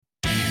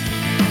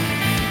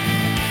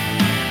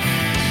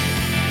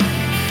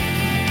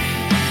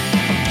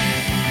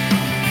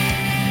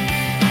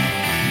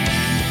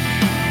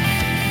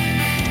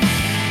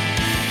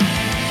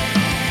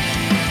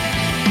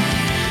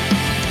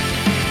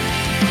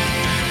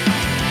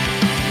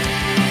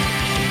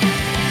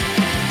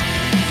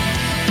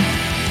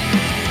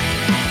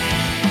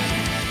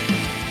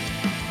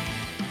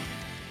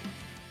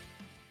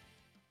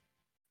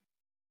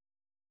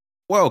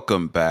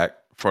Welcome back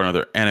for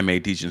another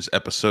Anime Degens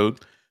episode.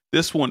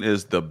 This one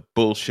is the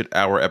Bullshit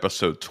Hour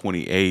episode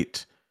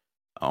 28.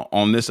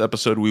 On this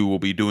episode, we will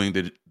be doing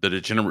the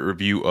degenerate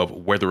review of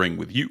Weathering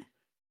with You.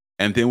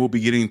 And then we'll be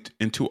getting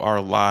into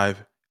our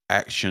live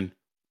action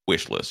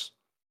wish list.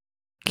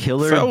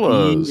 Killer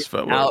fellas.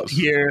 Out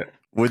here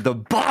with the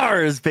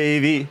bars,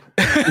 baby.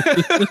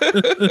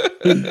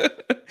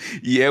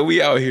 Yeah,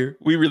 we out here.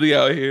 We really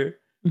out here.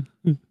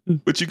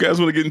 But you guys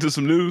want to get into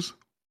some news?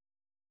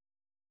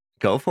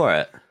 Go for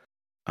it.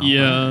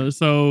 Yeah, right.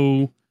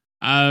 So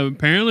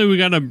apparently we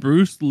got a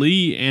Bruce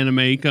Lee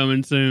anime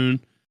coming soon,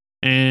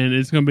 and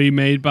it's going to be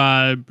made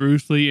by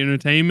Bruce Lee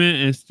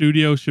Entertainment and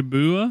Studio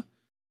Shibuya.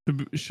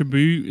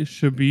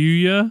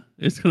 Shibuya.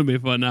 It's going to be a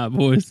fun night,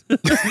 boys.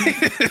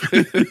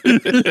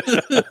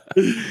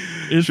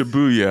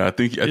 Shibuya. I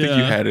think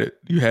you had it.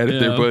 You had it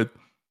there, bud.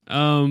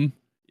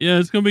 Yeah,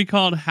 it's going to be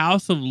called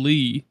House of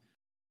Lee.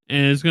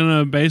 And it's going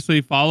to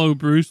basically follow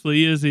Bruce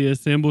Lee as he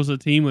assembles a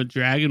team of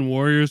dragon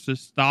warriors to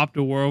stop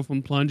the world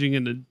from plunging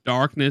into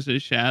darkness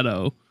and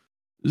shadow.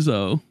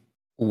 So.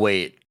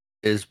 Wait,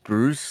 is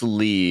Bruce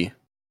Lee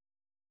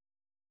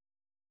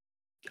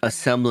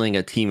assembling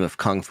a team of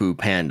Kung Fu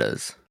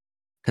pandas?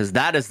 Because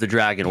that is the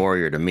dragon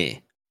warrior to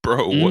me.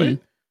 Bro, what?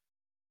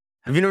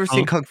 Have you never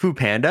seen Kung Fu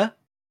Panda?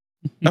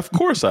 Of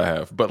course I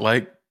have, but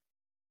like.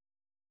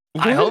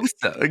 What? I hope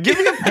so. Give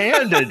me a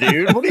panda,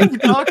 dude. What are you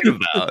talking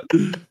about?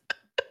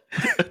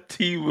 A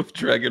team of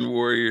dragon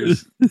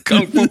warriors.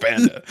 Kung Fu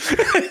Panda.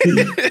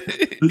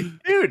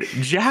 Dude,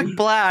 Jack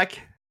Black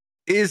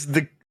is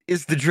the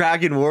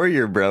dragon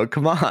warrior, bro.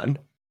 Come on.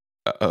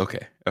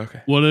 Okay.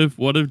 What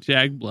if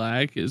Jack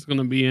Black is going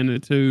to be in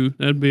it too?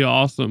 That'd be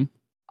awesome.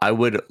 I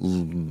would.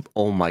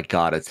 Oh my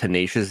god, a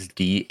Tenacious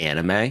D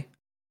anime.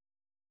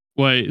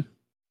 Wait.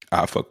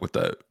 I fuck with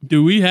that.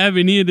 Do we have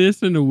any of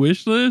this in the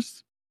wish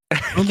list?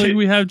 I don't think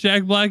we have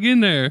Jack Black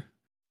in there.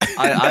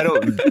 I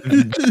don't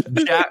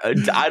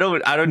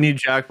need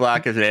Jack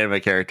Black as an anime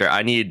character.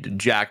 I need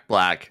Jack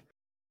Black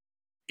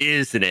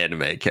is an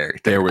anime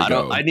character. There we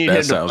go. I need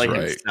him to play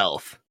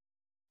himself.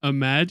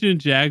 Imagine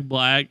Jack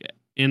Black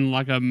in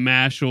like a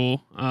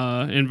Mashal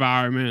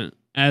environment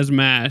as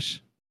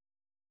MASH.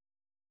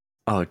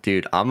 Oh,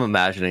 dude, I'm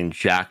imagining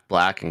Jack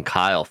Black and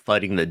Kyle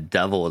fighting the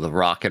devil with a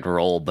rock and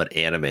roll, but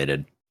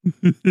animated.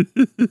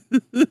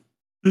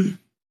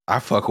 I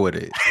fuck with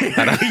it.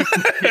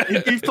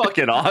 It'd be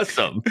fucking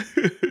awesome.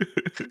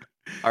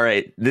 All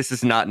right, this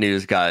is not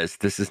news, guys.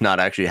 This is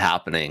not actually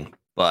happening,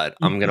 but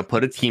I'm going to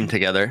put a team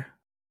together.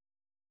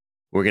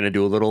 We're going to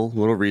do a little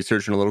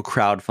research and a little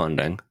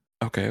crowdfunding.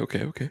 Okay.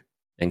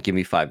 And give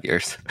me 5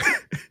 years.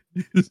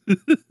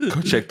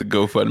 Go check the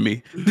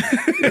GoFundMe.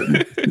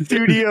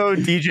 Studio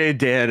DJ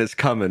Dan is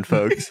coming,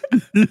 folks.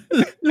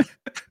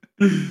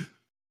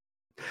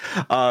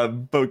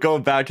 But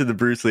going back to the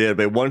Bruce Lee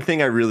anime, one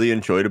thing I really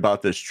enjoyed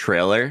about this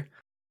trailer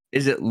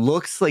is it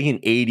looks like an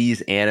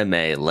 80s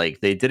anime.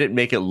 Like they didn't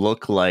make it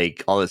look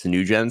like all this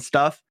new gen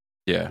stuff.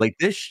 Yeah. Like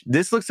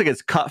this looks like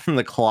it's cut from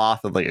the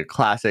cloth of like a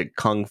classic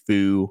kung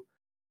fu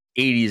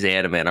 80s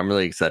anime, and I'm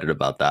really excited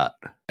about that.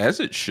 As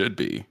it should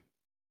be,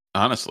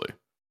 honestly.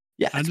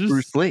 Yeah, it's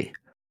Bruce Lee.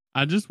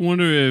 I just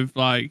wonder if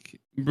like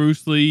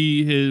Bruce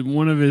Lee,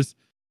 one of his,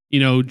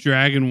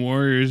 dragon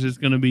warriors is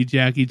gonna be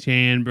Jackie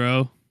Chan,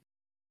 bro.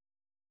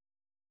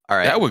 All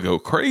right. That would go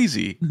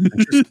crazy.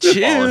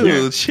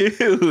 chill.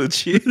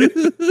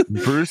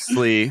 Bruce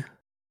Lee,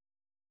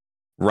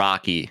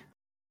 Rocky,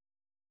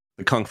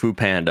 the Kung Fu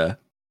Panda,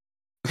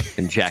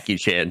 and Jackie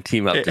Chan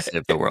team up to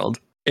save the world.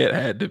 It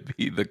had to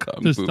be the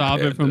Kung Fu to stop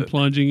Panda. It from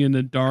plunging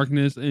into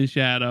darkness and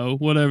shadow,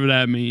 whatever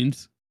that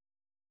means.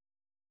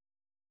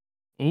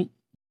 Oh,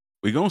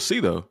 we gonna see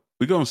though.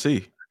 We gonna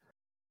see,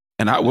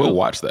 and I will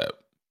watch that,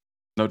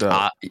 no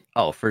doubt.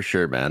 Oh, for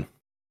sure, man.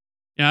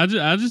 Yeah,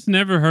 I just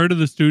never heard of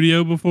the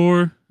studio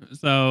before,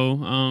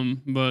 so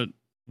but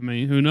I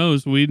mean, who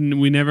knows? We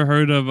never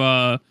heard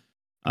of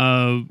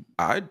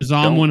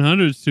Zom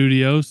 100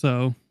 Studio,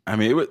 so I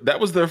mean that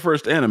was their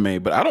first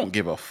anime, but I don't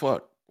give a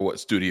fuck what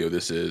studio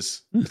this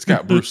is. It's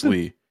got Bruce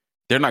Lee.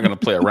 They're not gonna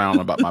play around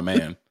about my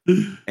man,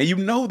 and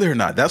they're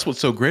not. That's what's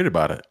so great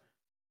about it.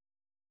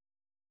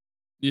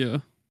 Yeah.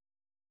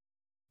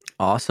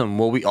 Awesome.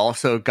 Well, we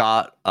also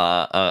got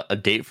a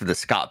date for the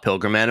Scott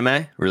Pilgrim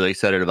anime. Really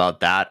excited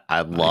about that.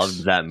 I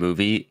loved that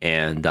movie,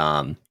 and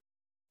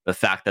the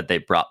fact that they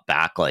brought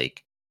back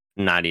like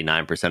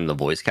 99% of the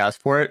voice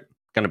cast for it,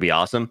 going to be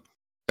awesome.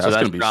 That's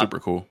going to be super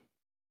cool.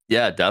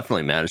 Yeah,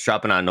 definitely, man. It's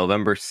dropping on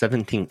November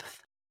 17th.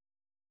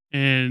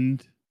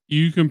 And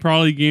you can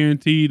probably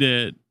guarantee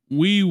that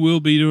we will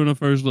be doing a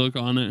first look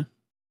on it.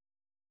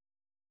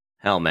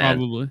 Hell, man.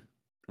 Probably.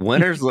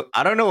 Winter's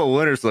I don't know what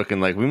winter's looking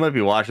like. We might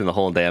be watching the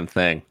whole damn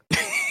thing.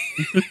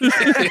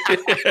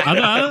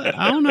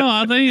 I don't know.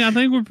 I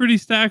think we're pretty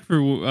stacked for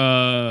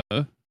would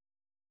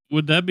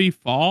that be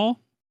fall?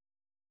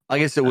 I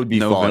guess it would be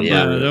November, fall.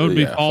 Yeah, that would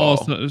be fall.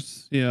 Fall.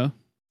 So, yeah.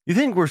 You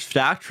think we're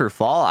stacked for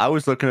fall? I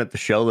was looking at the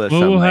show list.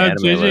 Well, we'll have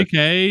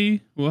JJK.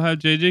 We'll have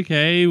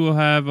JJK. We'll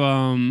have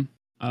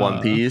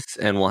One Piece,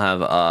 and we'll have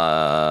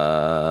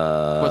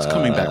what's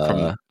coming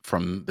back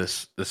from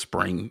this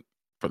spring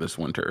for this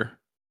winter.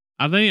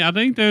 I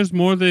think there's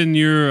more than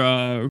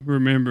you're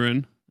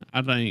remembering.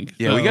 I think.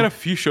 Yeah, we got a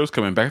few shows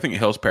coming back. I think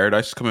Hell's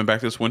Paradise is coming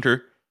back this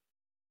winter.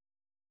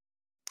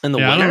 In the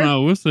winter? I don't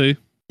know. We'll see.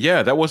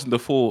 Yeah, that wasn't the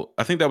full.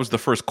 I think that was the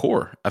first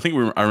core. I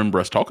remember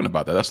us talking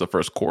about that. That's the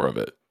first core of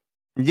it.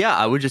 Yeah,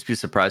 I would just be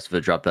surprised if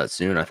it dropped that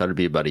soon. I thought it'd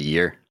be about a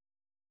year.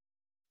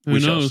 Who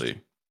knows? Shall see.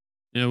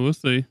 Yeah, we'll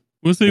see.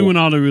 We'll see when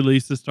all the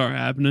releases start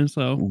happening.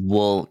 So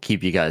we'll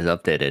keep you guys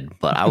updated.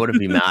 But I wouldn't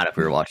be mad if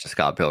we were watching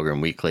Scott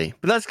Pilgrim weekly.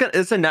 But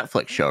it's a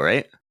Netflix show,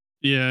 right?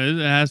 Yeah, it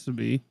has to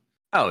be.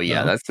 Oh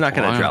yeah, that's not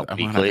going to drop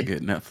weekly. I'm gonna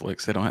get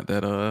Netflix. They don't have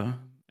that.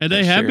 And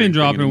they have been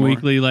dropping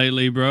weekly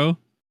lately, bro.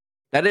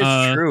 That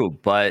is true,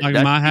 but like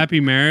My Happy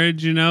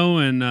Marriage,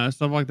 and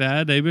stuff like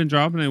that. They've been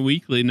dropping it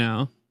weekly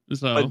now.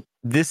 So but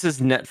this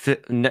is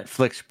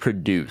Netflix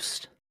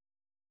produced.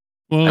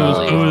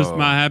 Well, so is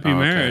My Happy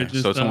Marriage.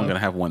 So it's only going to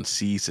have one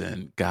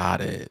season.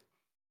 Got it.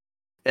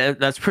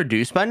 That's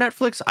produced by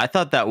Netflix? I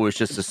thought that was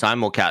just a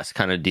simulcast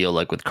kind of deal,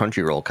 like with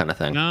Crunchyroll kind of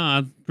thing. No,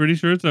 I'm pretty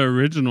sure it's an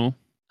original.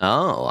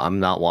 Oh, I'm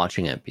not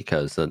watching it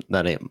because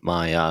that ain't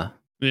my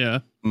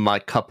my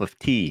cup of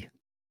tea.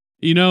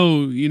 You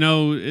know,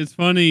 it's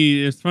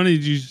funny. It's funny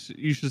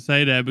you should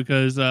say that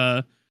because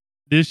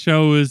this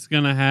show is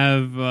gonna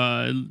have.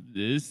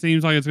 It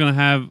seems like it's gonna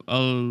have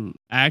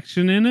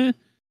action in it.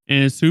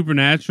 And it's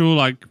supernatural,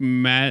 stuff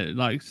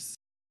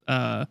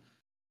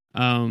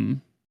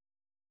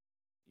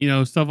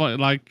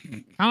like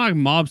kind of like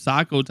Mob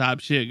Psycho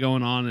type shit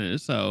going on in it.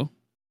 So,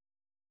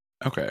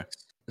 okay.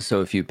 So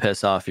if you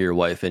piss off your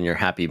wife in your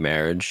happy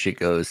marriage, she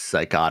goes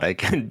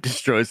psychotic and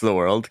destroys the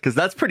world, because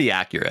that's pretty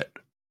accurate.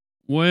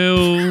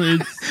 Well,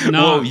 it's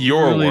not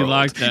really world.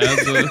 Like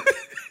that.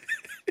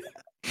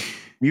 But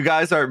you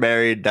guys aren't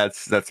married.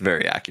 That's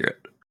very accurate.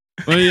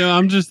 Well, yeah,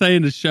 I'm just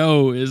saying the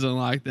show isn't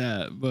like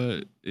that,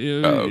 but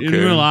in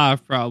real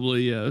life,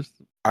 probably yes.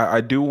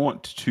 I do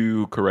want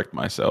to correct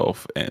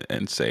myself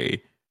and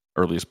say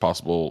early as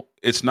possible.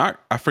 It's not.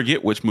 I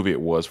forget which movie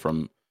it was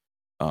from.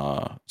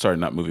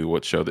 Not movie.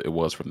 What show that it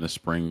was from this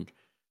spring,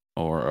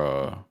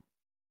 or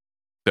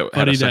that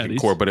had a second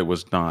core, but it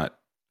was not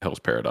Hell's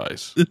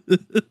Paradise.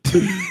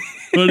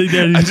 Buddy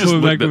Daddy's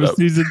coming back from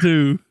season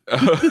 2.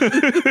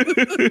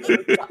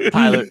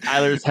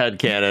 Tyler's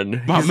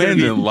headcanon. My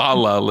man's in La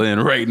La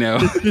Land right now.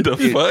 The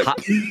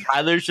fuck?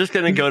 Tyler's just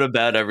gonna go to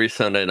bed every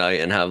Sunday night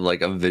and have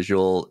like a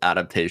visual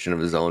adaptation of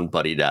his own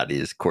Buddy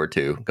Daddy's Core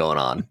 2 going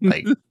on.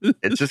 Like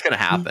it's just gonna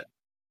happen.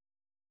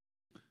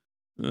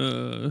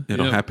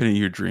 It'll happen in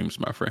your dreams,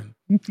 my friend.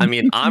 I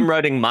mean, I'm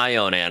writing my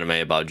own anime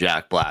about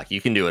Jack Black.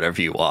 You can do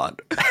whatever you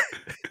want.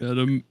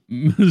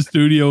 The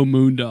Studio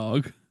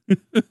Moondog.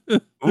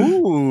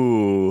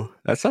 Ooh,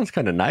 that sounds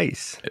kind of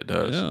nice. It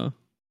does. Yeah.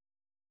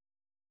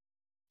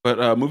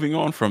 But moving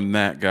on from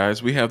that,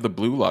 guys, we have the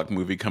Blue Lock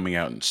movie coming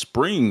out in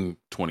spring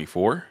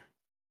 24.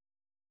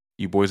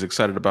 You boys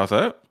excited about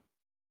that?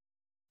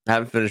 I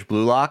haven't finished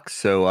Blue Lock,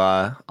 so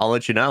I'll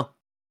let you know.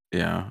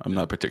 Yeah, I'm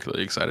not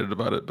particularly excited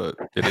about it, but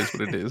it is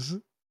what it is.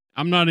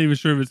 I'm not even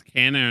sure if it's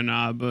canon or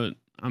not, but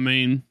I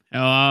mean,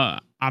 hell,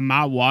 I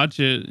might watch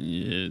it.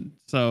 Yeah,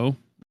 so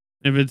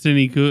if it's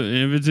any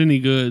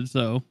good,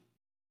 so.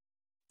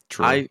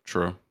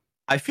 True.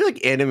 I feel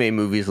like anime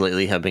movies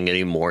lately have been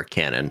getting more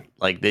canon.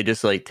 Like they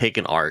just like take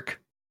an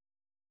arc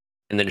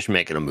and they're just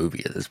making a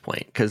movie at this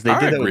point. Because they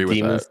did that with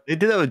Demons. They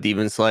did that with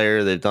Demon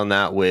Slayer. They've done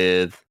that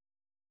with,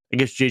 I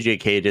guess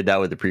JJK did that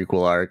with the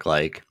prequel arc.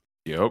 Like,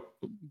 yep.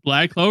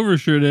 Black Clover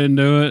sure didn't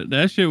do it.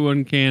 That shit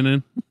wasn't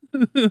canon.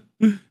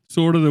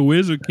 Sort of the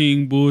Wizard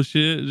King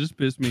bullshit. It just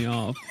pissed me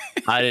off.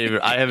 I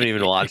haven't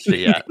even watched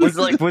it yet. Was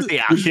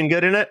the action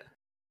good in it?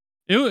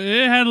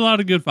 It had a lot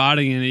of good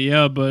fighting in it,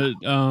 yeah, but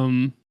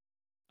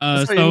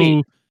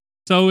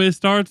so it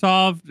starts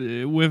off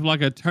with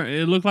like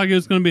it looked like it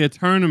was going to be a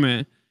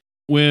tournament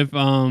with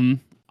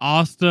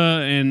Asta,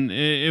 and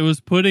it was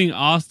putting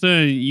Asta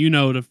and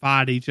Yuno to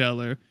fight each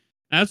other.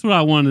 That's what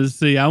I wanted to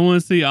see. I want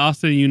to see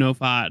Asta and Yuno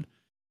fight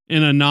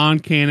in a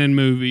non-canon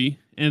movie,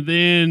 and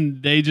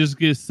then they just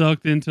get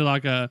sucked into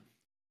like a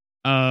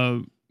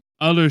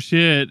other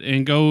shit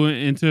and go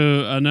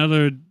into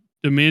another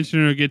dimension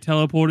or get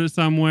teleported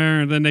somewhere,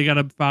 and then they got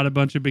to fight a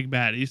bunch of big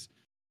baddies.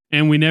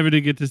 And we never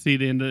did get to see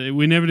the end of it.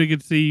 We never did get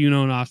to see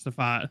Yuno and Asta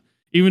fight,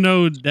 even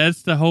though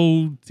that's the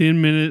whole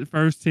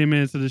first 10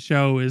 minutes of the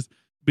show is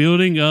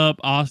building up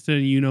Asta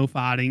and Yuno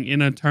fighting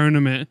in a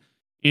tournament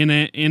in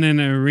an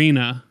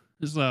arena.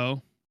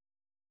 So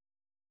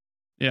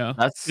yeah,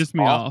 that's pissed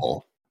me awful.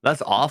 Off.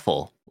 That's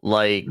awful.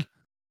 Like,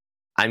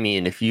 I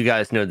mean, if you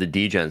guys know the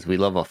Degens, we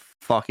love a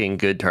fucking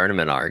good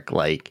tournament arc.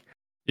 Like,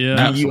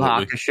 yeah, Yu Yu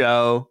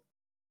Hakusho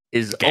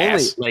is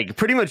only like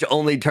pretty much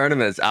only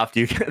tournaments after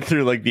you get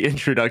through like the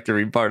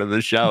introductory part of the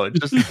show. It's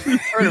just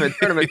tournament,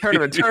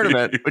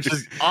 which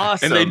is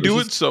awesome. And they do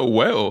it so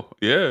well.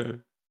 Yeah.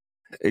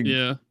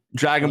 Yeah.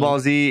 Dragon Ball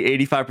Z,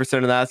 85%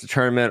 of that's a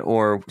tournament,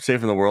 or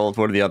Save in the World,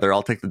 one or the other.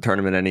 I'll take the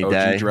tournament any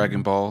day.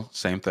 Dragon Ball,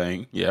 same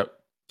thing. Yep.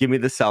 Give me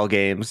the Cell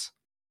games.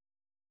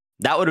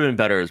 That would have been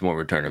better as more of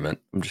a tournament.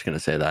 I'm just gonna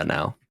say that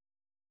now.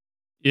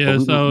 Yeah,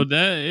 so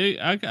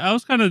I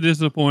was kind of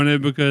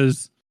disappointed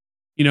because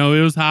it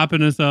was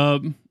hyping us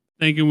up,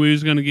 thinking we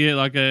was gonna get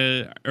like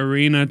a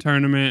arena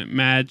tournament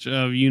match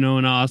of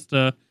and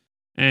Asta,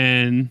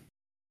 and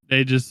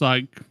they just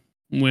like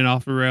went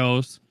off the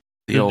rails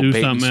The to old do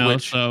bait and something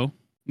else. switch. So,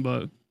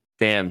 but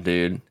damn,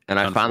 dude, and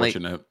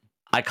Unfortunate.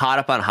 I caught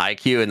up on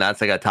Haikyuu, and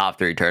that's like a top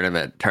 3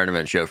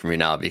 tournament show for me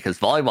now because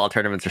volleyball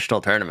tournaments are still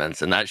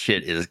tournaments, and that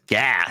shit is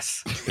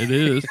gas. it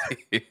is.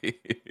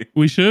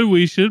 we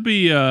should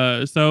be.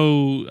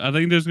 So I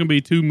think there's gonna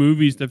be 2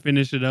 movies to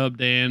finish it up,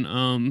 Dan.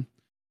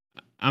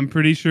 I'm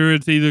pretty sure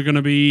it's either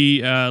gonna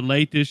be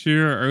late this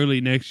year or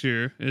early next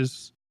year.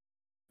 Is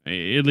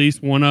at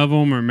least one of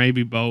them, or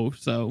maybe both.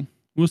 So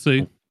we'll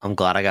see. I'm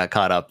glad I got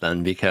caught up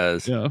then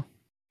because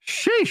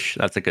sheesh,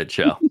 that's a good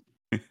show.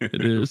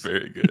 It is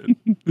very good.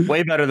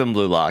 Way better than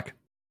Blue Lock.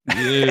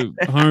 Yeah,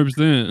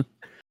 100%.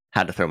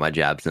 Had to throw my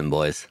jabs in,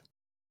 boys.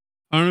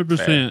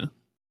 100%.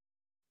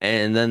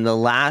 And then the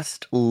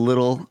last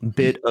little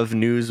bit of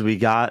news we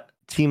got: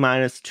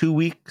 T-minus 2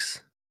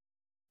 weeks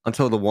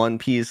until the One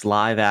Piece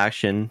live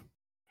action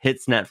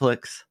hits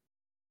Netflix.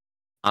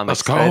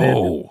 Let's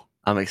go.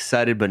 I'm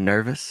excited but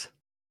nervous.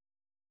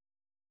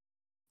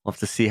 We'll have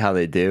to see how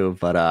they do,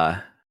 but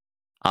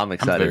I'm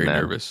excited. I'm very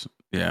nervous.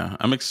 Yeah,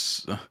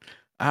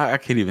 I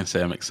can't even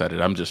say I'm excited.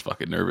 I'm just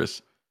fucking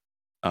nervous.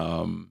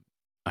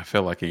 I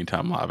feel like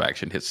anytime live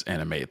action hits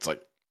anime, it's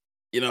like,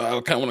 I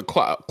kind of want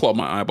to claw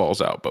my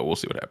eyeballs out, but we'll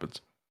see what happens.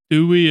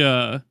 Do we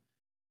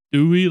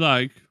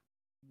like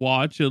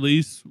watch at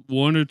least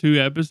 1 or 2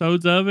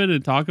 episodes of it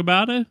and talk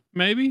about it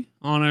maybe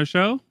on our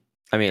show?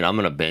 I mean, I'm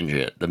gonna binge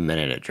it the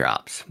minute it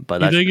drops.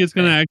 But you think it's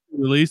gonna actually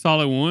release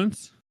all at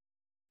once?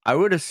 I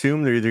would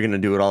assume they're either gonna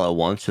do it all at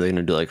once or they're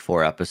gonna do like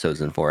 4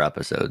 episodes and 4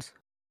 episodes.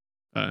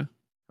 Okay.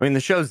 I mean, the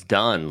show's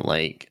done.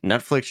 Like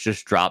Netflix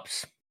just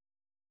drops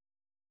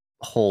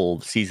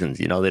whole seasons.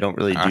 They don't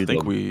really do. I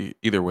think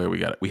either way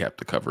we have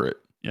to cover it.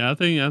 Yeah, I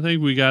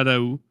think we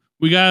gotta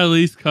at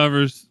least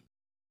cover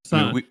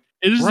some.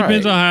 It just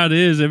depends on how it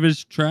is. If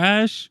it's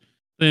trash,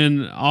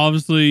 then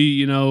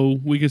obviously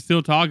we can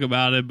still talk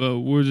about it, but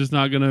we're just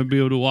not gonna be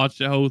able to watch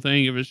the whole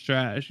thing if it's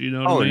trash. You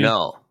know what I mean?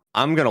 No.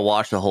 I'm gonna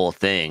watch the whole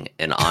thing,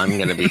 and I'm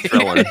gonna be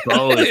throwing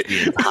bows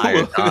the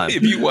entire time.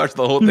 If you watch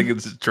the whole thing,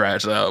 it's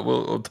trash.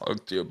 We'll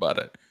talk to you about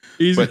it.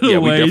 We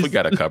definitely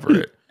got to cover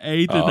it.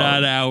 8 to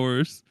 9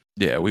 hours.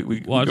 Yeah, we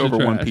go over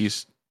One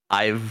Piece.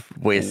 I've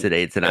wasted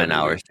 8 to 9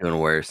 hours doing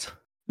worse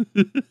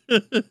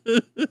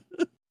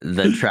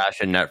than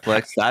trash and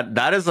Netflix.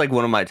 That is like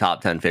one of my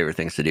top 10 favorite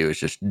things to do is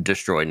just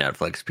destroy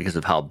Netflix because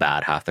of how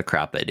bad half the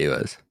crap they do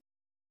is.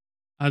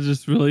 I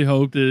just really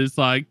hope that it's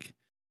like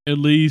at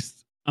least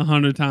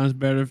 100 times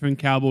better than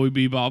Cowboy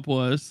Bebop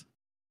was.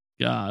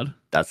 God.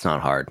 That's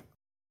not hard.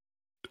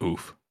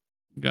 Oof.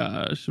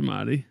 Gosh,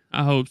 almighty.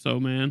 I hope so,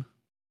 man.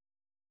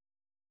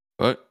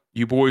 But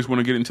you boys want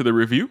to get into the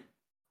review?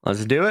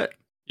 Let's do it.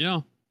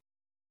 Yeah.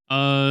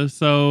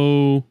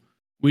 So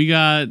we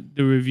got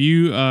the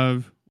review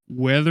of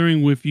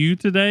Weathering with You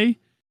today.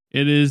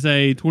 It is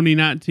a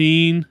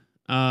 2019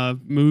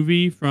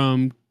 movie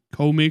from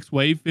Comics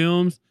Wave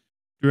Films,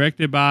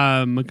 directed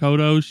by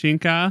Makoto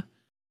Shinkai.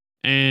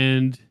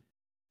 And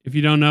if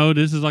you don't know,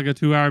 this is like a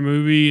 2-hour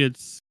movie.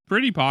 It's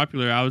pretty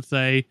popular, I would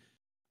say.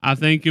 I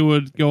think it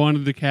would go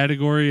under the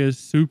category as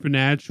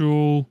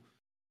supernatural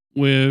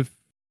with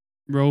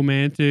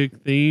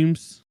romantic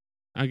themes,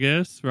 I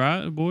guess,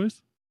 right,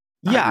 boys?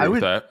 Yeah, I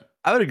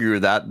would agree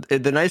with that.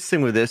 The nice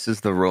thing with this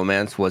is the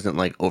romance wasn't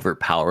like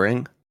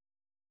overpowering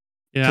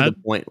to the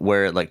point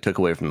where it like took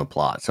away from the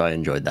plot. So I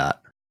enjoyed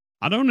that.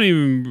 I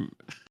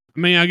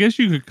guess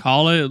you could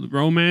call it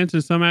romance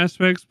in some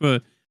aspects,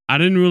 but I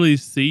didn't really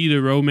see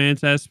the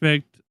romance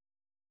aspect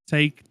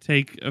take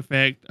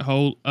effect a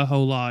whole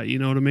lot. You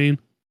know what I mean?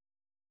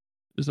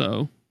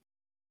 So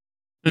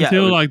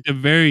until like the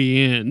very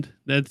end,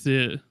 that's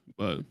it.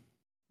 But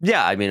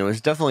yeah, I mean, it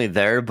was definitely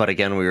there. But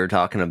again, we were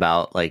talking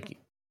about like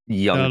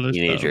young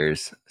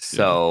teenagers,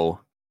 so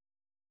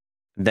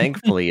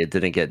thankfully it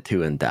didn't get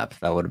too in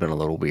depth. That would have been a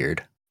little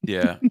weird.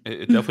 Yeah,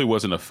 it definitely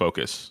wasn't a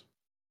focus.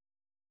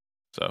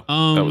 So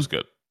that was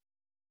good.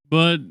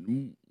 But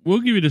we'll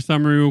give you the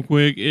summary real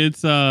quick.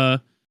 It's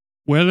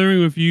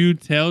Weathering with You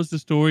tells the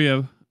story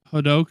of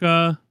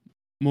Hodoka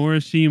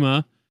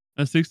Morishima,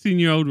 a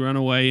 16-year-old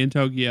runaway in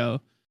Tokyo.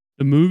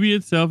 The movie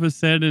itself is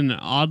set in an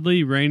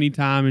oddly rainy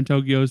time in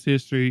Tokyo's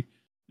history.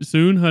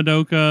 Soon,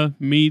 Hodoka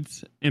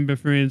meets and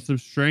befriends some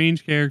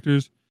strange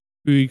characters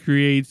who he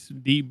creates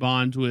deep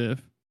bonds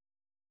with.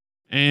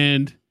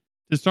 And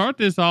to start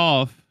this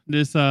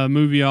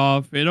movie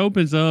off, it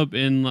opens up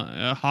in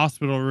a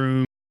hospital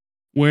room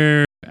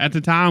where at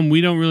the time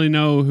we don't really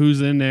know who's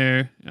in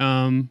there,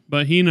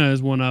 but Hina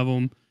is one of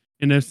them,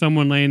 and there's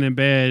someone laying in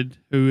bed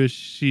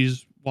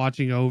she's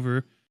watching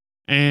over,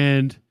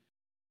 and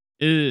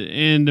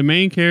the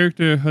main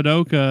character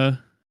Hodoka,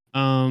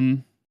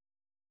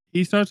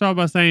 he starts off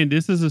by saying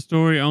this is a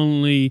story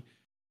only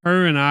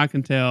her and I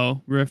can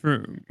tell,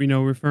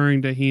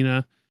 referring to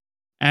Hina,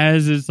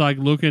 as it's like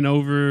looking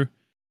over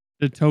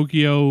the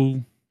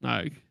Tokyo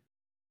like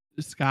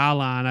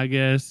skyline, I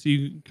guess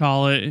you could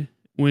call it,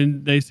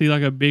 when they see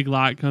like a big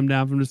light come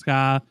down from the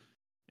sky,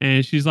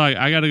 and she's like,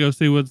 I gotta go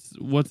see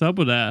what's up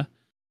with that.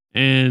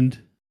 And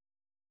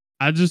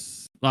I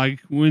just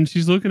like when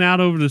she's looking out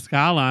over the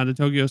skyline, the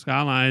Tokyo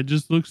skyline, it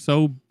just looks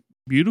so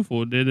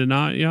beautiful, did it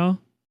not, y'all?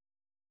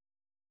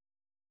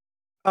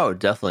 Oh,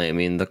 definitely. I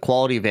mean, the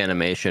quality of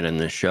animation in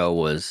this show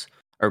was,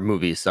 or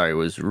movie, sorry,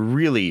 was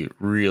really,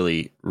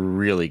 really,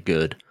 really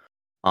good.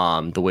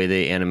 The way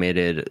they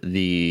animated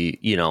the,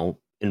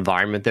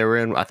 environment they were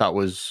in, I thought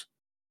was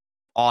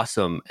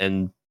awesome.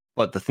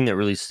 But the thing that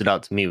really stood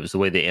out to me was the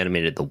way they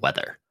animated the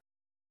weather.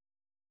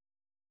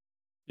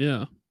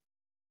 Yeah.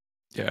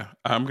 Yeah,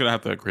 I'm gonna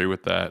have to agree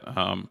with that.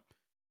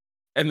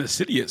 And the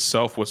city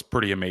itself was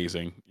pretty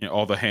amazing.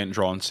 All the hand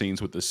drawn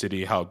scenes with the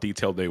city, how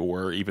detailed they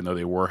were, even though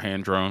they were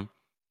hand drawn,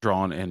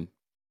 and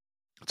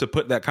to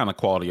put that kind of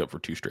quality up for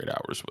 2 straight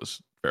hours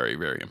was very,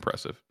 very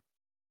impressive.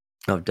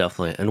 Oh,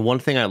 definitely. And one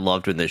thing I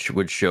loved when they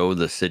would show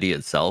the city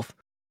itself,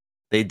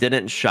 they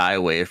didn't shy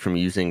away from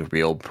using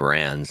real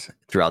brands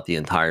throughout the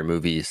entire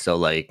movie. So,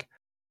 like,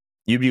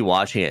 you'd be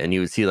watching it and you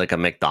would see like a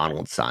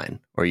McDonald's sign,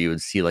 or you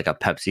would see like a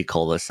Pepsi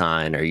Cola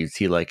sign, or you'd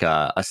see like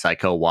a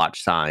Psycho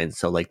Watch sign.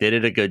 So, like, they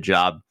did a good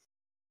job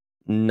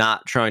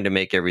not trying to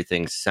make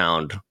everything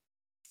sound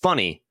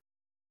funny,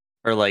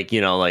 or like,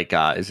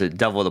 is it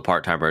Devil the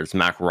Part-Timer? It's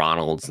Mac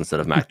Ronald's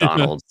instead of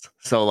McDonald's.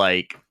 So,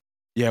 like,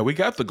 Yeah, we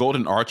got the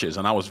golden arches,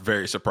 and I was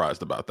very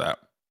surprised about that.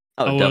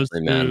 oh,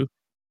 definitely, man.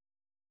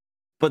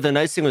 But the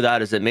nice thing with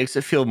that is it makes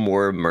it feel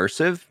more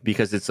immersive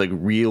because it's like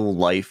real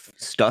life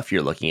stuff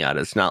you're looking at.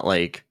 It's not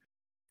like,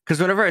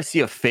 because whenever I see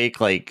a fake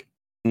like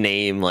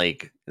name,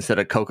 like instead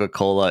of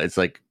Coca-Cola, it's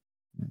like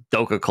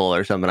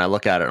Doca-Cola or something, I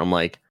look at it and I'm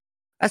like,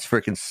 that's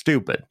freaking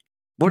stupid.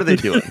 What are they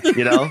doing?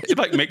 It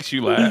like makes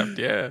you laugh.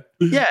 Yeah.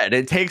 Yeah, and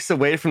it takes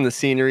away from the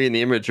scenery and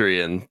the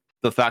imagery, and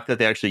the fact that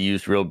they actually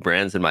used real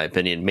brands, in my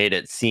opinion, made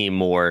it seem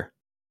more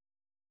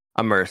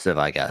immersive,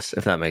 I guess,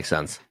 if that makes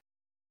sense.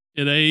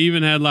 Yeah, they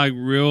even had like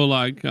real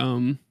like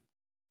in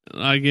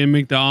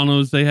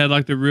McDonald's, they had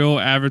like the real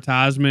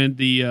advertisement,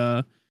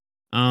 the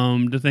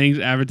things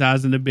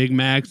advertising the Big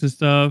Macs and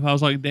stuff. I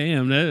was like,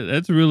 damn,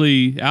 that's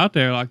really out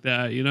there like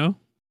that,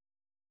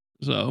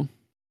 So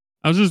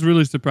I was just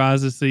really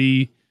surprised to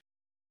see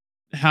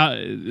how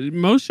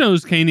most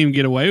shows can't even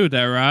get away with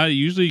that, right?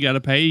 Usually you got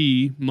to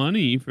pay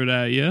money for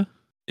that, yeah.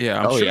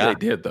 Yeah, I'm sure they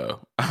did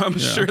though. I'm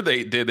sure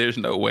they did. There's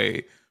no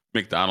way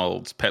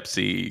McDonald's,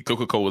 Pepsi,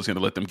 Coca-Cola is going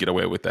to let them get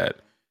away with that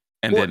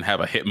and then have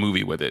a hit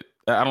movie with it.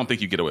 I don't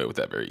think you get away with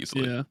that very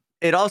easily. Yeah.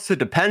 It also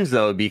depends,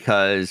 though,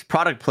 because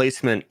product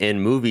placement in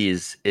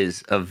movies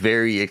is a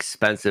very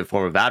expensive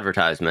form of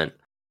advertisement.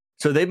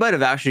 So they might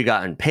have actually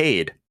gotten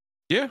paid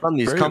from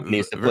these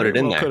companies to put it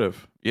in there. Could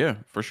have. Yeah,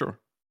 for sure.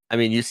 I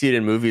mean, you see it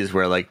in movies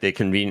where like they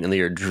conveniently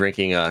are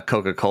drinking a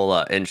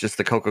Coca-Cola and just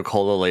the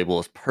Coca-Cola label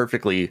is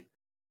perfectly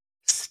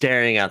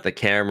staring at the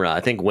camera. I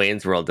think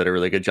Wayne's World did a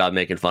really good job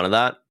making fun of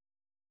that.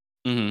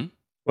 Mm-hmm.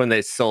 When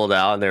they sold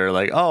out and they were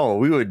like, oh,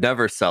 we would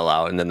never sell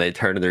out. And then they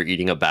turn and they're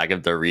eating a bag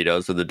of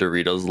Doritos with the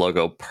Doritos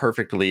logo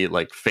perfectly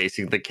like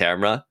facing the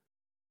camera.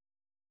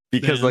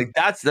 Because like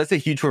that's a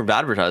huge form of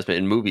advertisement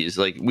in movies.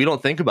 Like we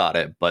don't think about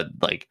it, but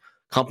like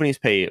companies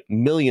pay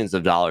millions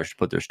of dollars to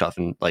put their stuff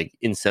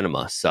in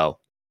cinema. So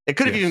it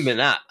could have even been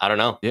that. I don't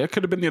know. Yeah, it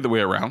could have been the other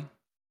way around.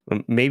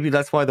 Maybe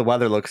that's why the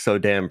weather looks so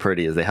damn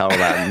pretty, as they had all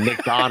that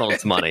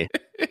McDonald's money.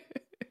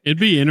 It'd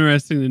be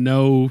interesting to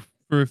know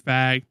for a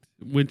fact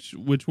which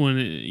one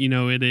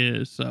it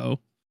is. So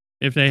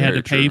if they had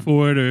to pay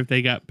for it or if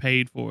they got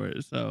paid for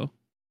it. So,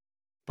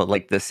 but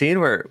like the scene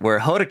where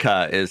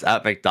Hodaka is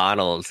at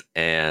McDonald's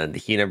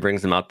and Hina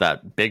brings him up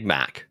that Big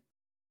Mac,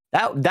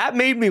 that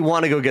made me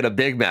want to go get a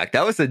Big Mac.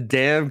 That was a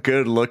damn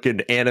good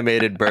looking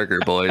animated burger,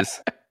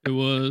 boys. It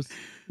was.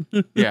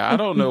 Yeah, I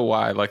don't know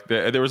why. Like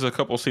there was a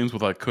couple scenes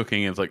with like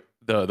cooking, and it's like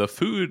the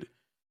food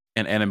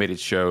and animated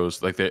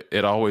shows, like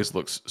it always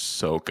looks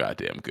so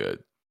goddamn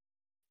good.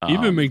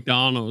 Even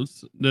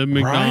McDonald's, the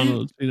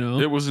McDonald's,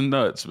 right? It was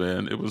nuts,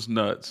 man. It was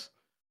nuts.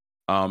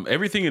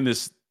 Everything in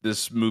this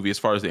movie, as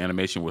far as the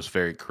animation, was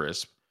very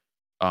crisp.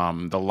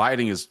 The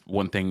lighting is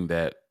one thing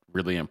that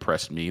really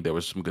impressed me. There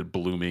was some good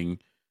blooming,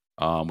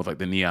 with like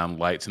the neon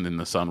lights and then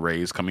the sun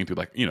rays coming through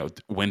like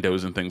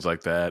windows and things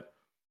like that.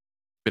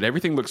 But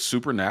everything looks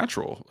super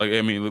natural. Like,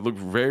 I mean, it looked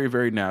very,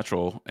 very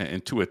natural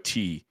and to a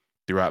T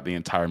throughout the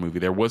entire movie.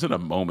 There wasn't a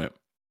moment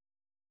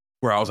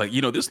where I was like,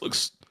 this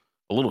looks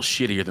a little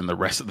shittier than the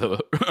rest of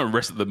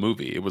the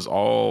movie. It was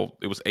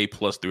A+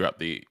 throughout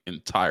the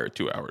entire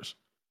 2 hours.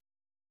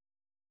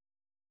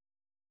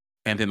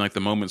 And then like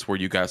the moments where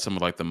you got some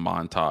of like the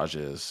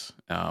montages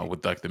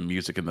with like the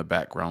music in the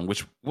background,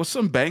 which was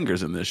some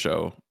bangers in this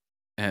show,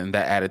 and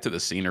that added to the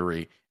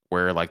scenery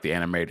where like the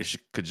animators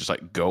could just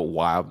like go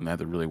wild and not have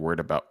to really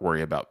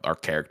worry about our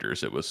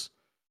characters. It was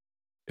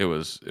a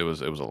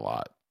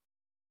lot.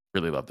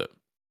 Really loved it.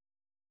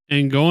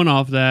 And going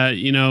off that,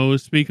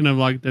 speaking of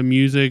like the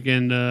music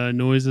and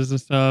noises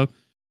and stuff,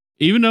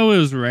 even though it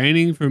was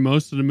raining for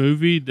most of the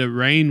movie, the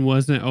rain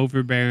wasn't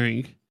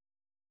overbearing.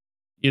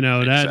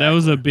 That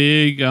was a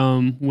big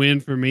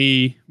win for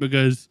me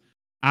because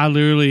I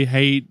literally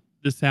hate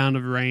the sound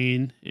of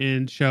rain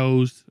in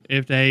shows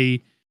if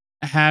they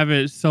have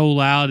it so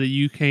loud that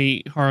you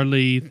can't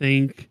hardly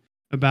think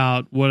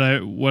about what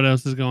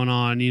else is going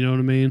on. You know what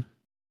I mean?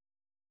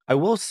 I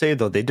will say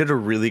though, they did a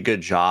really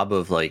good job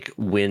of like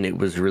when it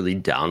was really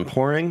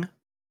downpouring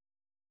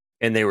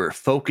and they were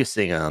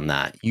focusing on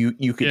that.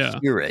 You could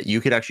hear it.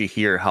 You could actually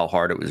hear how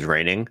hard it was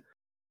raining.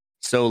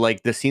 So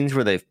like the scenes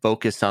where they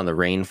focused on the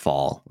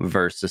rainfall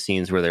versus the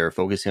scenes where they were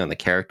focusing on the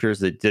characters,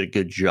 they did a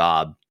good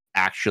job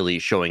actually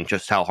showing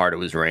just how hard it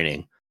was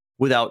raining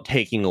without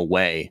taking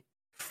away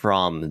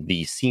from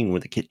the scene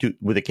with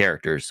the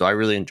characters. So I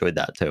really enjoyed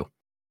that too.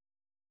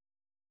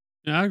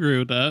 Yeah, I agree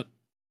with that.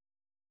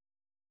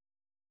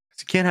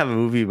 You can't have a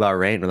movie about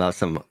rain without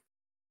some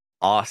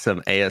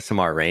awesome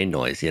ASMR rain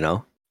noise, Yeah,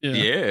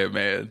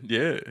 man.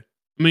 Yeah.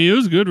 I mean, it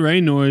was good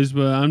rain noise,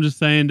 but I'm just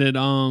saying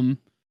that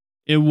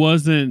it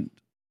wasn't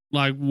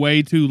like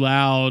way too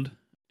loud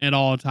at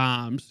all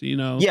times,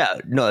 Yeah,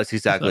 no, that's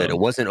exactly it. It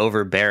wasn't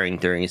overbearing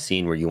during a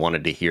scene where you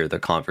wanted to hear the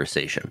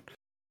conversation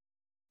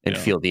and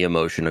feel the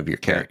emotion of your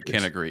characters.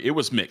 Can't agree. It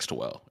was mixed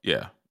well.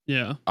 Yeah.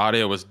 Yeah.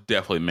 Audio was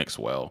definitely mixed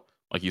well,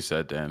 like you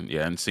said, Dan.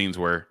 Yeah, and scenes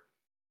where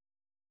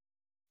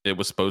it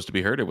was supposed to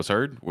be heard, it was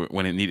heard.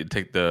 When it needed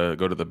to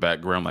go to the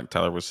background, like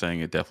Tyler was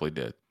saying, it definitely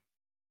did.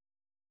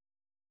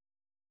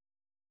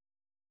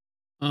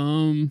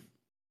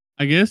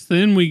 I guess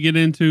then we get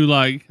into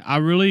like I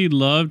really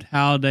loved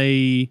how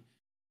they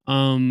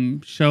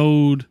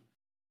showed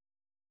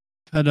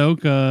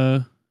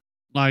Hadoka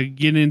like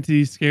get into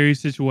these scary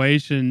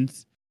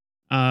situations.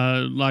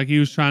 Like he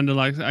was trying to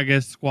like I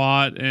guess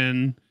squat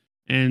and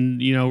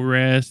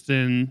rest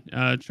and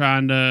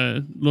trying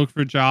to look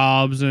for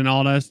jobs and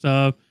all that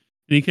stuff.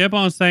 And he kept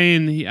on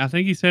saying, I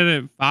think he said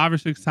it 5 or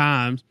 6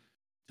 times,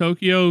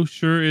 Tokyo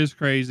sure is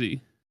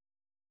crazy.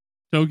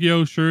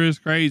 Tokyo sure is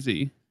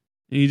crazy.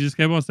 And he just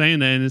kept on saying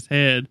that in his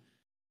head.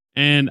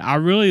 And I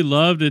really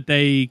loved that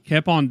they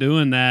kept on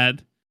doing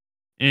that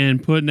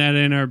and putting that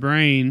in our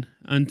brain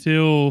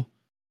until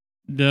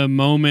the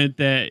moment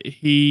that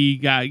he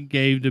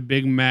gave the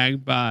Big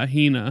Mac by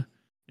Hina.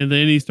 And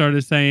then he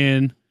started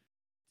saying,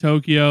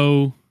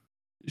 Tokyo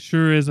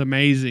sure is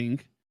amazing.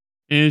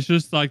 And it's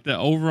just like the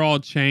overall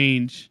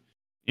change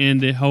in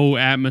the whole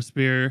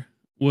atmosphere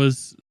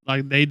was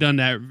like they done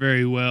that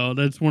very well.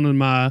 That's one of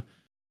my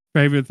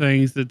favorite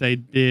things that they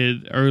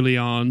did early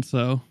on.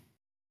 So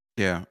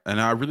yeah, and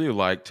I really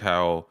liked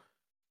how,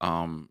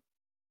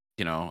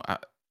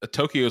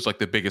 Tokyo is like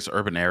the biggest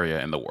urban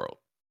area in the world,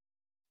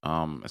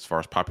 as far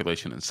as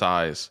population and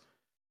size,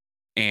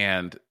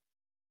 and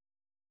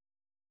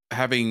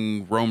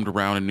having roamed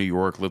around in New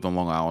York, lived on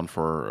Long Island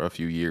for a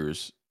few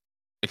years,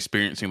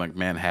 experiencing like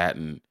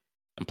Manhattan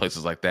and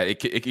places like that,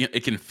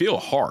 it can feel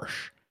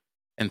harsh.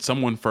 And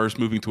someone first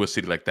moving to a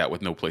city like that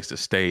with no place to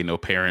stay, no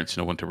parents,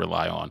 no one to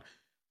rely on,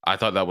 I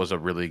thought that was a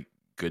really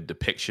good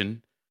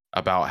depiction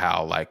about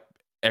how like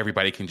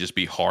everybody can just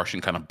be harsh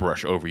and kind of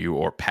brush over you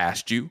or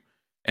past you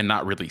and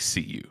not really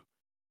see you.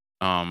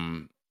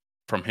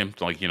 From him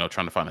to like,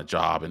 trying to find a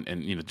job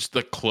and just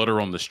the clutter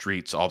on the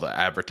streets, all the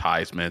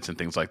advertisements and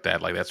things like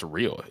that. Like that's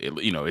real.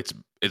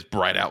 It's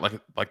bright out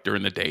like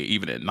during the day,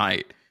 even at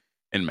night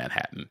in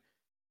Manhattan.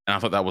 And I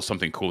thought that was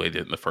something cool they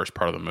did in the first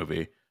part of the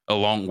movie,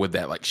 along with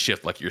that like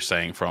shift, like you're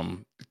saying,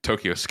 from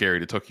Tokyo's scary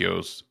to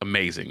Tokyo's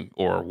amazing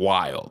or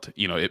wild.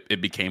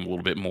 It became a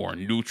little bit more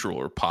neutral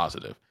or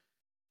positive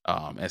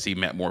as he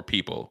met more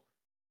people.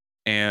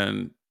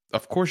 And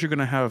of course, you're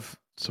gonna have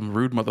some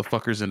rude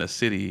motherfuckers in a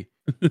city,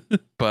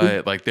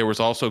 but like there was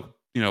also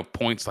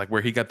points like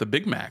where he got the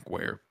Big Mac,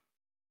 where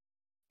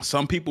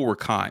some people were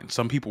kind,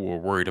 some people were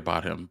worried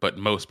about him, but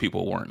most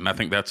people weren't. And I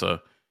think that's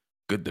a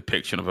good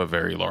depiction of a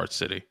very large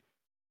city.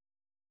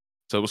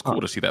 So it was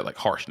cool to see that like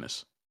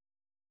harshness.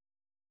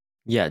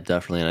 Yeah,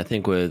 definitely. And I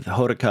think with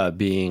Hodaka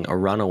being a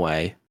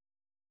runaway,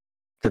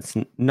 that's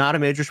not a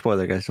major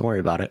spoiler, guys. Don't worry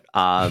about it.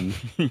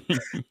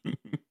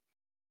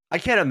 I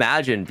can't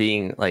imagine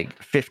being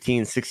like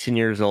 15, 16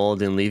 years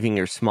old and leaving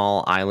your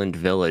small island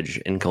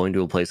village and going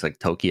to a place like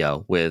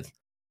Tokyo with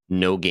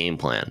no game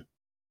plan.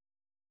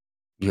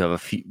 You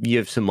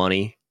have some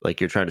money,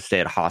 like you're trying to stay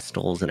at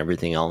hostels and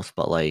everything else,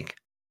 but like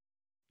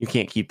you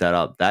can't keep that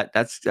up.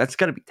 That's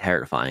got to be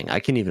terrifying. I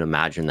can't even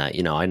imagine that.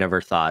 I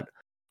never thought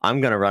I'm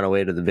going to run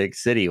away to the big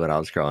city when I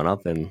was growing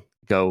up and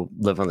go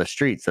live on the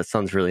streets. That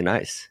sounds really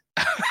nice.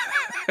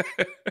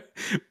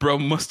 Bro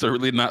must have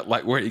really not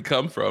like where he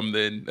come from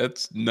then.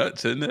 That's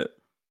nuts, isn't it?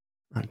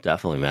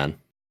 Definitely, man.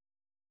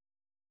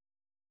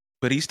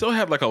 But he still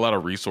had like a lot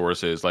of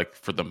resources, like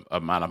for the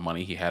amount of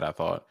money he had, I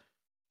thought.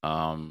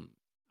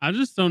 I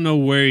just don't know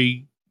where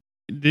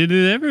did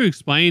it ever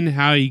explain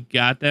how he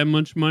got that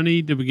much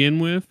money to begin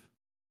with?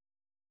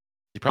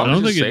 He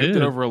probably just saved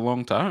it over a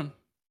long time.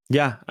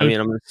 Yeah, I mean,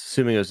 I'm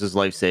assuming it was his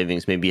life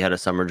savings. Maybe he had a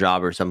summer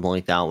job or something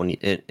like that when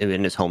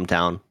in his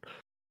hometown.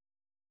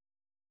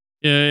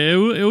 Yeah,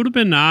 it would have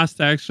been nice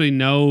to actually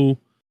know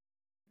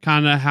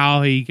kind of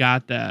how he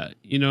got that.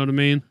 You know what I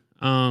mean?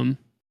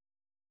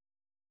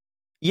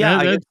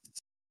 Yeah,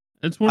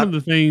 that's one of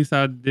the things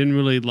I didn't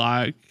really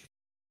like,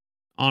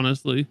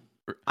 honestly.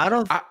 I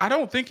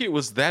don't think it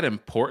was that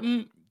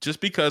important,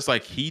 just because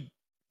like he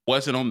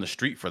wasn't on the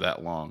street for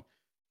that long.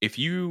 If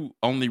you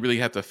only really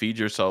have to feed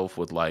yourself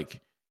with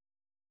like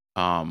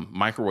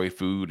microwave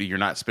food, and you're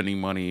not spending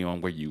money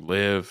on where you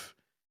live,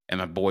 and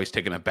the boy's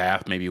taking a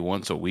bath maybe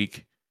once a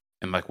week,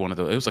 and like it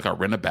was like a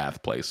rent a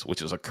bath place,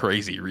 which is a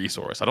crazy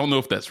resource. I don't know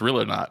if that's real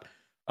or not.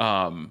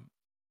 I'm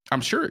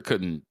sure it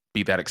couldn't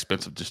be that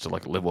expensive just to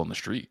like live on the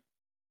street.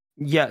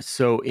 Yeah,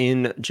 so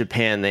in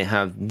Japan they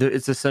have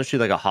it's essentially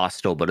like a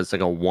hostel, but it's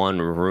like a one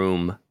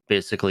room,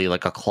 basically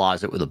like a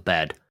closet with a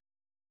bed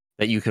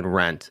that you can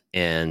rent,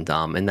 and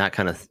in that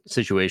kind of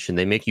situation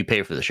they make you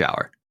pay for the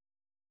shower.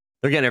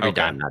 They're getting every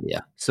dime out of you.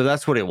 So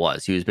that's what it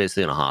was. He was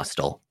basically in a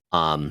hostel.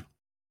 I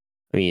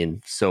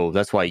mean, so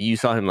that's why you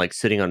saw him like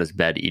sitting on his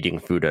bed eating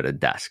food at a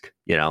desk,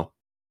 you know?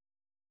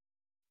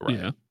 Right.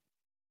 Yeah.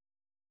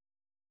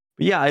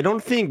 Yeah, I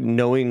don't think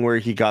knowing where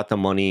he got the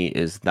money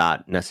is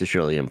that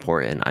necessarily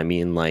important. I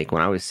mean, like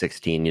when I was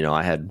 16, you know,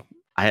 I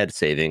had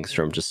savings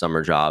from just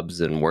summer jobs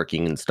and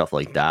working and stuff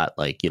like that.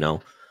 Like, you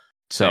know,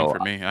 same for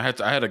me. I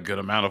had a good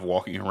amount of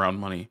walking around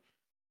money.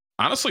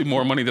 Honestly,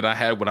 more money than I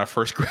had when I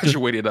first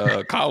graduated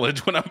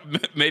college, when I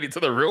made it to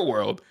the real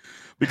world,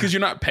 because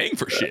you're not paying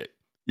for shit.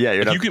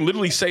 Yeah, you can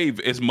literally save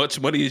as much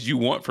money as you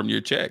want from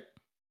your check.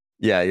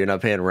 Yeah, you're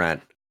not paying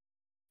rent.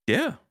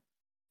 Yeah,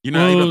 you're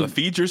not able to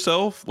feed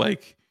yourself.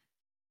 Like,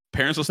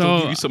 parents will still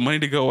give you some money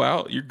to go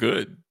out. You're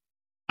good.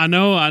 I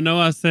know.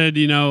 I said,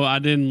 you know, I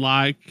didn't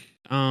like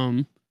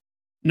not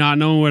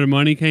knowing where the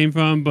money came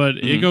from, but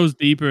it goes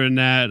deeper in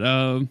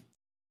that.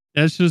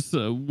 That's just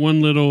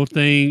one little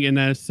thing in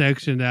that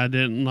section that I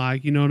didn't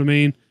like. You know what I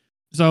mean?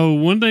 So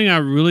one thing I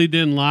really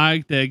didn't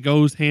like that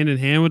goes hand in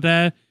hand with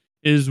that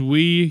is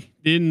we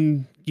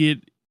didn't get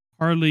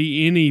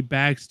hardly any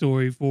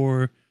backstory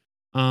for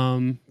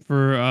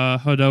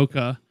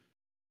Hodoka.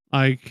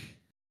 Like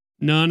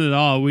none at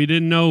all. We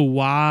didn't know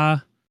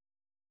why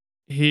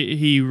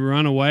he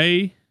run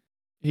away.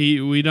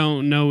 We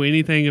don't know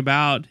anything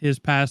about his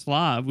past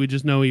life. We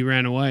just know he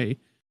ran away.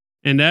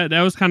 And that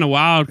was kind of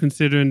wild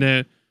considering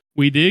that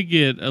we did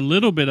get a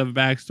little bit of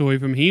backstory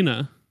from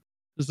Hina.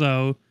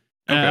 So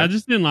I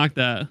just didn't like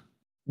that.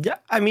 Yeah,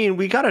 I mean,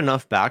 we got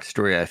enough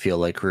backstory, I feel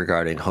like,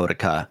 regarding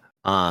Hodoka.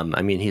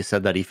 I mean, he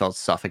said that he felt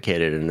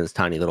suffocated in his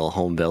tiny little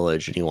home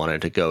village and he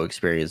wanted to go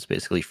experience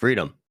basically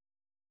freedom.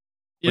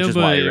 Which is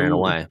why he ran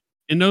away.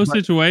 In those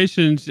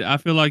situations, I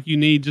feel like you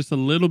need just a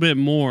little bit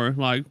more.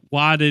 Like,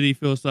 why did he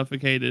feel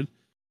suffocated?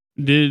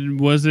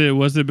 Was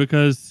it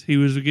because he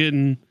was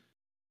getting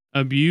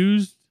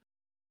abused?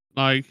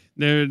 Like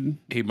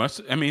he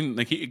must. I mean,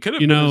 like it could have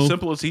been as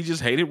simple as he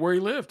just hated where he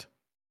lived.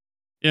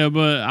 Yeah,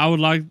 but I would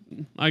like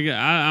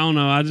I don't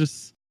know.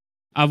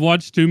 I've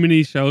watched too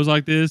many shows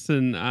like this,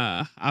 and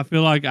I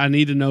feel like I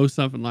need to know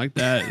something like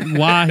that.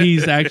 Why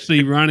he's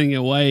actually running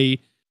away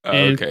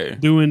and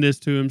doing this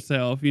to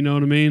himself. You know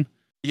what I mean?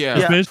 Yeah.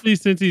 Especially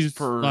since he's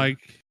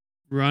like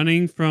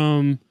running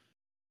from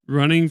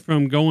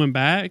going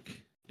back.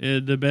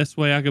 The best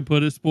way I could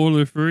put it,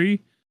 spoiler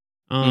free.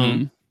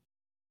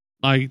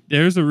 Like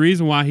there's a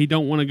reason why he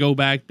don't want to go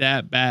back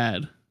that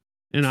bad.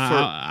 And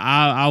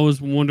I was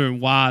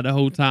wondering why the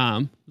whole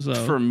time. So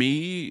for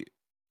me,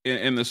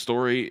 in the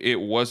story,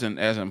 it wasn't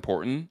as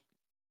important.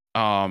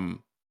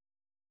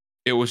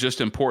 It was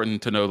just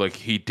important to know like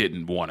he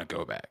didn't want to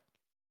go back.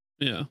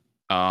 Yeah.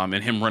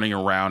 And him running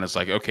around is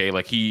like, okay,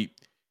 like he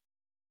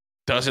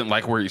doesn't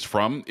like where he's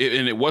from.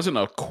 And it wasn't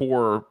a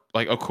core,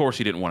 like, of course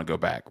he didn't want to go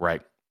back,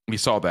 right? We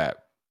saw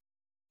that.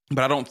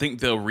 But I don't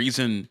think the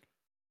reason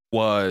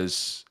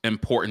was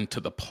important to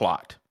the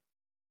plot.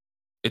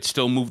 It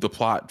still moved the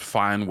plot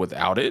fine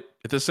without it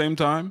at the same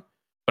time.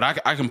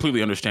 But I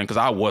completely understand, because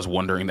I was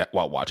wondering that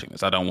while watching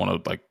this. I don't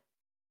want to like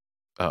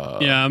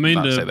yeah, I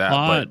mean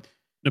the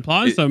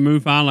plot and stuff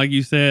moved fine, like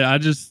you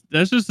said.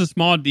 That's just the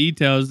small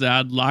details that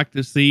I'd like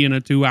to see in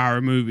a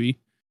 2-hour movie.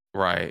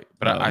 Right.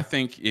 But I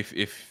think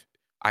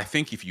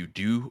if you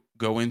do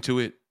go into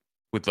it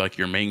with like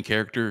your main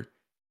character,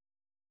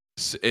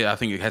 I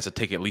think it has to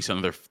take at least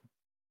another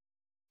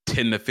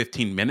 10 to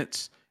 15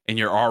 minutes, and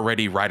you're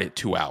already right at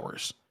 2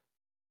 hours.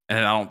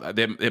 And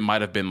it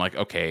might have been like,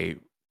 okay,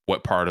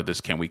 what part of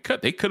this can we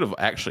cut? They could have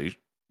actually,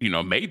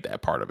 made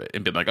that part of it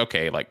and been like,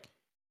 okay, like,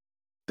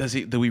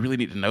 do we really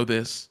need to know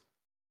this?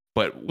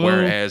 But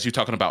whereas you're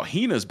talking about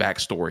Hina's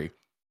backstory,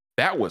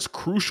 that was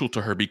crucial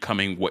to her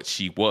becoming what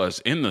she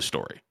was in the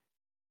story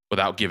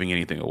without giving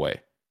anything away.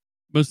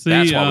 But see,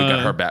 that's why we got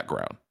her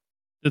background.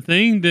 The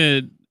thing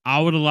that I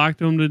would have liked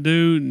him to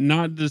do,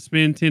 not to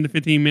spend 10 to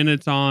 15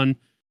 minutes on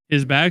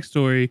his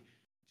backstory,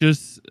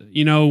 just,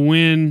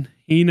 when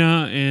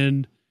Hina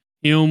and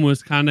him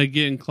was kind of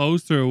getting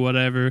closer or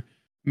whatever,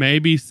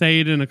 maybe say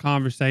it in a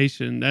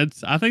conversation.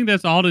 I think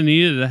that's all that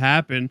needed to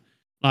happen.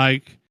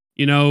 Like,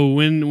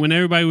 when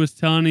everybody was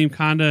telling him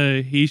kind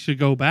of he should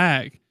go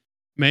back,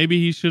 maybe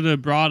he should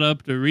have brought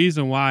up the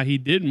reason why he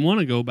didn't want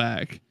to go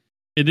back.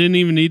 it didn't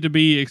even need to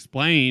be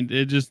explained.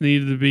 It just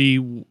needed to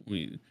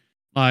be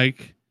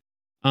like,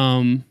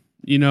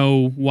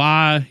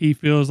 why he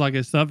feels like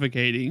it's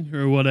suffocating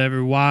or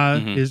whatever, why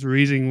Mm-hmm. his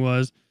reasoning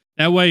was.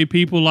 That way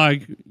people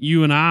like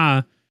you and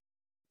I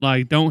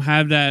like don't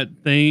have that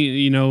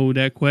thing,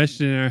 that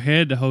question in our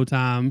head the whole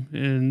time.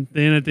 And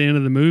then at the end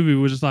of the movie,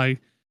 we're just like,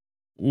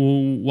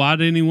 well, why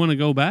didn't he want to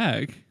go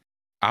back?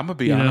 I'm gonna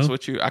be honest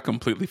with you. I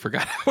completely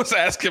forgot I was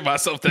asking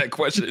myself that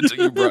question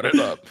until you brought it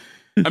up.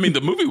 I mean,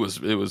 the movie was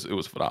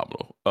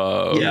phenomenal.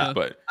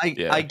 But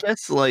I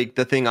guess like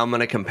the thing I'm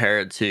gonna compare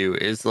it to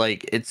is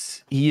like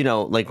it's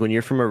like when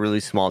you're from a really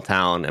small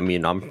town. I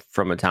mean, I'm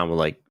from a town with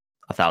like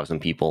 1,000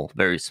 people,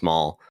 very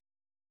small.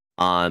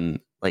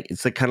 Like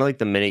it's like kind of like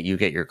the minute you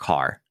get your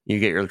car, you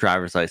get your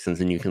driver's license,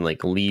 and you can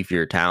like leave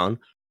your town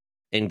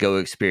and go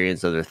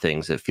experience other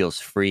things. It feels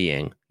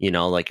freeing,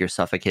 like you're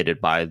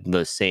suffocated by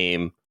the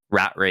same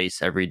rat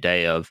race every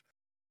day of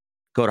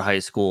go to high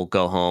school,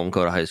 go home,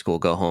 go to high school,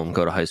 go home,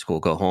 go to high school,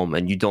 go home,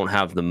 and you don't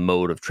have the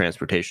mode of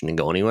transportation to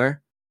go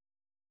anywhere.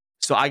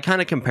 So I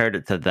kind of compared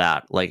it to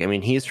that. Like, I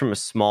mean, he's from a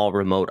small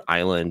remote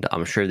island.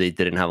 I'm sure they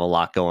didn't have a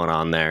lot going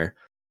on there.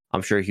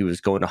 I'm sure he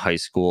was going to high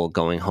school,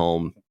 going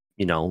home,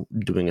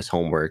 doing his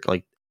homework,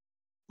 like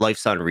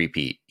life's on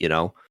repeat,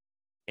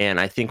 And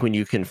I think when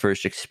you can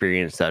first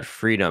experience that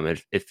freedom,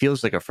 it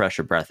feels like a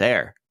fresher breath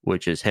air,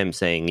 which is him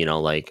saying,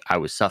 like I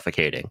was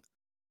suffocating.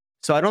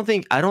 So I don't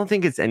think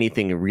it's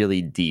anything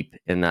really deep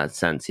in that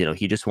sense.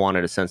 He just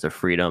wanted a sense of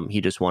freedom. He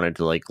just wanted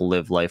to like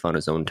live life on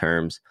his own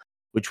terms,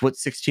 which what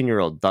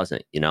 16-year-old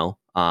doesn't,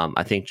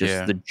 I think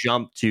just the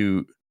jump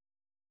to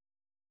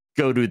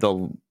go to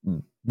the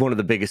one of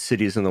the biggest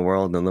cities in the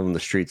world and live in the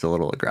streets a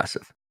little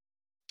aggressive.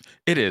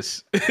 It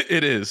is.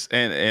 It is.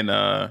 And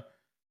I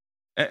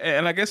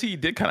guess he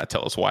did kind of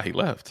tell us why he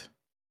left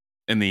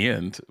in the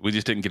end. We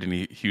just didn't get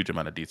any huge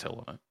amount of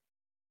detail on it.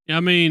 Yeah, I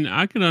mean,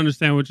 I can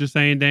understand what you're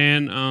saying,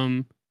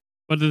 Dan.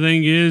 But the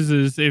thing is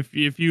if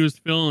you was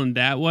feeling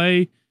that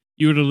way,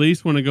 you would at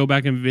least want to go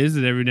back and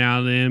visit every now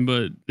and then.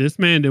 But this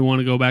man didn't want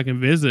to go back and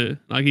visit.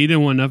 Like he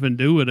didn't want nothing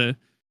to do with it.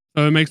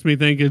 So it makes me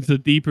think it's a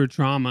deeper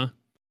trauma.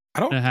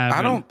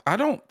 I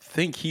don't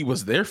think he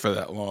was there for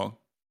that long.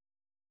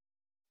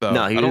 So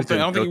no, I don't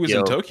think he was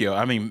in Tokyo.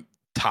 I mean,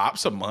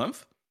 tops a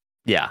month.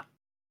 Yeah.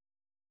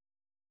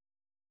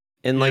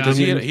 And like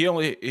he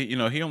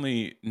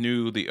only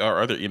knew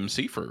our other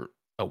MC for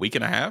a week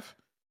and a half,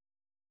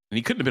 and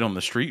he couldn't have been on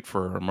the street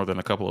for more than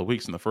a couple of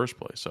weeks in the first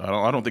place. So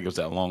I don't think it was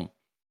that long.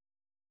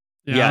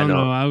 Yeah, I don't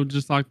know. I would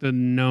just like to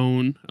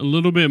known a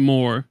little bit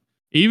more,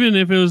 even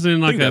if it was in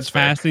like a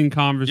passing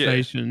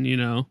conversation.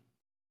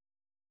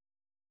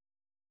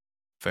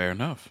 Fair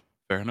enough,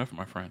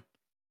 my friend.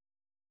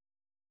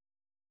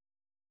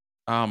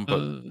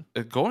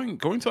 But going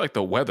to like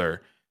the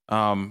weather,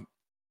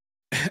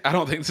 I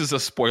don't think this is a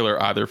spoiler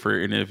either for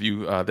any of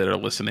you that are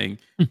listening.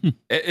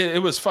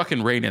 It was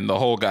fucking raining the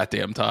whole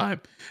goddamn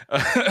time.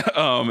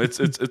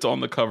 It's on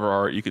the cover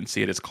art. You can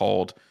see it. It's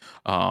called,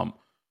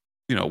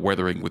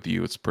 Weathering with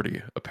You. It's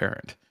pretty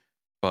apparent.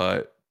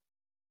 But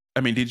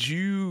I mean, did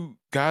you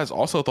guys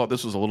also thought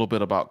this was a little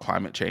bit about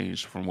climate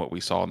change from what we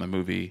saw in the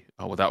movie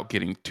without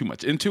getting too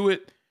much into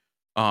it?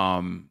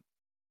 And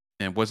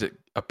was it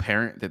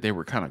apparent that they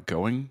were kind of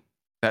going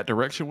that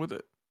direction with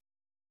it?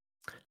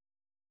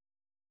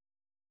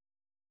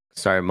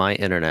 Sorry, my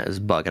internet is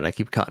bugging. I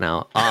keep cutting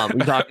out. Are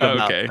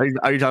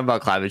you talking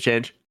about climate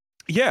change?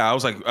 Yeah, I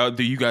was like,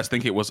 do you guys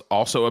think it was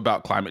also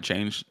about climate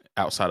change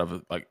outside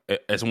of like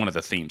as one of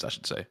the themes, I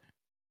should say?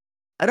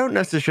 I don't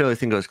necessarily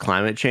think it was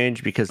climate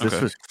change because this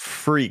was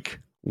freak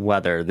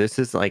weather. This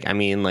is like, I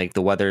mean, like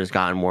the weather has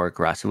gotten more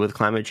aggressive with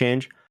climate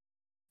change,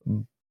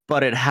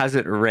 but it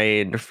hasn't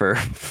rained for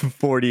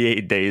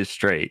 48 days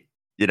straight,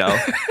 And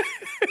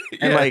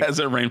like, it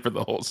hasn't rained for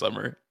the whole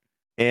summer.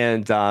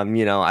 And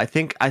I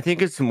think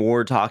it's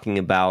more talking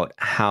about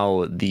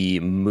how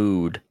the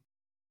mood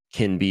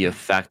can be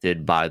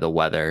affected by the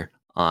weather.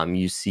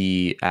 You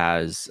see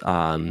as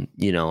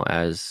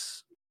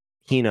as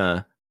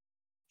Hina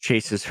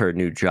chases her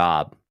new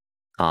job,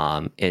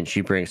 and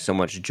she brings so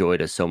much joy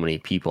to so many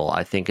people.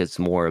 I think it's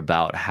more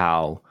about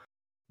how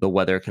the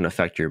weather can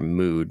affect your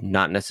mood,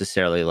 not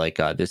necessarily like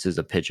this is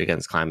a pitch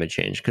against climate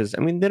change. Because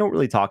I mean, they don't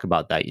really talk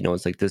about that.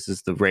 It's like this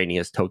is the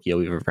rainiest Tokyo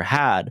we've ever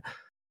had.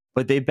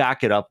 But they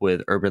back it up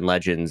with urban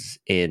legends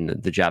in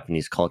the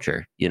Japanese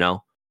culture, Yeah.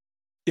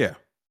 I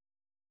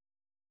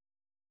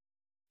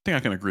think I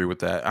can agree with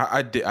that.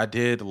 I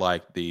did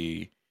like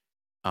the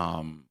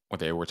what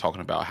they were talking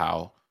about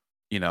how,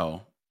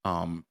 the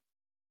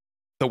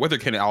weather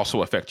can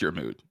also affect your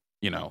mood.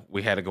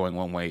 We had it going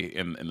one way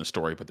in the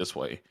story, but this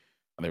way.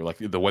 And they were like,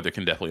 the weather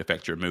can definitely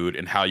affect your mood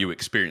and how you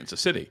experience a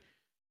city.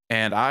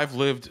 And I've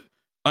lived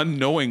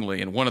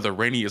unknowingly in one of the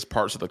rainiest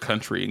parts of the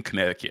country in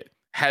Connecticut.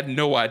 Had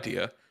no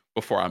idea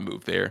before I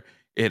moved there.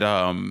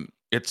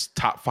 It's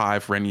top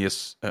 5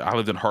 rainiest. I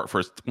lived in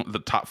Hartford, one of the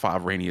top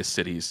 5 rainiest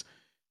cities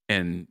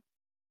in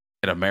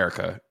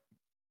America.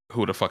 Who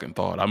would have fucking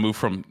thought? I moved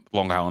from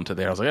Long Island to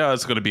there. I was like,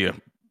 it's going to be a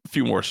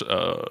few more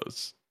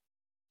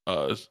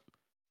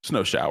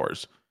snow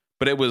showers,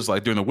 but it was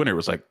like during the winter, it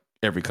was like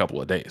every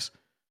couple of days.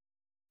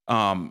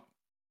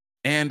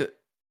 And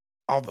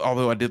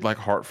although I did like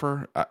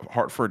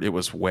Hartford, it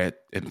was wet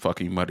and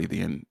fucking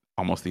muddy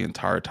almost the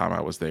entire time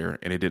I was there,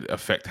 and it did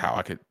affect how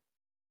I could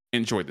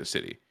enjoy the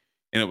city.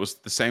 And it was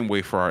the same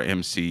way for our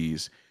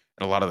MCs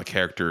and a lot of the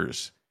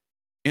characters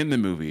in the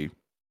movie,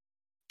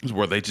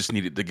 where they just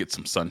needed to get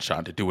some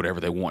sunshine to do whatever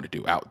they want to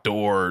do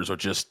outdoors or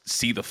just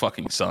see the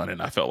fucking sun.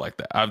 And I felt like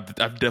that. I've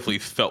definitely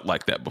felt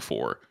like that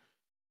before.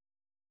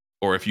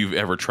 Or if you've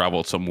ever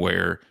traveled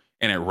somewhere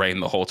and it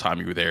rained the whole time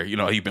you were there,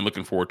 you've been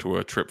looking forward to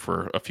a trip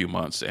for a few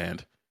months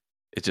and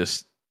it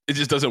just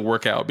doesn't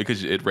work out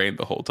because it rained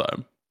the whole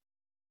time.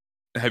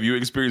 Have you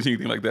experienced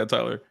anything like that,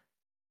 Tyler?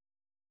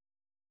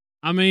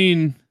 I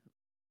mean,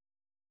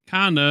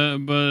 kinda,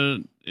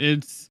 but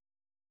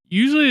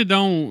usually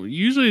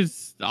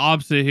it's the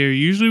opposite here.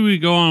 Usually we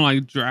go on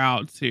like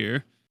droughts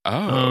here.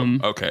 Oh,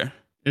 okay.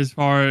 As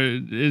far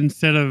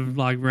instead of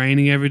like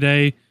raining every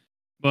day,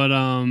 but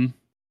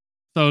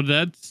so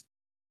that's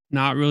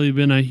not really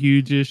been a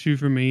huge issue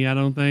for me, I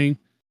don't think.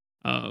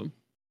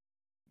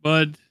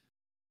 But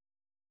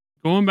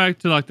going back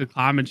to like the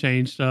climate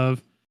change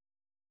stuff,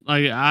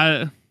 like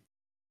I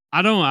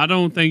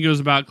don't think it was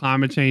about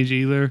climate change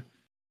either.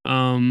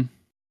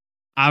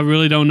 I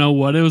really don't know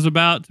what it was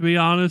about, to be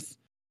honest.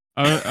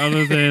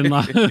 Other than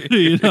like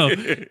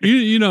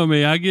you know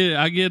me, I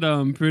get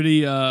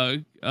pretty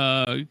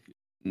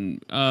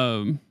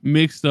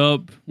mixed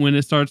up when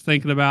it starts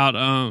thinking about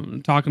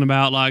talking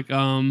about like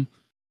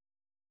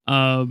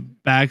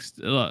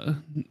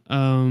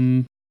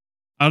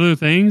other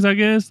things, I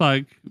guess,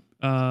 like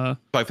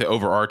the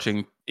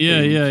overarching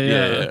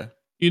yeah.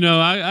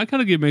 I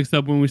kind of get mixed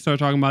up when we start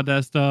talking about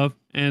that stuff,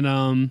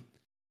 and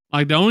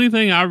like the only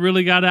thing I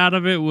really got out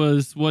of it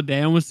was what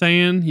Dan was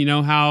saying,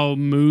 how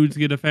moods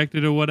get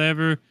affected or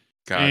whatever.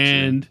 Gotcha.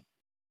 And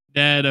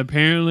that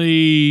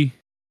apparently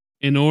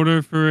in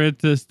order for it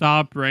to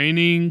stop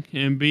raining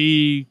and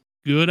be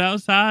good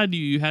outside,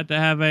 you have to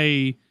have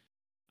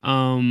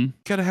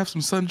gotta have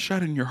some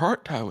sunshine in your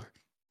heart, Tyler.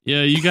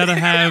 Yeah, you gotta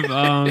have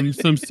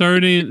some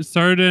certain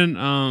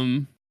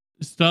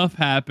stuff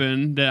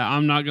happen that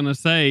I'm not gonna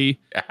say.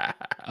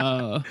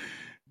 But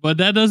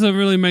that doesn't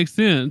really make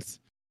sense.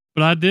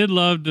 But I did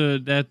love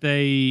that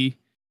they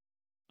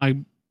like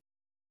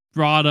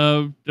brought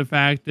up the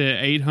fact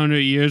that 800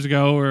 years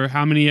ago, or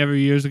how many ever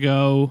years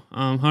ago,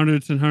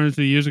 hundreds and hundreds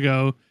of years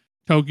ago,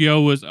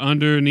 Tokyo was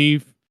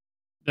underneath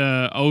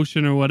the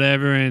ocean or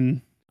whatever,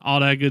 and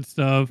all that good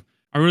stuff.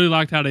 I really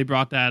liked how they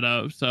brought that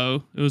up,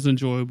 so it was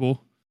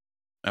enjoyable.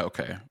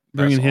 Okay,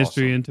 bringing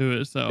history into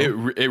it. So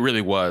it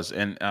really was,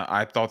 and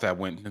I thought that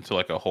went into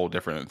like a whole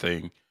different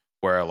thing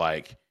where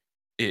like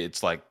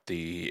it's like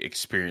the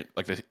experience,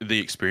 like the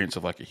experience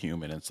of like a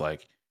human. It's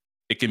like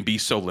it can be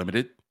so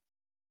limited.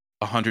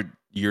 100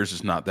 years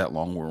is not that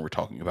long when we're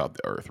talking about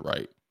the Earth,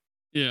 right?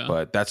 Yeah,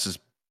 but that's just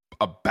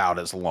about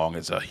as long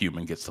as a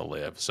human gets to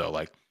live. So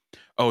like,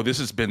 oh, this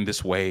has been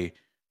this way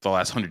for the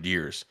last 100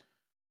 years.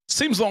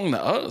 Seems long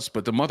to us,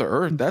 but the Mother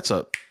Earth, that's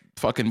a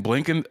fucking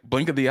blink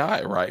of the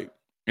eye, right?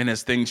 And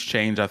as things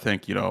change, I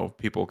think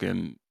people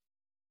can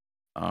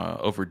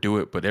overdo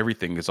it, but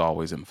everything is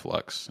always in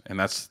flux, and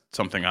that's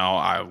something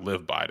I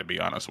live by, to be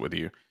honest with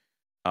you.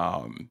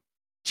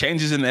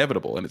 Change is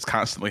inevitable, and it's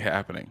constantly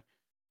happening.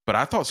 But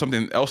I thought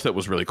something else that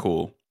was really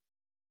cool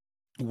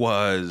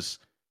was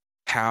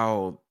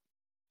how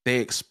they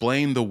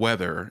explain the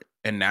weather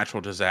and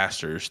natural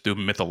disasters through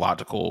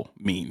mythological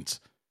means.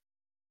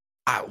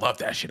 I love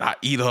that shit. I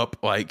eat up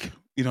like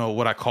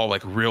what I call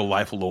like real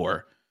life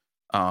lore.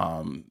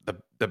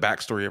 The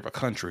backstory of a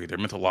country, their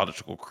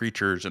mythological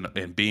creatures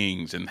and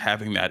beings, and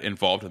having that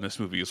involved in this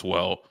movie as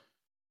well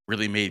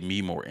really made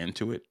me more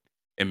into it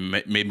and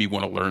made me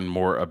want to learn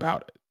more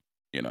about it,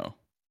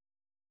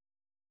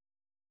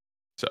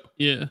 So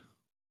yeah,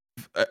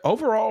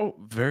 overall,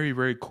 very,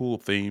 very cool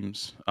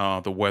themes.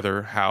 The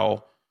weather,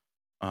 how,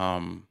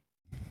 and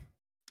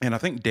I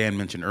think Dan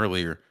mentioned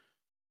earlier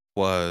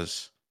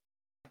was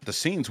the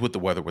scenes with the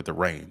weather, with the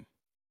rain,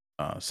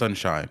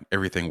 sunshine,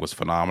 everything was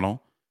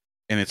phenomenal.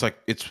 And it's like,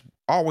 it's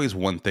always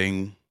one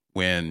thing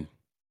when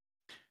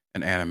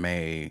an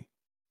anime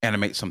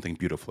animates something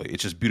beautifully.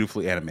 It's just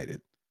beautifully animated.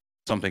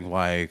 Something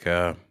like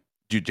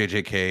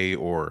JJK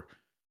or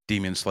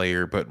Demon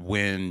Slayer. But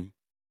when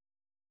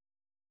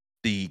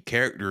the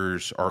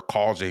characters are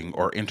causing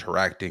or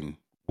interacting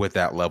with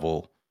that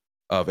level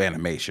of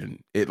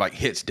animation, it like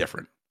hits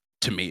different,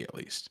 to me at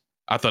least.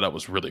 I thought that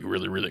was really,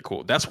 really, really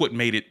cool. That's what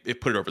made it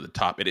put it over the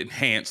top. It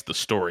enhanced the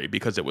story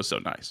because it was so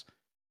nice.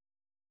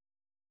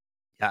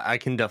 Yeah, I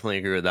can definitely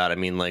agree with that. I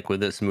mean, like with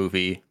this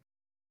movie,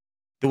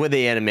 the way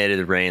they animated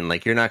the rain,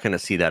 like you're not going to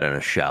see that in a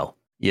show.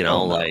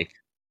 No. Like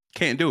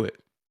can't do it.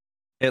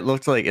 It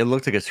looked like a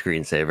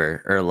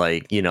screensaver, or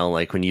like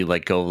like when you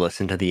like go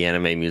listen to the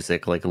anime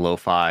music, like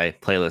lo-fi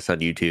playlist on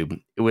YouTube.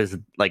 It was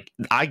like,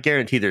 I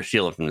guarantee they're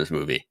stealing from this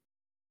movie.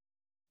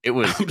 It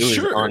was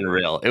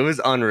unreal.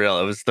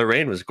 The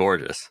rain was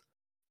gorgeous.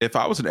 If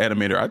I was an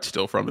animator, I'd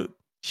steal from it.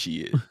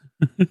 Shit.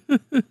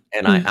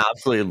 And I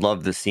absolutely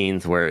love the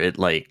scenes where it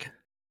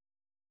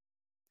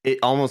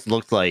almost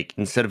looked like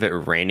instead of it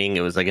raining,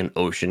 it was like an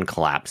ocean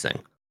collapsing.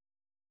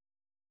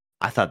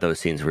 I thought those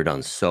scenes were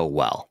done so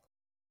well.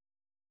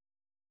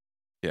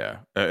 Yeah,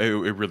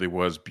 it really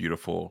was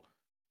beautiful.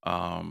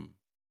 I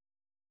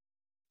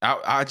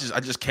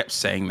just kept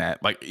saying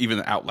that, like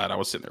even out loud. I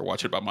was sitting there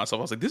watching it by myself.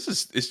 I was like,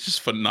 it's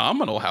just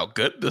phenomenal how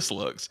good this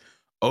looks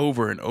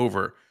over and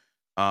over.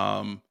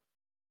 The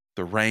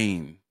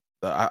rain.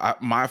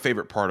 My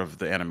favorite part of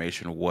the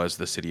animation was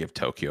the city of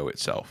Tokyo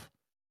itself,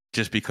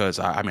 just because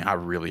I mean I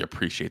really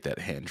appreciate that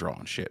hand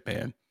drawn shit,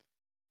 man.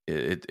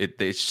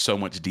 It's so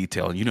much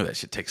detail, and you know that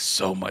shit takes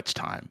so much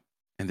time.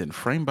 And then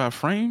frame by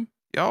frame,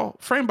 y'all,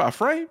 frame by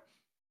frame,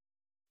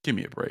 give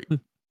me a break.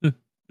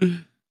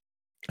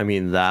 I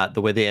mean,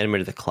 the way they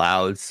animated the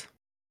clouds,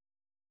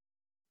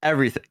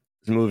 everything.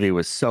 This movie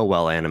was so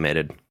well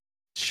animated.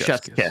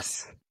 Chef's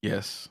kiss.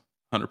 Yes,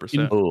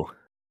 100%. Oh,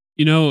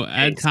 you know,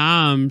 at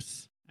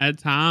times,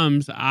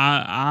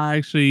 I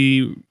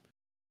actually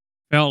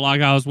felt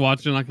like I was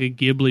watching like a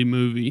Ghibli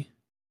movie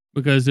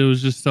because it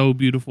was just so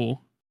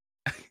beautiful.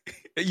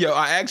 Yo,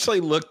 I actually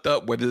looked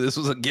up whether this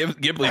was a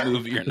Ghibli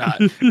movie or not.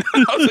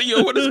 I was like,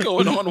 yo, what is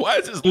going on? Why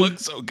does this look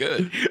so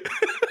good?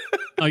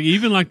 Like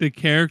even like the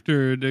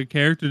character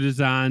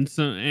design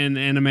and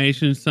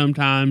animation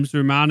sometimes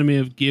reminded me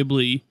of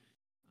Ghibli.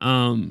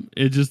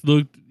 It just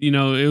looked,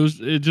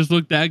 it just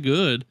looked that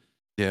good.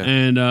 Yeah.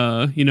 And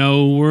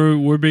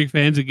we're big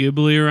fans of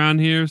Ghibli around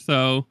here,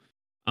 so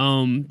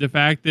the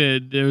fact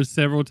that there was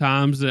several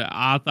times that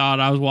I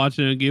thought I was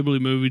watching a Ghibli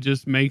movie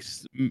just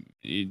makes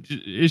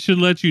it should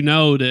let you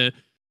know that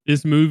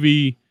this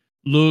movie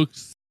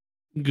looks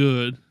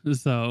good.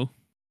 So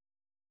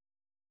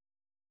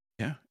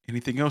yeah.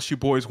 Anything else you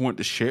boys want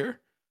to share,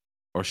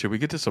 or should we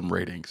get to some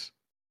ratings?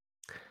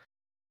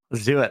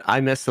 Let's do it.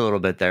 I missed a little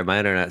bit there. My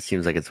internet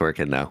seems like it's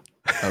working now.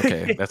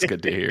 Okay, that's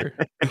good to hear.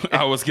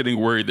 I was getting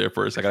worried there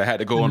for a second. I had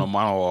to go on a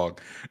monologue.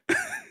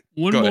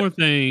 One more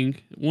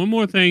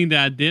thing that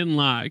I didn't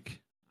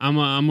like. I'm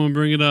gonna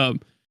bring it up,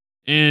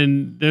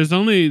 and there's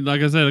only,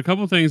 like I said, a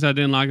couple things I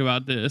didn't like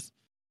about this.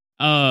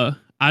 I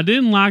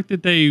didn't like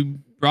that they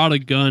brought a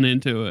gun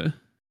into it.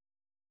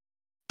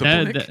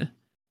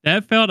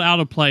 That felt out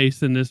of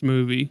place in this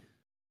movie,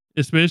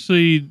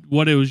 especially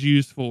what it was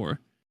used for.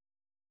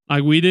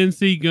 Like we didn't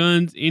see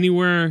guns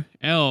anywhere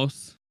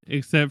else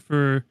except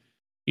for,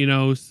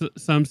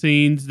 some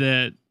scenes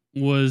that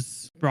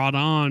was brought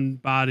on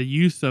by the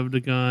use of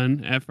the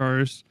gun at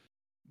first.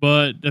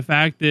 But the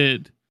fact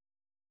that,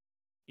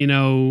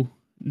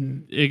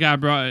 it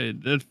got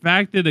brought, the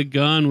fact that a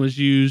gun was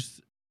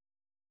used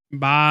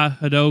by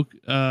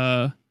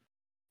Hadoka.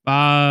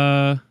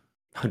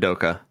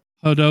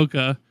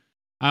 Hadoka.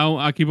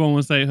 I keep on wanting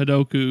to say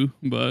Hadoku,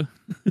 but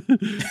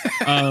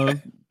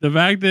the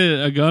fact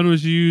that a gun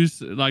was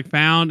used, like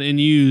found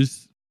and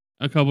used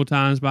a couple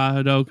times by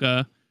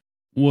Hadoka,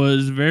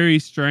 was very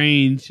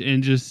strange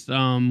and just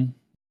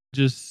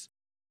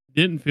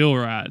didn't feel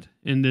right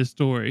in this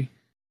story.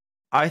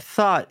 I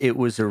thought it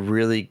was a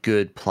really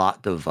good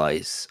plot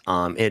device.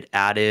 It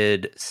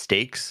added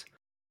stakes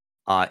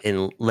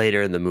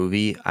later in the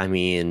movie. I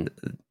mean,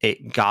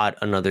 it got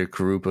another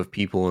group of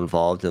people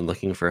involved in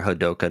looking for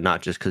Hadoka,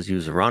 not just because he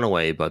was a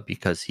runaway, but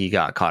because he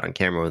got caught on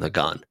camera with a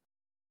gun.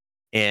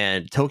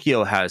 And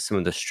Tokyo has some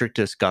of the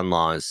strictest gun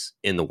laws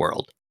in the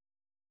world.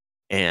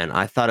 And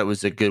I thought it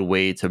was a good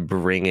way to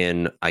bring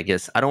in, I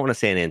guess, I don't want to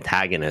say an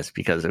antagonist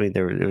because, I mean,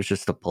 it was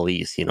just the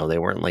police, they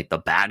weren't like the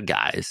bad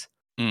guys.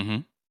 Mm-hmm.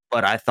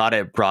 But I thought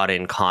it brought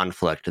in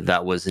conflict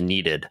that was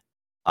needed,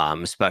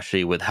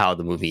 especially with how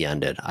the movie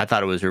ended. I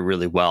thought it was a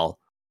really well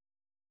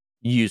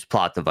used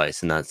plot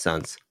device in that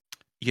sense.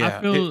 Yeah,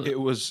 it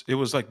was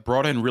like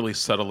brought in really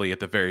subtly at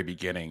the very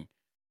beginning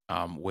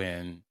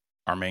when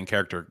our main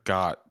character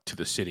got to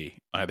the city.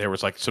 There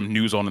was like some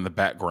news on in the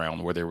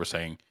background where they were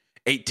saying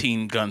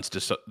 18 guns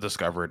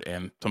discovered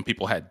and some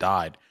people had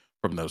died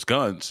from those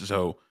guns.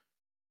 So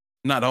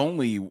not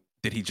only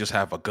did he just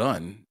have a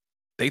gun,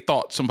 they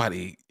thought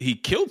he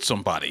killed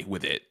somebody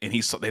with it, and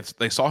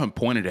they saw him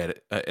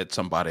pointed at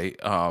somebody.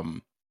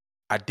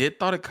 I did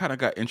thought it kind of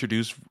got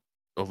introduced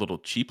a little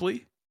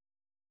cheaply,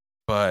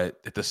 but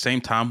at the same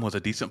time was a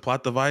decent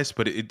plot device,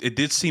 but it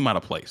did seem out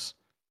of place.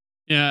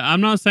 Yeah,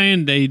 I'm not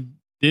saying they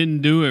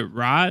didn't do it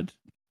right.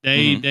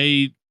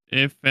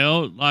 It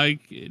felt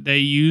like they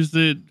used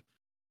it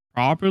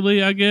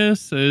properly, I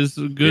guess, as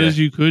good as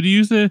you could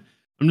use it.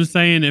 I'm just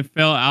saying it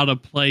felt out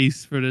of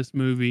place for this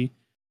movie.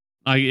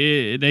 Like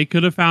they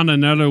could have found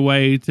another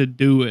way to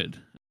do it.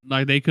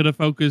 Like they could have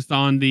focused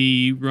on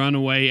the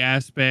runaway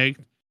aspect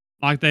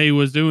like they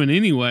was doing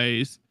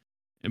anyways.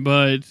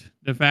 But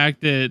the fact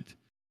that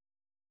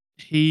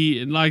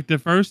he, like the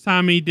first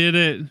time he did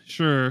it,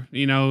 sure,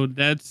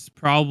 that's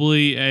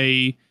probably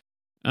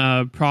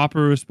a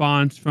proper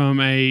response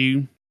from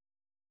a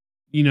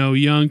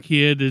young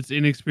kid that's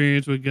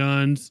inexperienced with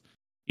guns,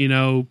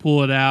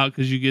 pull it out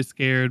because you get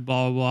scared,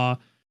 blah, blah, blah.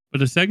 But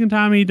the second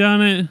time he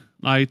done it,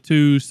 like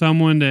to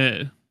someone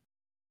that,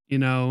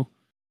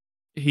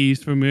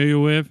 he's familiar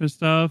with and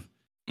stuff.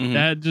 Mhm.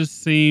 That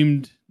just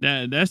seemed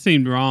that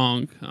seemed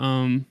wrong.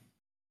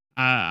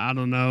 I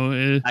don't know.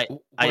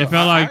 It felt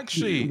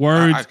like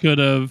words could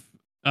have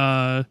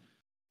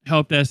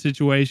helped that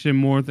situation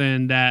more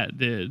than that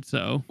did.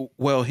 So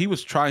Well, he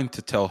was trying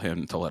to tell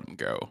him to let him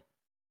go.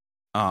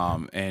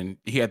 And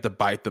he had to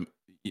bite them.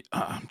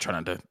 I'm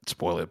trying to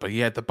spoil it, but he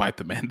had to bite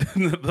the man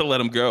to let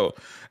him go.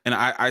 And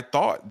I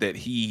thought that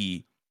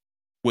he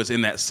was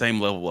in that same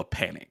level of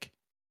panic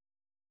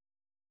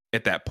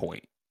at that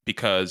point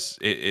because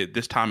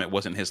this time it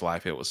wasn't his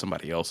life; it was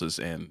somebody else's,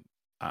 and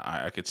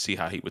I could see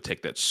how he would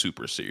take that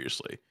super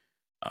seriously,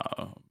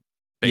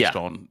 based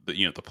on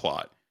the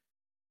plot.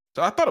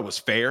 So I thought it was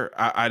fair.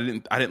 I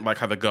didn't like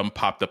how the gun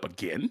popped up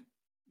again.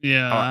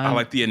 yeah, I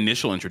like the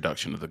initial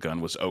introduction of the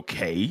gun was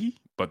okay,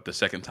 but the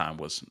second time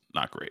was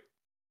not great.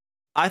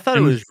 I thought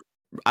it was.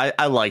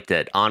 I liked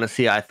it.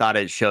 Honestly, I thought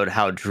it showed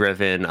how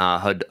driven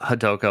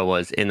Hadoka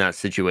was in that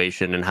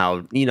situation and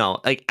how,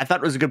 like, I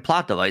thought it was a good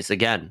plot device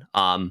again.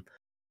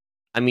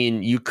 I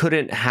mean, you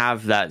couldn't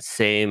have that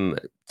same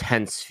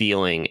tense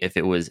feeling if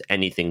it was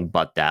anything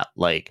but that.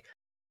 Like,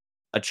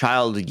 a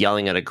child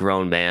yelling at a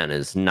grown man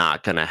is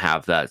not going to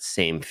have that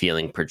same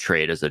feeling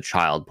portrayed as a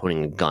child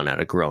pointing a gun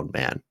at a grown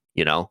man,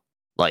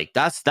 Like,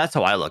 that's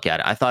how I look at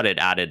it. I thought it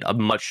added a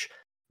much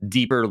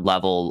deeper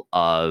level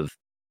of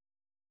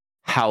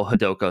how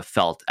Hadoka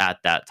felt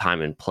at that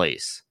time and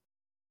place.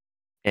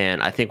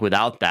 And I think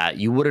without that,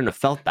 you wouldn't have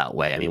felt that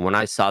way. I mean, when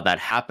I saw that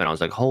happen, I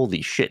was like,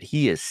 holy shit,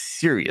 he is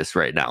serious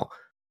right now.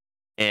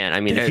 And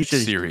I mean, if he's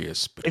just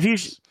serious, if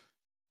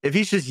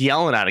he's just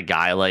yelling at a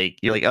guy, like,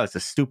 you're like, oh, it's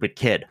a stupid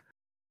kid.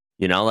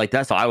 Like,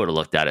 that's how I would have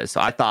looked at it. So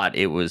I thought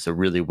it was a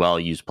really well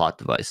used plot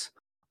device.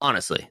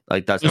 Honestly,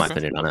 like, that's my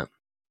opinion on it.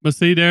 But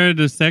see, there,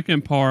 the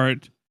second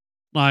part,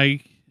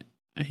 like,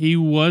 he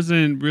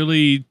wasn't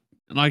really,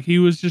 like, he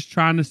was just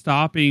trying to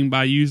stop him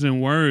by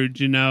using words,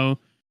 like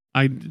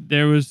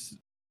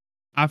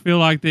I feel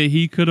like that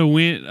he could have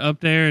went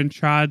up there and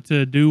tried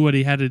to do what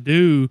he had to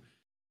do,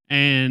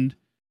 and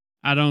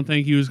I don't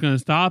think he was going to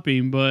stop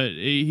him, but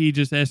he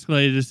just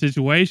escalated the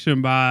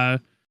situation by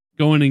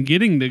going and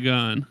getting the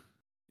gun.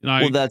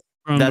 Like, well,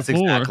 that's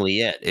exactly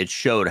it. It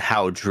showed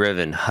how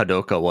driven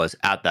Hadoka was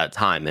at that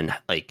time, and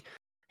like,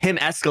 him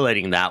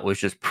escalating that was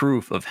just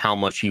proof of how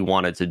much he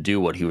wanted to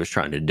do what he was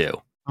trying to do.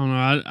 I don't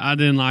know. I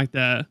didn't like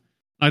that.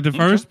 Like, the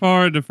first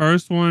part, the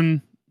first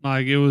one,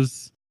 like, it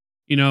was,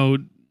 like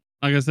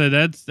I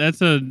said,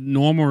 that's a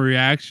normal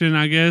reaction,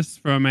 I guess,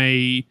 from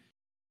a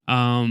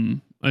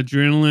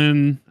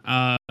adrenaline,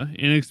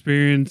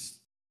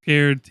 inexperienced,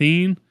 scared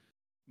teen.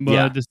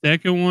 But the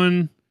second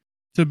one,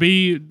 to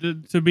be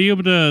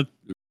able to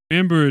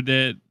remember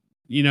that,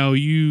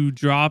 you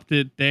dropped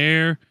it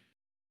there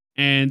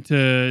and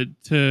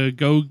to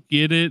go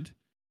get it.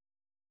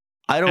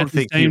 I don't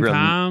think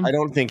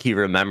he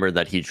remembered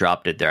that he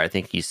dropped it there. I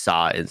think he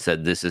saw it and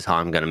said, "This is how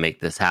I'm going to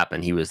make this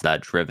happen." He was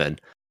that driven.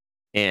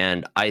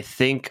 And I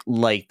think,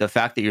 like, the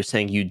fact that you're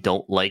saying you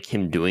don't like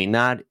him doing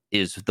that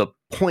is the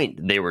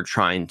point they were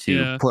trying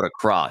to put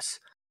across.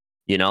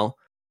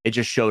 It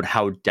just showed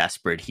how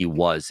desperate he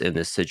was in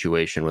this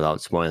situation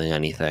without spoiling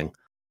anything.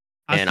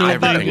 I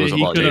thought he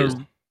could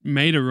have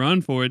made a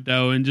run for it,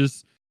 though, and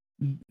just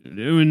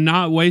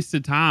not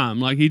wasted time.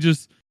 Like, he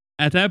just,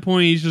 at that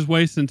point, he's just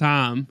wasting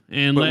time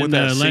and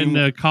letting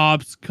the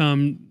cops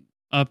come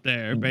up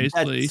there,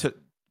 basically.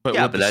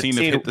 Would the scene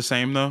have hit the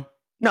same, though?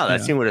 No,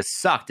 that scene would have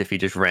sucked if he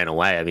just ran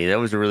away. I mean, that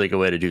was a really good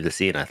way to do the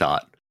scene, I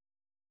thought.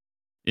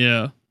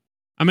 Yeah.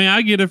 I mean,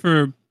 I get it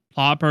for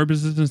plot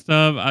purposes and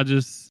stuff. I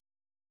just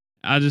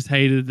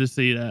hated to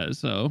see that,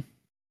 so.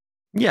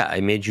 Yeah,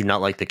 it made you not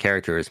like the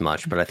character as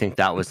much, but I think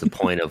that was the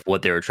point of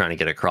what they were trying to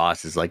get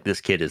across, is like, this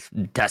kid is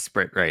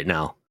desperate right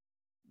now.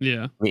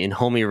 Yeah. I mean,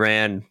 homie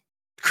ran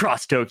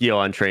across Tokyo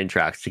on train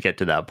tracks to get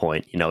to that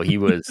point. He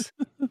was...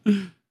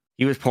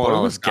 He was pulling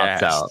all his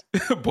stops out.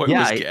 Boy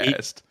was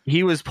gassed.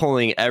 He was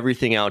pulling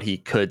everything out he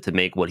could to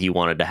make what he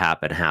wanted to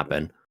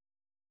happen.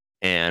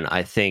 And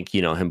I think,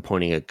 him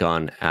pointing a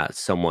gun at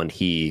someone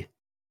he,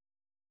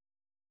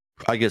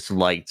 I guess,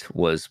 liked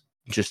was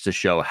just to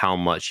show how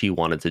much he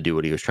wanted to do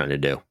what he was trying to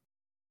do.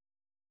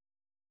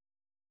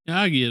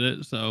 Yeah, I get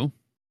it. So,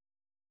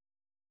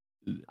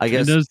 I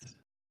guess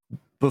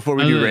before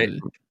we do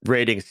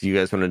ratings, do you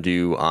guys want to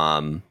do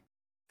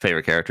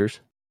favorite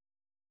characters?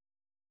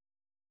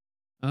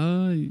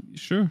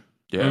 Sure.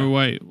 Yeah. Or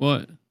wait,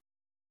 what?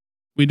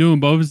 We doing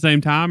both at the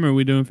same time, or are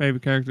we doing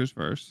favorite characters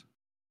first?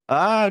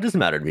 It doesn't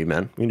matter to me,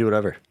 man. We can do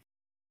whatever.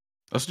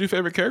 Let's do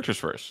favorite characters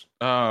first.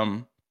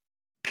 I'll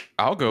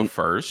go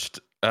first.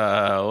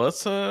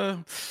 Let's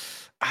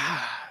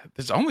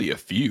there's only a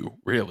few,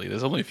 really.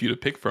 There's only a few to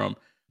pick from.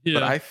 Yeah.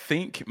 But I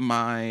think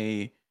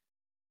my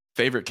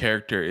favorite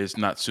character is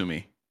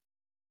Natsumi.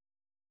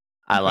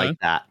 I like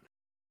that.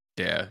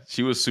 Yeah,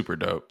 she was super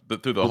dope.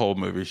 Through the whole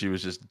movie, she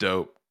was just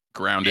dope.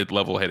 Grounded,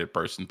 level-headed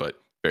person,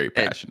 but very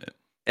passionate.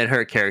 And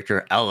her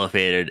character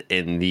elevated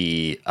in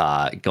the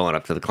going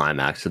up to the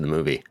climax of the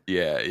movie.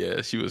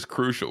 Yeah, she was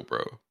crucial,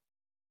 bro.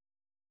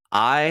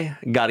 I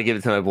got to give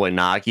it to my boy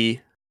Nagi.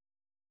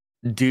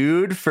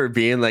 Dude, for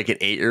being like an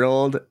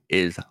 8-year-old,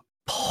 is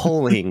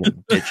pulling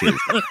bitches.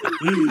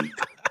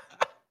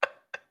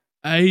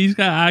 Hey, he's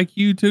got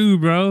IQ too,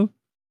 bro.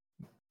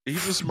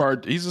 He's a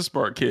smart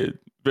kid.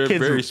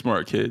 Very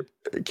smart kid.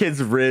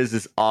 Kid's Riz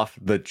is off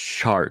the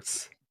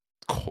charts.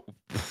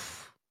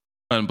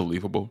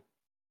 Unbelievable.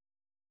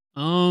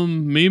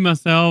 Me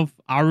myself,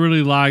 I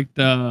really liked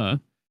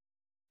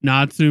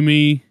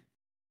Natsumi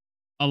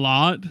a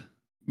lot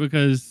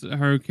because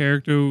her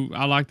character,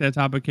 I like that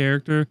type of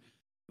character.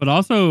 But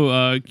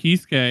also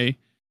Kisuke,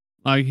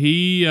 like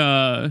he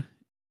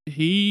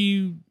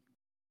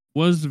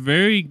was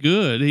very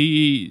good.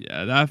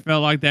 I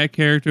felt like that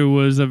character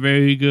was a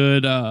very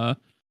good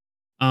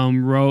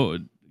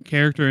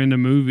character in the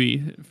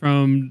movie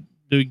from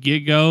the get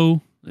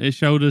go. It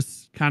showed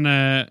us kind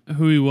of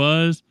who he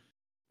was.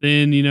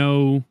 Then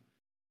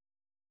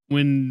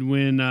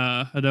when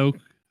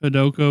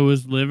Hidoko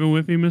was living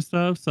with him and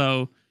stuff.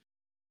 So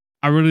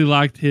I really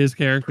liked his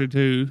character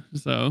too.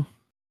 So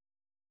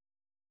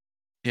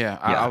yeah.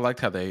 I liked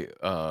how they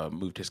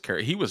moved his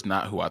character. He was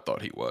not who I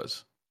thought he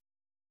was,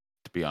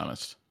 to be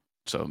honest.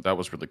 So that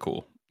was really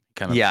cool.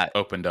 Kind of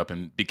opened up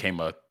and became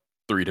a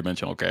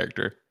 3-dimensional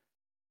character.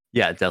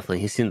 Yeah, definitely.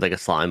 He seemed like a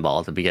slime ball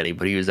at the beginning,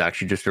 but he was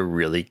actually just a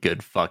really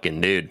good fucking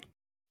dude.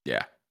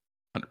 Yeah,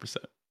 100%.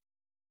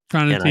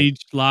 Trying to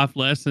teach life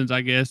lessons,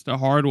 I guess, the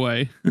hard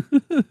way.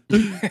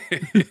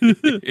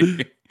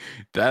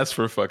 That's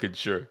for fucking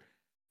sure.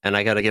 And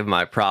I got to give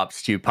my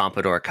props to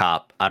Pompadour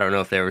Cop. I don't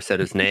know if they ever said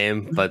his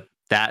name, but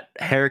that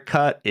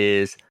haircut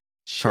is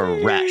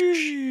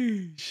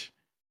fresh.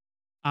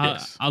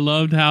 I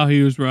loved how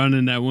he was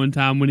running that one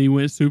time when he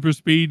went super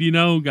speed,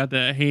 got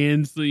the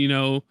hands,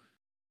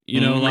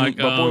 like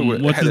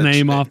what's his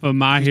name off of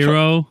My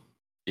Hero?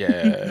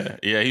 Yeah,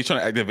 he's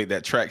trying to activate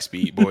that track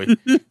speed, boy.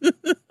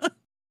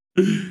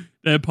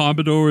 That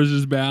pompadour was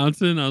just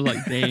bouncing. I was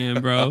like,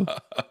 damn, bro.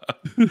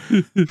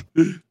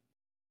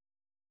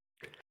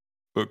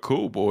 But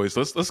cool, boys.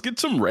 Let's get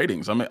some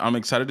ratings. I'm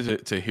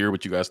excited to hear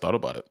what you guys thought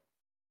about it.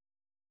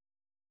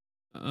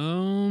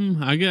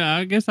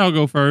 I guess I'll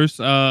go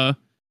first. I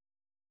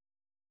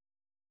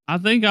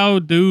think I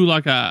would do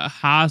like a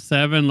high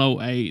 7, low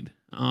 8.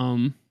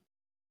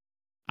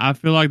 I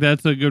feel like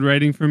that's a good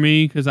rating for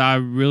me because I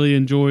really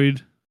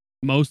enjoyed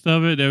most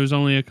of it. There was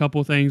only a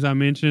couple things I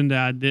mentioned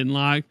that I didn't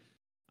like.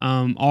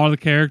 All the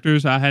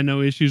characters, I had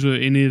no issues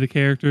with any of the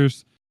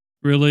characters,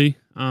 really.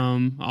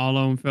 All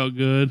of them felt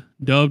good.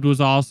 Dubbed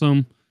was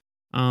awesome.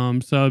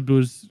 Subbed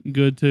was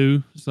good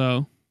too.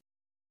 So,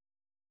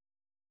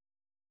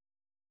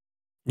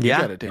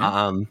 yeah.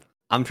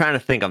 I'm trying to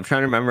think. I'm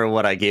trying to remember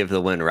what I gave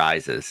The Wind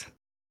Rises.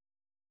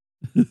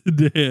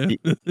 Damn.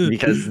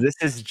 Because this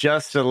is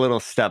just a little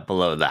step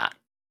below that.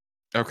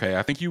 Okay,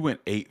 I think you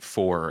went 8.4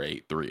 or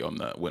 8.3 on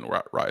the Wind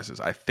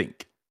Rises, I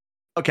think.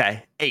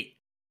 Okay,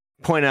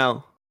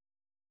 8.0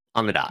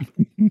 on the dot.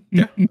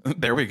 Yeah,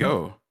 there we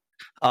go.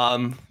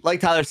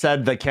 Like Tyler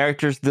said, the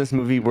characters in this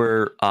movie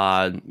were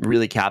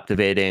really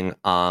captivating.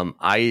 I'm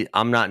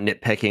not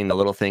nitpicking the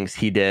little things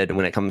he did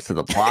when it comes to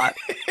the plot.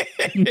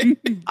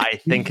 I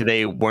think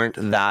they weren't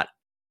that.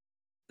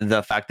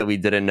 The fact that we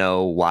didn't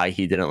know why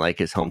he didn't like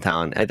his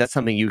hometown, that's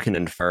something you can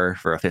infer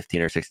for a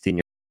 15 or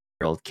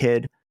 16-year-old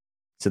kid.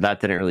 So that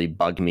didn't really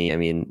bug me. I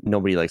mean,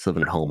 nobody likes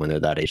living at home when they're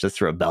that age. That's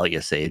the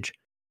rebellious age.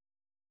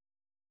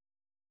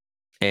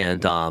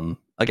 And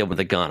again, with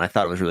the gun, I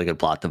thought it was a really good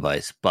plot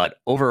device. But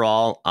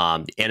overall,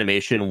 the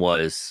animation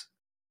was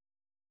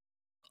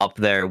up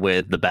there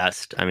with the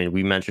best. I mean,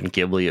 we mentioned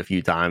Ghibli a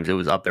few times. It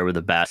was up there with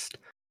the best.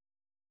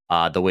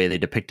 The way they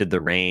depicted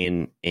the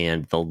rain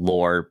and the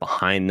lore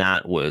behind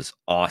that was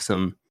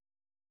awesome.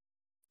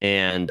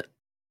 And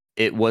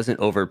it wasn't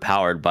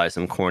overpowered by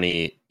some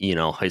corny,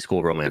 high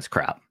school romance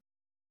crap.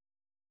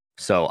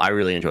 So I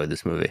really enjoyed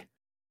this movie.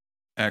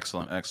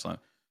 Excellent.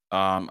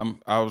 I'm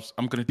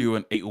gonna do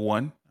an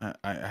 8.1.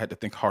 I had to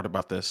think hard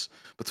about this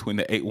between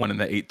the 8.1 and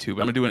the 8.2,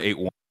 but I'm gonna do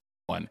an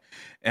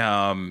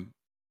 8.1.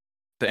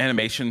 The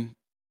animation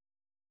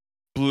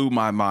blew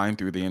my mind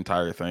through the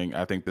entire thing.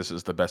 I think this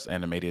is the best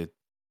animated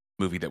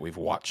movie that we've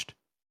watched.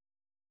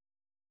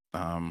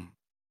 I'm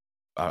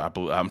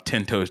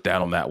 10 toes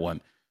down on that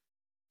one.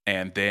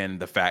 And then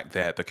the fact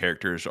that the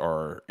characters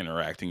are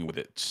interacting with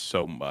it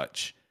so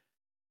much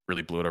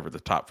really blew it over the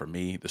top for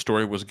me. The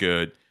story was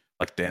good.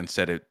 Like Dan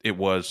said, it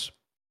was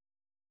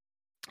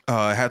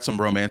it had some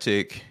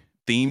romantic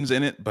themes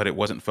in it, but it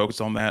wasn't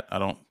focused on that.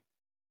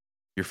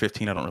 You're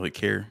 15, I don't really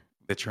care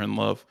that you're in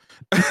love.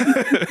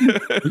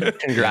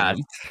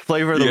 Congrats.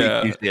 Flavor of the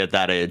week usually at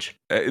that age.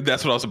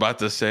 That's what I was about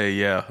to say.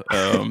 Yeah.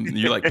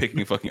 You're like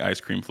picking fucking ice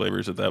cream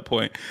flavors at that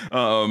point.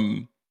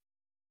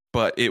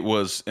 But it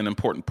was an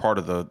important part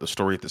of the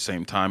story at the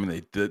same time, and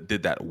they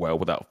did that well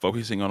without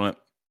focusing on it.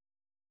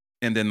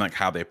 And then like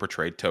how they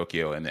portrayed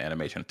Tokyo and the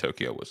animation of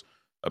Tokyo was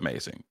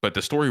amazing. But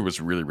the story was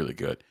really, really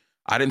good.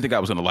 I didn't think I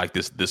was going to like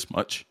this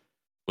much.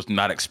 Was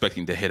not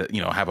expecting to hit it,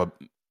 have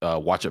a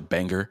watch a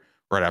banger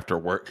right after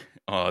work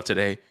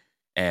today,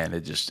 and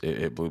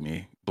it blew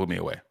me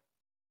away.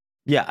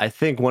 Yeah, I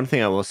think one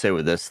thing I will say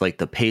with this, like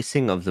the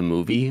pacing of the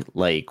movie,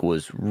 like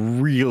was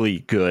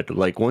really good.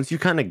 Like once you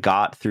kind of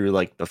got through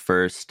like the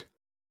first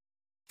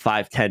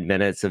 5-10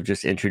 minutes of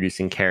just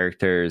introducing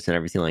characters and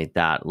everything like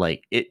that,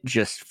 like it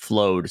just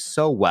flowed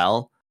so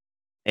well.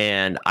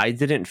 And I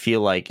didn't feel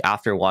like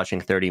after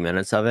watching 30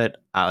 minutes of it,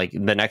 like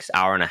the next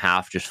hour and a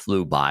half just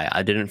flew by.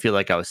 I didn't feel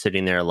like I was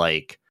sitting there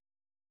like,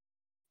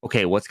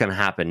 okay, what's going to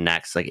happen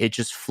next? Like it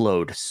just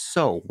flowed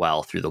so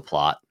well through the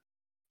plot.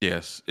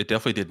 Yes, it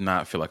definitely did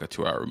not feel like a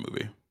 2-hour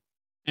movie.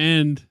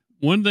 And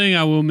one thing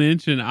I will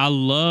mention, I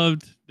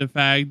loved the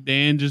fact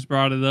Dan just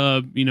brought it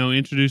up,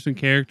 introducing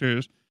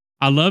characters.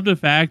 I love the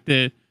fact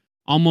that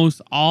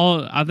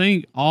I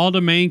think all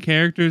the main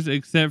characters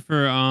except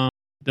for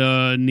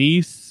the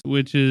niece,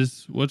 which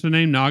is, what's her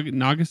name?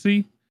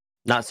 Nagasaki?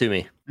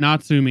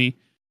 Natsumi.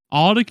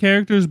 All the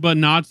characters but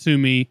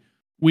Natsumi,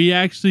 we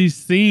actually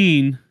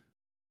seen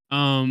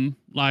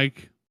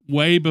like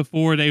way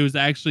before they was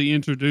actually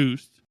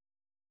introduced.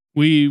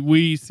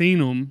 We seen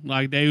them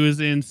like they was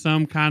in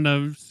some kind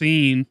of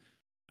scene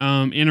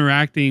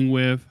interacting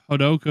with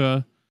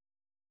Hodoka,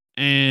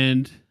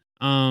 and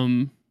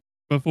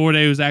before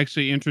they was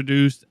actually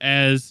introduced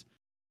as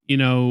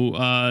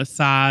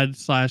side/main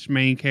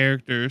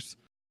characters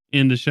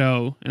in the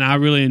show, and I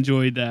really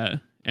enjoyed that,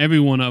 every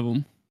one of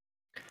them.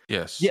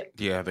 Yes.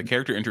 Yeah. The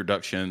character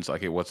introductions,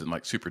 like it wasn't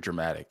like super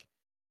dramatic,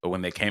 but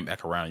when they came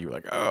back around, you were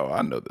like, "Oh,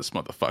 I know this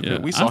motherfucker. Yeah,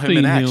 We saw I've him in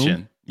seen action."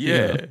 him.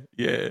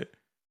 Yeah.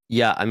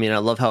 Yeah, I mean, I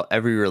love how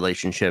every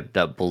relationship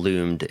that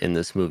ballooned in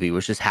this movie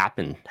was just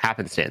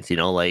happenstance,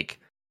 like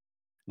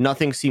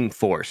nothing seemed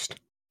forced.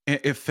 And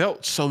it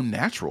felt so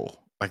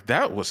natural. Like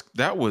that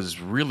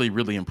was really,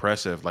 really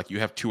impressive. Like you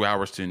have 2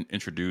 hours to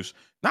introduce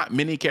not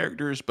many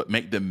characters, but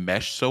make them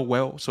mesh so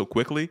well, so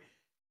quickly,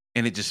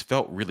 and it just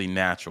felt really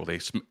natural. They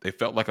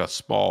felt like a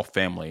small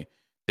family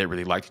that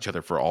really liked each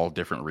other for all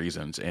different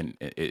reasons, and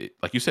it,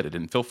 like you said, it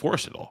didn't feel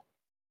forced at all.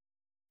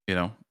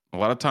 A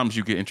lot of times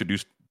you get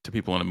introduced to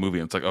people in a movie,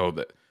 and it's like, oh,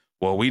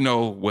 well, we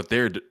know what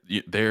their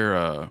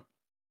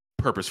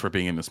purpose for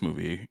being in this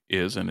movie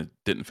is, and it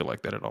didn't feel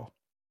like that at all.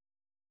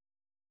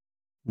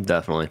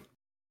 Definitely.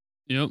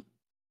 Yep.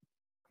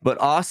 But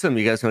awesome.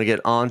 You guys want to get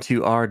on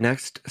to our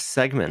next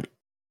segment?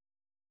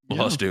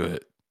 Well, let's do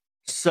it.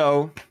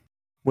 So,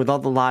 with all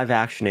the live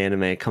action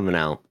anime coming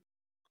out,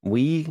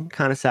 we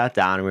kind of sat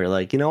down and we were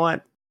like, you know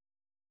what?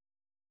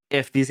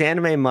 If these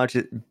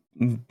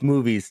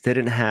movies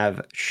didn't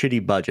have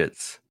shitty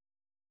budgets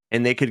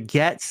and they could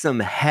get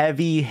some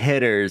heavy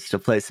hitters to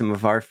play some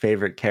of our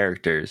favorite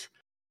characters,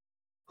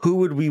 who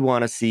would we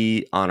want to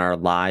see on our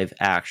live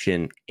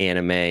action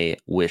anime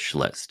wish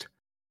list?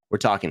 We're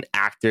talking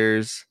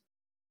actors,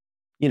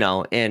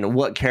 and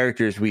what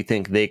characters we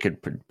think they could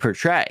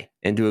portray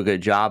and do a good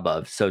job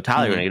of. So,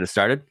 Tyler, you want to get us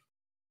started?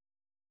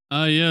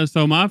 Yeah.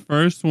 So my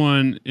first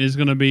one is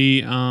gonna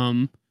be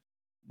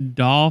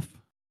Dolph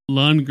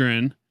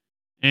Lundgren,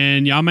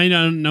 and y'all may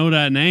not know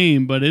that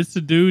name, but it's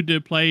the dude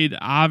that played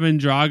Ivan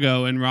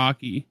Drago in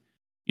Rocky.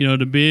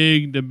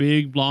 The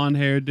big blonde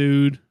haired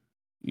dude.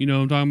 You know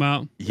what I'm talking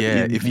about?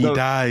 Yeah, if he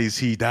dies,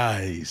 he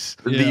dies.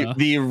 Yeah.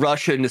 The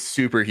Russian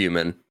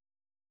superhuman.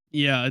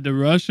 Yeah, the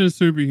Russian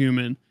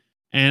superhuman.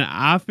 And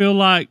I feel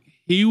like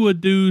he would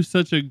do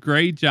such a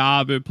great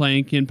job at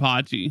playing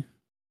Kenpachi.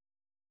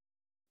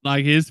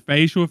 Like his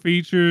facial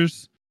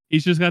features,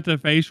 he's just got the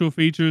facial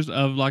features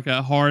of like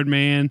a hard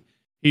man.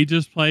 He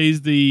just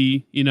plays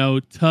the,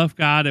 tough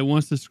guy that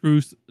wants to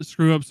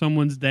screw up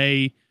someone's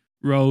day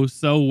role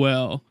so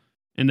well.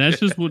 And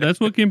that's what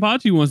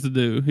Kenpachi wants to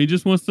do. He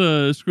just wants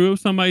to screw up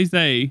somebody's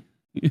day.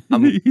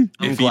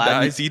 If he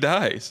dies, he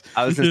dies.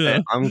 I was gonna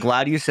say, I'm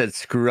glad you said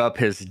screw up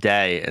his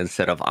day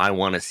instead of I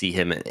want to see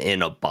him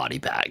in a body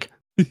bag.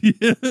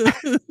 Yeah.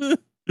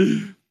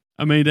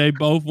 I mean, they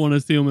both want to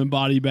see him in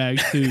body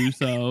bags too.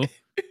 So,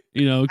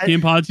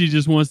 Kenpachi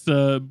just wants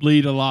to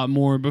bleed a lot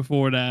more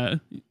before that.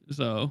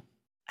 So,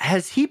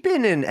 has he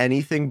been in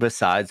anything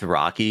besides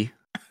Rocky?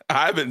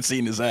 I haven't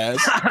seen his ass.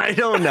 I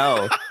don't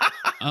know.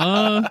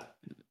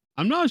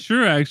 I'm not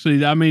sure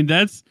actually. I mean,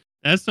 that's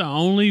the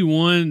only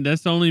one.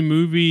 That's the only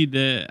movie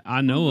that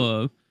I know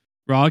of.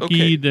 Rocky,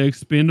 Okay. The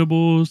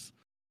Expendables.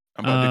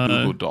 I'm about to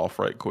Google Dolph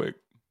right quick.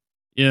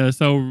 Yeah,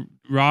 so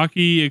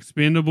Rocky,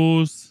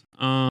 Expendables.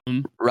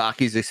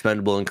 Rocky's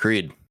Expendable and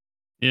Creed.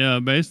 Yeah,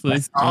 basically.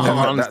 That's all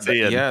I'm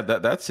seeing. Yeah,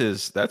 that's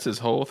his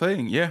whole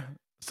thing. Yeah,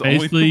 it's the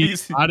basically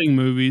fighting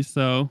movies.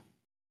 So,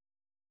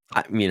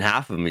 I mean,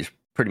 half of them he's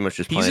pretty much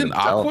just playing. He's in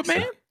himself,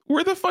 Aquaman. So.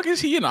 Where the fuck is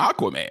he in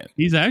Aquaman?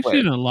 He's actually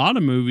in a lot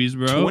of movies,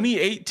 bro.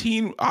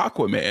 2018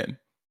 Aquaman.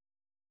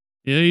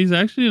 Yeah, he's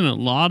actually in a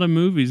lot of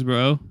movies,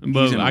 bro.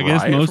 But I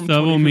guess most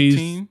of them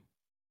he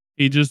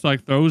just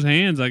like throws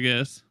hands, I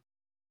guess.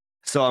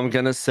 So I'm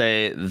gonna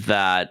say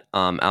that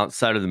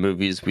outside of the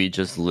movies we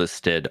just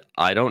listed,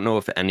 I don't know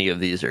if any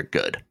of these are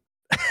good.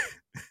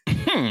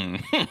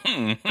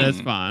 That's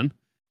fine.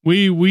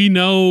 We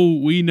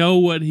know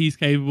what he's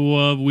capable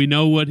of. We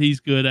know what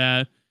he's good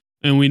at.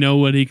 And we know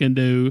what he can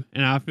do.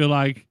 And I feel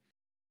like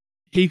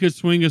he could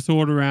swing a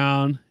sword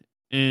around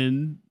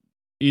and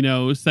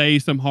say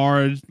some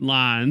hard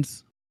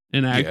lines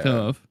and act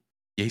tough.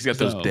 Yeah, he's got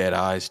those dead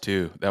eyes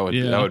too. That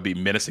would be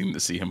menacing to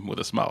see him with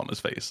a smile on his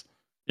face.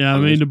 Yeah, I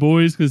mean the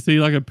boys can see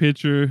like a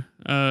picture,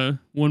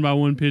 one by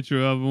one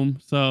picture of him.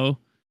 So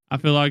I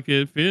feel like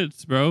it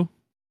fits, bro.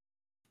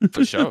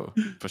 For sure.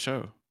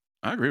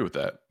 I agree with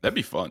that. That'd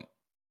be fun.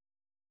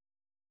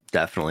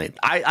 Definitely.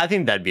 I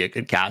think that'd be a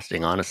good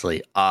casting,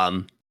 honestly.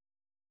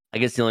 I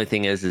guess the only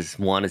thing is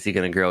one, is he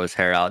going to grow his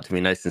hair out to be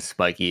nice and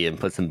spiky and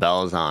put some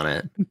bells on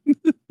it?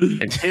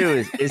 And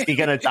two, is he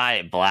going to dye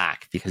it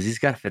black? Because he's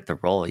got to fit the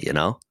role,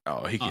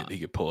 Oh, he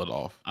could pull it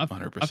off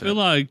 100%. I feel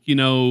like,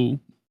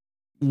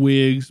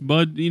 wigs,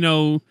 but,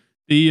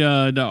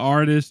 the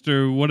artist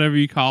or whatever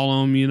you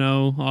call them,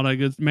 all that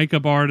good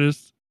makeup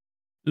artists,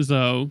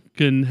 so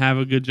can have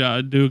a good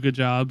job, do a good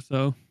job.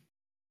 So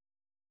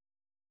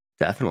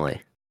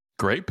definitely.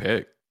 Great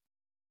pick.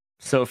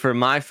 So for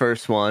my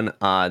first one,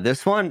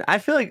 this one, I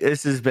feel like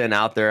this has been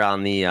out there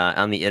on the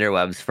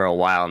interwebs for a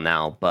while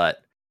now,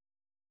 but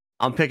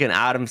I'm picking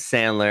Adam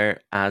Sandler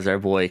as our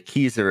boy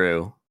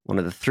Kizaru, one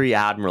of the three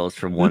admirals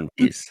from One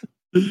Piece.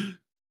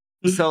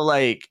 So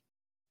like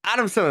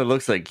Adam Sandler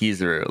looks like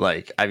Kizaru.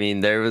 Like, I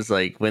mean, there was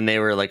like when they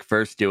were like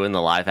first doing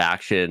the live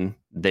action,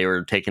 they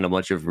were taking a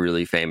bunch of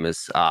really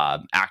famous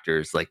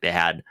actors. Like they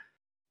had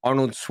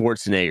Arnold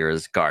Schwarzenegger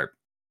as Garp,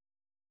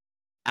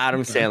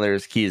 Adam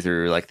Sandler's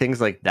Kizaru, like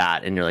things like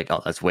that. And you're like,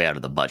 oh, that's way out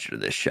of the budget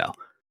of this show.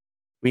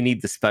 We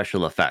need the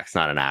special effects,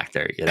 not an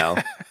actor,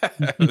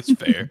 That's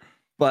fair.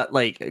 But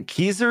like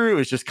Kizaru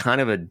is just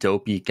kind of a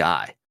dopey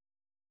guy.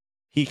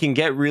 He can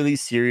get really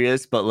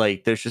serious, but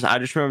like I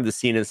just remember the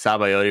scene in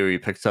Sabayori where he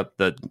picks up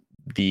the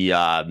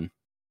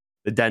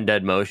Den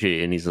Dead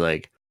Moshi and he's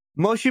like,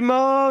 Moshi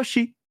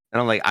Moshi.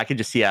 And I'm like, I could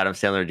just see Adam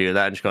Sandler do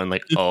that and just going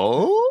like,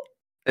 oh,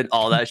 and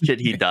all that shit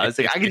he does.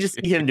 Like I could just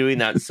see him doing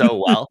that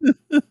so well.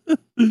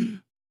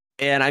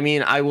 And I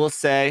mean, I will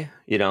say,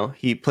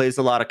 he plays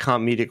a lot of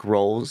comedic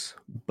roles,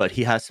 but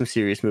he has some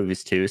serious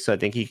movies too. So I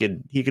think he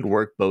could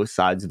work both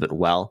sides of it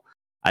well.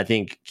 I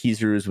think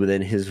Kizaru is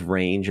within his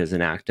range as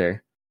an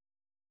actor.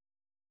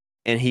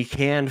 And he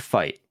can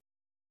fight.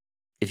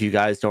 If you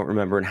guys don't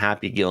remember in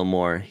Happy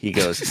Gilmore, he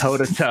goes toe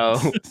to toe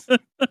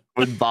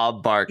with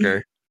Bob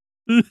Barker.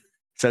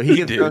 So he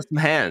can throw some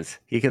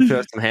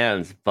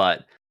hands.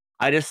 But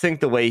I just think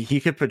the way he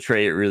could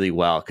portray it really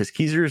well, because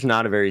Kizaru is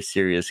not a very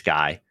serious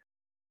guy.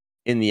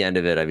 In the end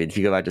of it, I mean, if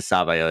you go back to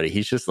Sabayori,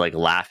 he's just like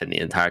laughing the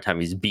entire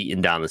time he's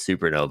beating down the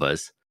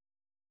supernovas.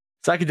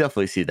 So I could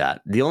definitely see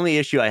that. The only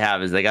issue I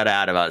have is they got to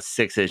add about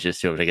 6 inches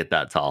to him to get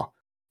that tall.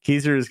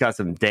 Kizaru's got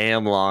some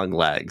damn long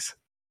legs.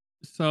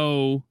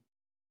 So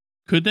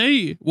could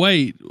they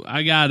wait?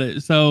 I got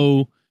it.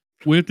 So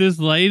with this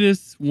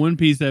latest One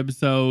Piece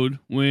episode,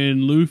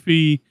 when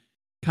Luffy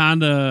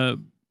kind of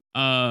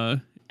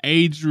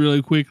aged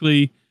really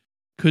quickly,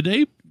 could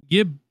they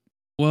get?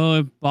 Well,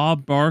 if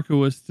Bob Barker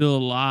was still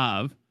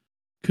alive,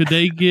 could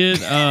they get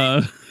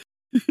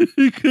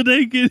could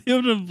they get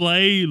him to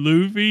play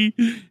Luffy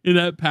in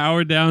that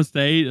powered down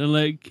state and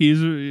let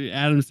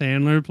Adam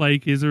Sandler play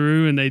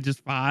Kizaru and they just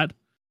fight?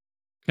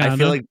 I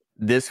feel like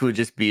this would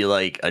just be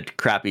like a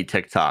crappy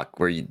TikTok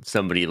where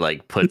somebody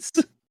like puts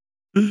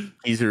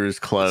Kizaru's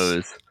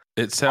clothes.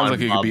 It sounds like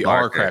it could be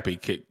our crappy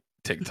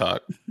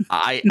TikTok.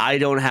 I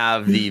don't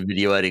have the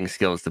video editing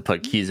skills to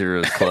put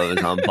Kizaru's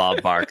clothes on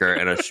Bob Barker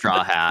and a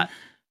straw hat.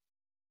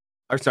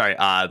 Or sorry,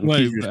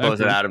 Kizaru's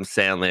clothes on Adam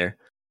Sandler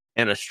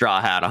and a straw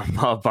hat on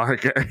Bob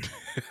Barker.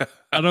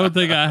 I don't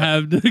think I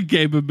have the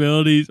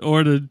capabilities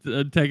or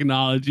the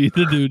technology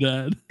to do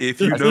that.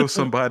 If you know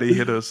somebody,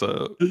 hit us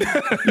up.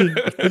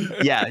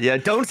 Yeah.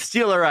 Don't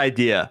steal our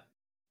idea.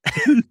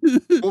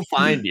 We'll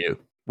find you.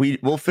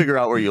 We'll figure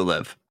out where you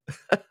live.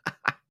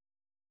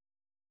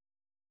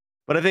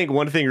 But I think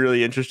one thing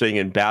really interesting,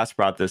 and Bass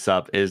brought this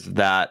up, is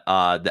that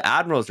the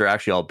admirals are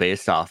actually all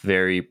based off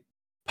very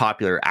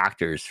popular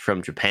actors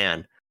from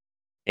Japan.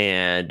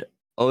 And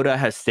Oda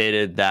has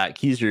stated that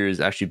Kizaru is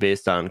actually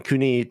based on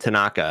Kuni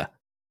Tanaka,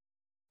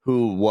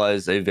 who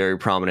was a very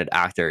prominent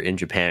actor in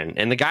Japan.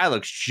 And the guy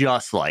looks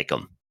just like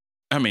him.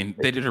 I mean,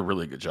 they did a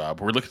really good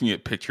job. We're looking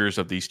at pictures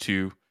of these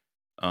two.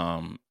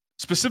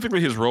 Specifically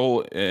his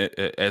role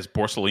as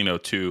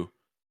Borsellino too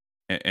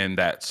in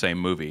that same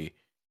movie.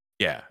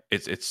 Yeah,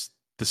 it's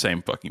the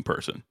same fucking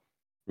person.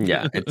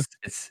 Yeah,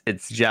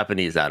 it's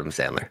Japanese Adam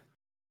Sandler.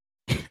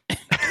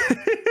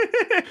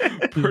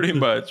 pretty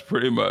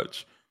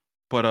much.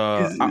 But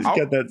he's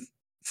got that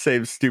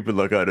same stupid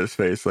look on his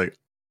face, like.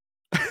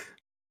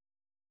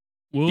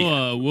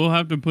 We'll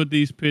have to put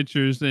these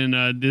pictures in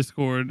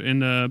Discord in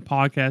the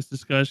podcast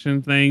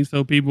discussion thing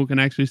so people can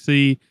actually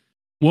see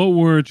what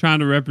we're trying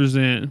to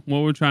represent, what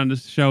we're trying to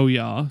show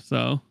y'all.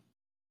 So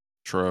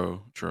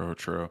true.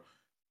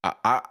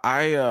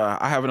 I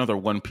have another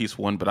One Piece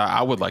one, but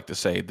I would like to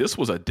say this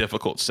was a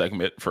difficult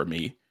segment for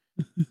me.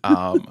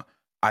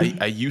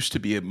 I used to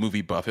be a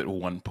movie buff at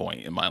one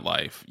point in my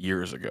life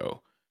years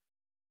ago,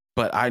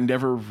 but I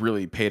never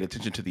really paid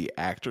attention to the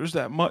actors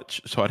that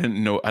much. So I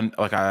didn't know,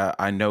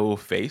 I know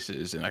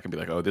faces and I can be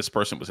like, oh, this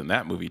person was in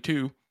that movie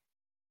too.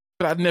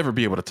 but I'd never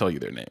be able to tell you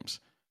their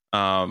names.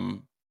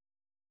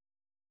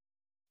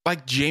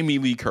 Like Jamie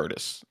Lee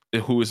Curtis,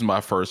 who is my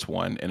first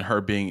one, and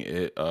her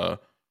being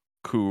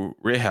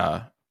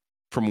Kureha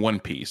from One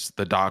Piece,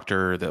 the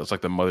doctor that was like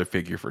the mother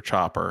figure for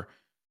Chopper.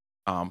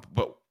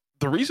 But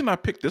the reason I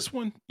picked this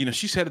one,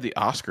 she said at the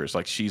Oscars,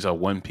 like she's a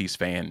One Piece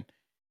fan,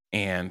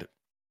 and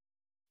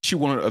she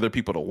wanted other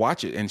people to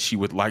watch it, and she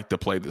would like to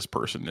play this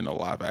person in a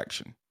live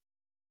action.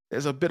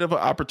 There's a bit of an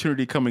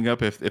opportunity coming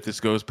up if this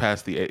goes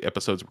past the 8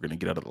 episodes we're going to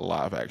get out of the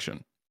live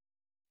action,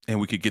 and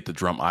we could get the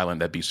Drum Island.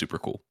 That'd be super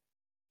cool.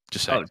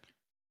 Just saying. Oh,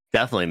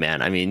 definitely,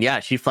 man. I mean, yeah,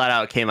 she flat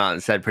out came out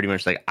and said pretty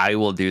much like, I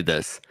will do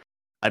this.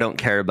 I don't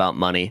care about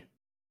money.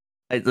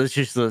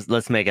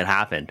 Let's make it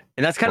happen.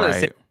 And that's kind of the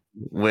same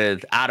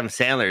with Adam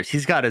Sandler.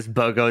 He's got his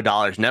BOGO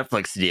dollars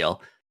Netflix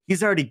deal.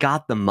 He's already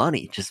got the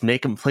money. Just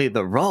make him play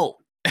the role.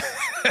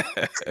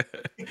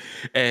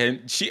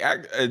 And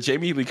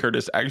Jamie Lee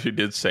Curtis actually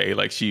did say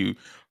like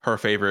her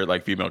favorite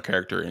like female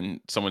character and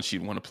someone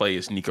she'd want to play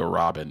is Nico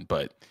Robin,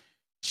 but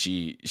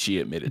she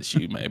admitted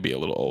she might be a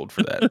little old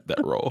for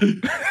that role.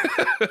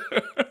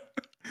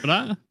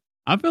 But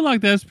I feel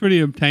like that's pretty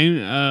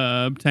attainable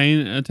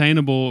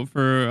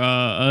for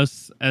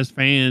us as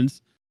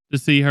fans to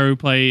see her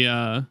play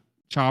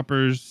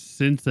Chopper's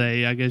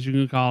sensei, I guess you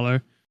can call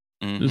her.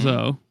 Mm-hmm.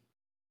 So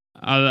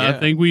I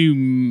think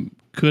we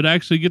could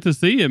actually get to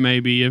see it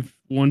maybe if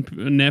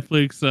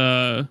Netflix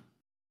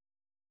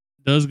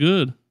does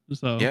good.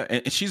 So yeah,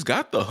 and she's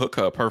got the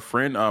hookup. Her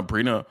friend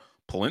Brina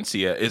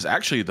Palencia is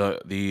actually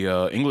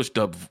the English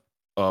dub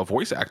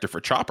voice actor for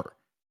Chopper.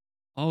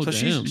 Oh, so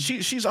damn.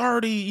 she's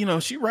already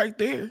she right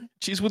there.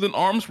 She's within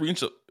arm's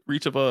reach of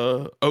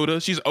Oda.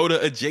 She's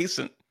Oda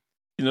adjacent.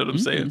 You know what I'm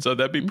saying? So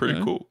that'd be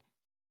pretty cool.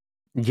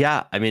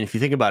 Yeah, I mean, if you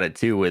think about it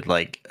too, with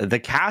like the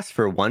cast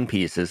for One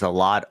Piece is a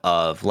lot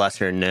of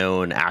lesser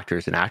known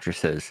actors and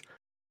actresses.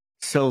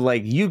 So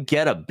like you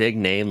get a big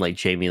name like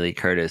Jamie Lee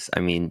Curtis. I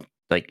mean,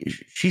 like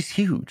she's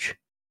huge.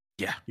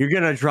 Yeah, you're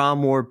gonna draw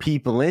more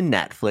people in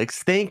Netflix.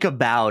 Think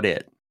about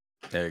it.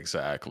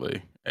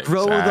 Exactly.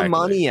 Throw the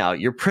money out.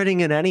 You're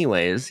printing it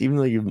anyways, even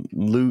though you're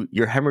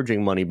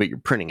hemorrhaging money, but you're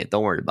printing it.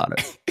 Don't worry about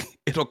it.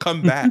 It'll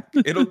come back.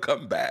 It'll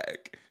come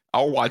back.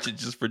 I'll watch it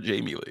just for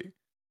Jamie Lee.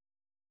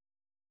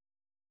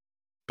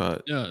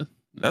 But yeah,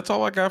 that's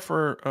all I got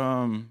for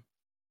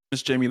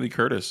Miss Jamie Lee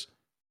Curtis.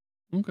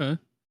 Okay.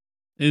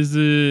 Is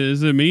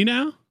it me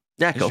now?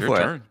 Yeah, go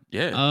for it.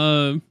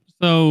 Yeah.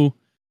 So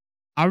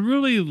I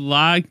really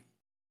like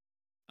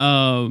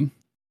Dwayne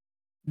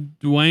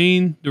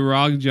 "The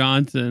Rock"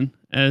 Johnson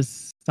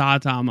as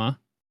Saitama,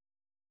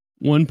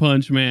 One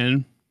Punch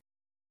Man.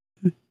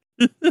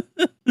 Do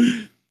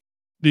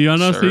y'all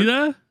not see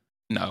that?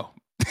 No.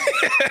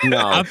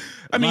 No.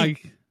 I mean,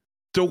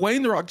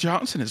 Dwayne "The Rock"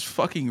 Johnson is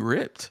fucking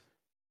ripped.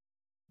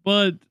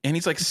 And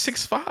he's like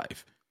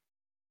 6'5".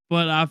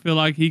 But I feel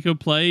like he could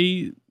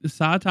play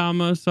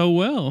Saitama so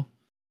well.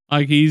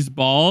 Like he's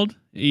bald.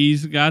 He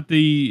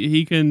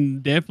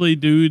can definitely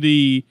do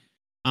the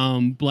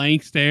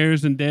blank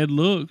stares and dead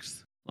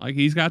looks. Like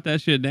he's got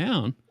that shit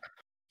down.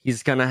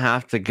 He's gonna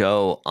have to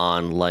go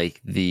on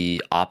like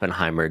the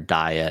Oppenheimer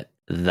diet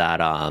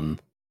that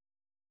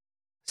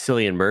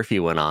Cillian Murphy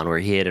went on, where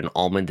he had an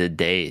almond a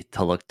day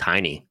to look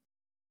tiny.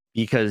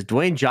 Because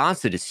Dwayne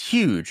Johnson is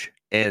huge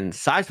and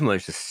Saitama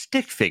is a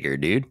stick figure,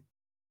 dude.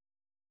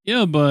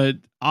 Yeah, but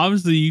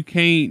obviously you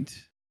can't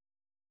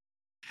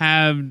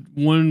have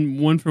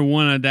one for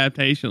one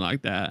adaptation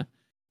like that.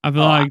 I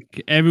feel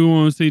like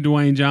everyone will see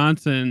Dwayne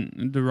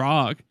Johnson, The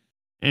Rock,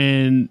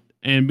 and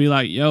be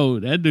like, "Yo,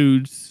 that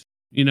dude's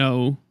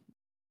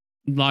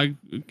like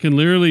can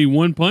literally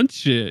one punch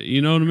shit."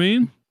 You know what I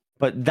mean?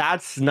 But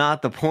that's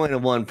not the point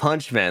of One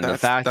Punch Man.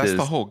 That's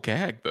the whole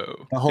gag,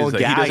 though. The whole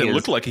gag he doesn't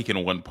look like he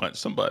can one punch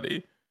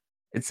somebody.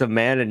 It's a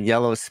man in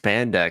yellow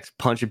spandex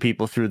punching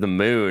people through the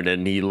moon,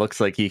 and he looks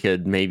like he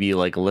could maybe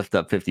like lift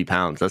up 50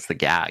 pounds. That's the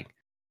gag.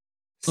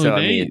 So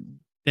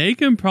they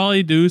can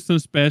probably do some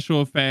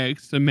special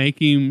effects to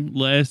make him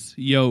less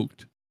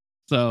yoked.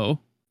 So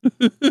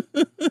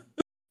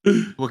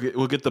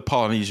we'll get the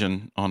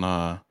Polynesian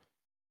on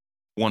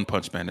One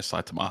Punch Man as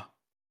Saitama.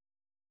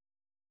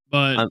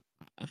 But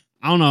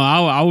I don't know.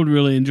 I would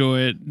really enjoy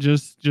it.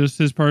 Just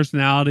his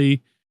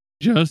personality,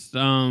 just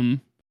that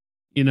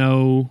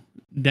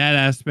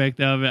aspect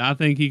of it. I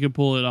think he could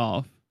pull it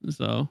off.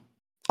 So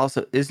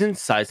also, isn't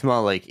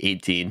Saitama like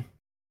 18?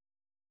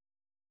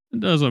 It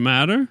doesn't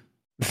matter.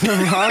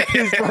 The Rock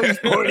is like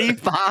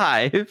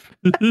 45.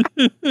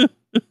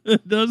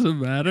 It doesn't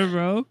matter,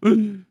 bro.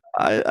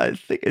 I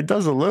think it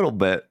does a little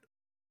bit.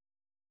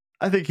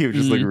 I think he was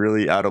just like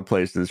really out of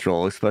place in this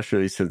role,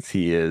 especially since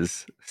he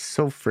is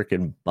so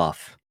freaking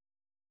buff.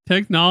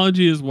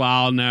 Technology is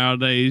wild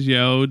nowadays,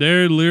 yo.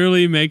 They're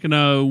literally making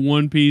a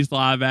One Piece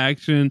live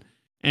action,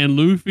 and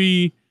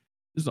Luffy's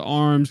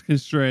arms can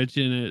stretch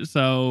in it,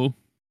 so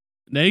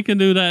they can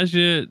do that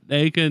shit.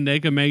 They can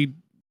make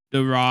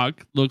The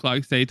Rock look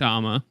like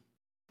Saitama.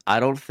 I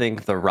don't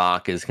think The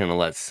Rock is gonna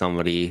let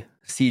somebody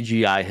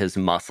CGI his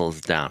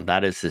muscles down.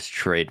 That is his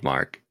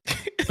trademark.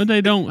 But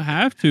they don't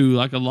have to,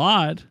 like a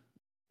lot.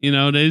 You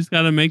know, they just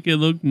got to make it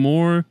look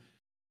more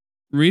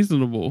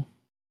reasonable.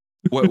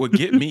 What would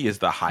get me is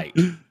the height.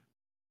 The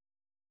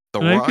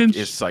They Rock can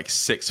is like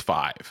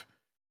 6'5".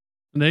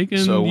 They can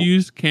So-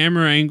 use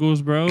camera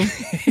angles, bro.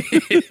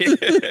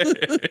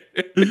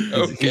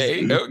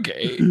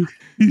 Okay.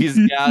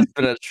 He's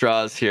gasping at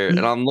straws here, and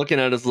I'm looking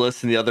at his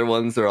list, and the other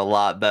ones are a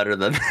lot better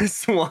than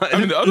this one. I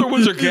mean, the other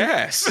ones are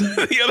gas.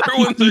 The other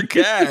ones are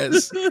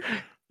gas.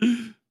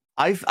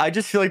 I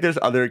just feel like there's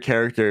other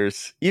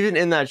characters, even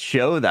in that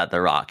show that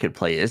The Rock could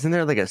play. Isn't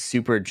there like a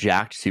super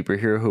jacked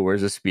superhero who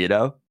wears a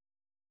Speedo?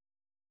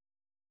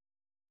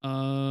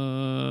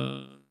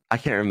 I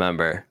can't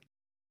remember.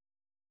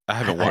 I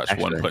haven't watched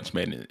Actually. One Punch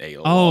Man in a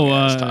long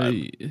ass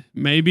time.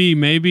 maybe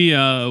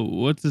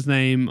what's his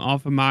name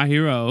off of My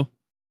Hero?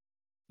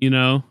 You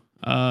know,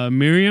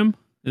 Miriam,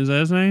 is that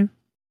his name?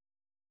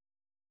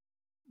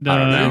 I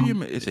don't know.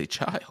 Miriam is a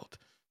child.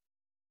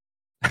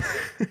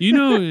 You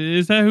know,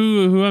 is that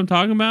who I'm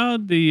talking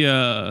about?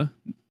 The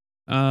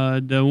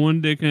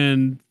one that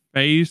can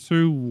phase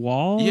through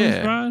walls,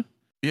 Yeah. right?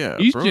 Yeah,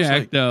 He's bro's jacked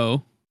like-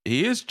 though.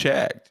 He is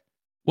jacked.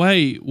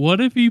 Wait,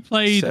 what if he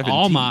played 17.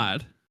 All Might?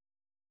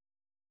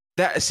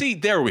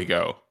 There we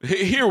go.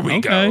 Here we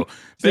Okay. go.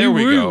 There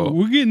we go.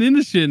 We're getting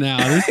into shit now.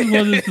 This is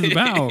what this is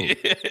about.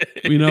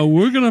 You know,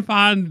 we're gonna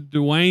find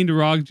Dwayne "The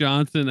Rock"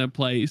 Johnson a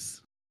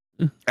place.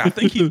 I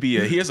think he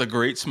has a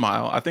great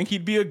smile. I think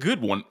he'd be a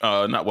good one.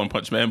 Not One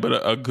Punch Man, but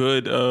a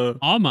good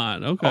All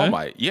Might. Okay. All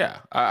Might. Yeah,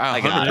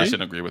 I got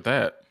 100% agree with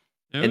that.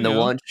 There In we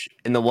go.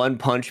 the One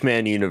Punch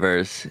Man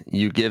universe,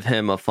 you give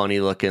him a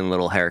funny looking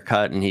little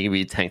haircut, and he can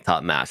be Tank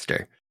Top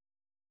Master.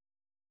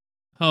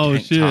 Oh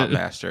Tank shit. Top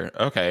Master.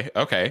 Okay.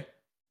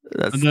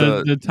 That's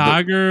The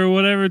tiger or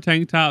whatever,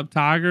 tank top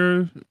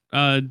tiger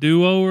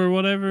duo or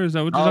whatever. Is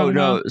that what you're Oh talking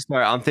no, about?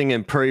 sorry, I'm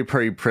thinking Puri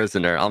Puri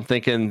Prisoner. I'm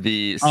thinking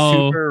the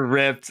Oh. super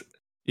ripped,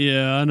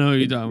 Yeah, I know what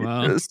you're talking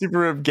about. super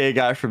ripped gay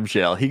guy from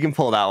jail. He can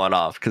pull that one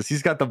off because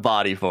he's got the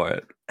body for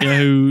it. Yeah,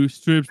 who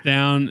strips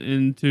down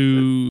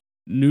into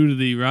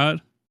nudity, right?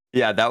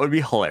 Yeah, that would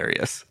be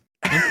hilarious.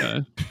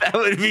 Okay. That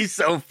would be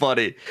so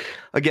funny.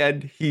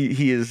 Again,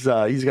 he is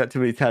he's got too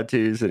many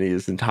tattoos and he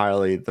is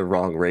entirely the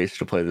wrong race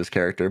to play this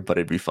character, but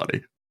it'd be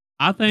funny.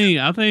 I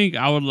think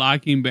I would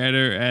like him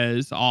better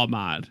as All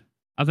Might.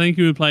 I think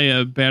he would play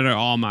a better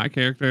All Might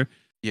character.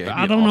 Yeah, But he'd be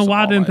I an don't know awesome why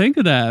I All didn't Might. think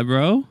of that,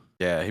 bro.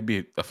 Yeah, he'd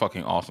be a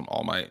fucking awesome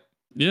All Might.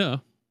 Yeah.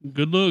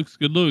 Good looks.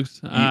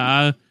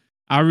 I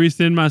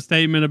rescind my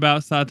statement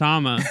about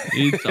Saitama.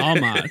 It's All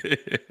Might.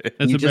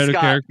 That's You a just better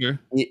got- character.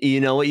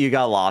 You know what you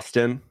got lost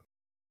in?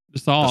 The The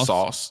sauce.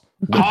 sauce.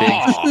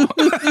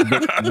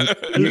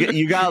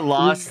 You got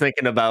lost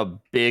thinking about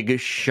big,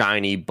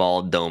 shiny,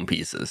 bald dome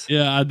pieces.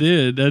 Yeah, I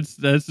did. That's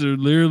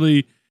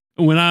literally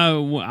when I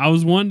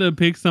was wanting to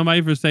pick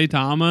somebody for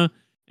Saitama,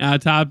 and I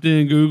typed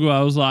in Google.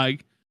 I was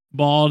like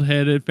bald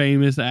headed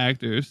famous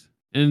actors,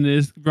 and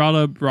this brought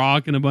up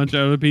Rock and a bunch of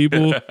other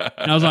people.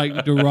 And I was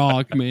like, The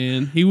Rock,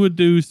 man, he would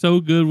do so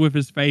good with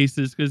his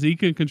faces because he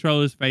can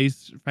control his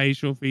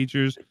facial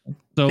features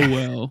so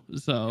well.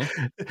 So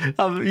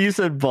You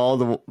said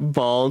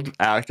bald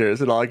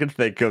actors, and all I can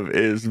think of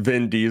is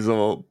Vin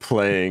Diesel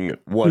playing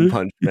One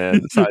Punch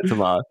Man,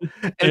 Saitama,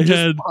 and They just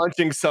had-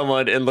 punching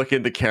someone and looking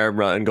at the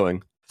camera and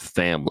going,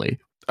 "Family."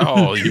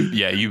 Oh,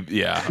 yeah. I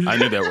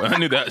knew that. I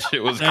knew that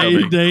shit was they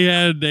coming. they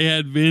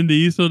had Vin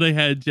Diesel. They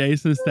had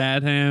Jason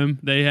Statham.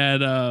 They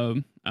had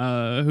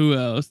who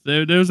else?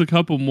 There was a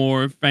couple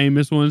more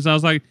famous ones. I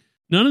was like,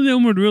 none of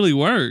them would really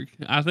work.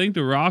 I think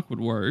The Rock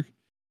would work.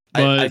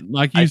 But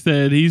like you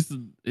said, he's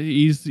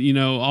you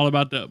know all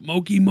about the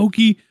Moki,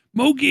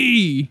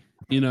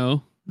 you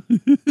know.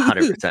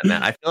 100%,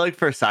 man. I feel like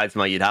for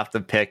Saitama, you'd have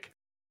to pick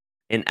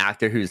an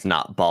actor who's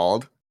not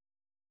bald,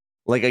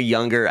 like a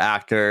younger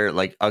actor,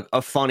 like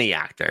a funny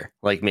actor,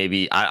 like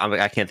maybe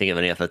I can't think of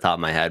any off the top of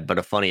my head, but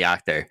a funny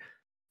actor,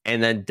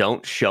 and then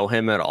don't show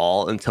him at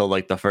all until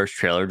like the first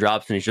trailer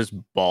drops and he's just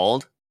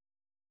bald,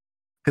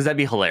 because that'd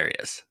be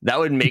hilarious. That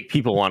would make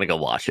people want to go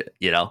watch it,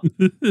 you know.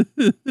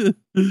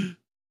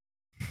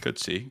 Could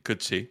see.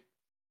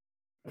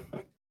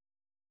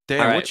 Dan,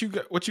 All right.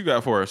 what you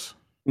got for us?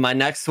 My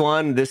next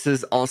one, this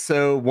is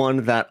also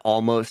one that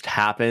almost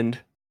happened.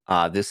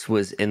 This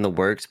was in the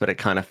works, but it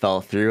kind of fell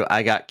through.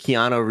 I got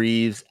Keanu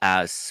Reeves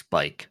as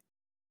Spike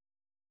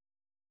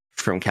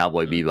from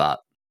Cowboy Bebop.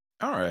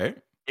 All right.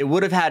 It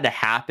would have had to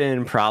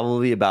happen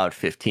probably about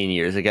 15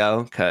 years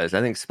ago, because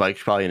I think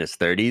Spike's probably in his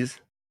 30s.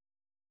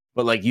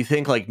 But like, you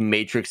think like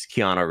Matrix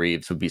Keanu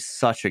Reeves would be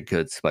such a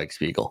good Spike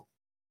Spiegel.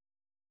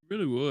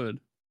 Really would.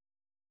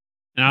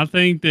 And I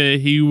think that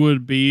he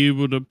would be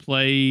able to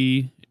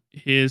play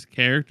his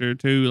character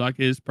too, like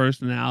his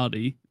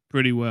personality,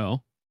 pretty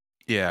well.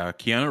 Yeah,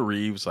 Keanu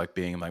Reeves like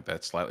being like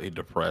that slightly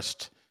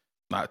depressed,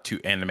 not too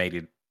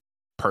animated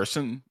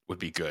person would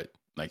be good.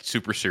 Like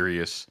super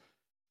serious.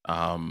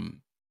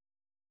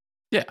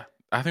 Yeah,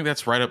 I think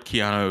that's right up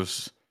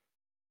Keanu's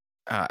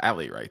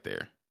alley right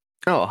there.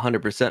 Oh,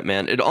 100%,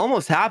 man. It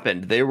almost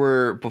happened. They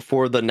were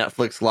before the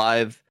Netflix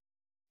Live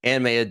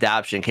anime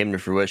adaptation came to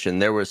fruition,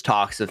 there was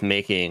talks of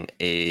making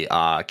a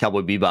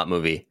Cowboy Bebop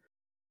movie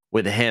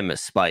with him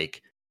as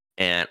Spike.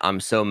 And I'm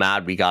so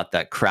mad we got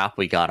that crap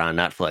we got on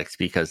Netflix,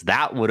 because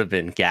that would have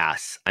been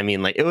gas. I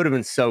mean, like, it would have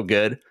been so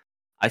good.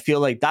 I feel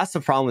like that's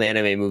the problem with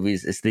anime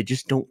movies, is they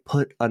just don't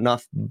put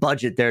enough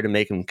budget there to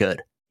make them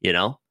good, you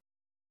know?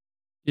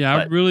 Yeah,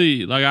 I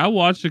really I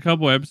watched a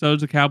couple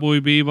episodes of Cowboy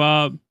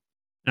Bebop,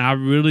 and I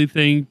really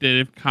think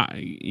that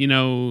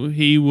if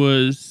he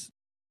was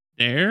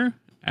there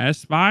as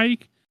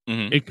Spike,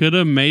 it could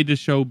have made the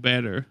show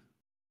better.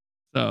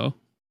 So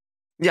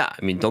yeah,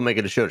 I mean, don't make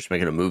it a show, just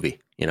make it a movie,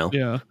 you know?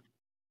 Yeah.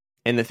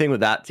 And the thing with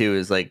that too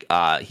is like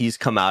he's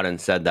come out and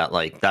said that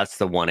like that's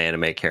the one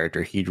anime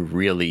character he'd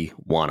really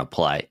want to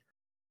play.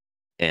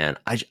 And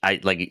I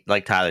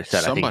like Tyler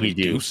said, Somebody I think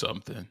he'd do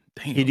something.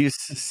 Damn. He'd do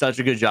such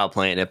a good job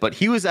playing it, but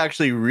he was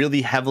actually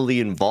really heavily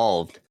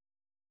involved,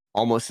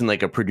 almost in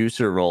like a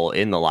producer role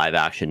in the live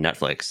action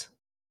Netflix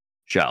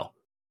show.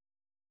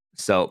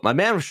 So my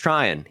man was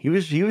trying. He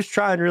was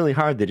trying really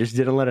hard. They just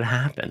didn't let it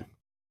happen.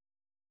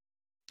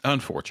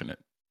 Unfortunate.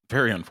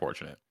 Very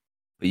unfortunate.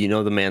 But you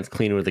know the man's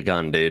clean with a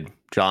gun, dude.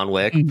 John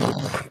Wick,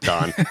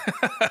 done.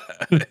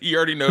 He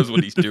already knows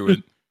what he's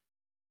doing.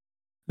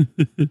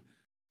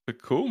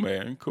 But cool,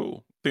 man.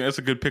 Cool. I think that's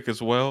a good pick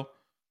as well.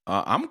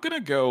 I'm going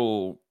to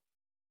go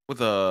with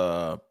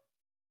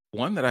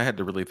one that I had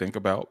to really think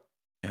about.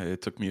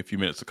 It took me a few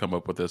minutes to come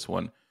up with this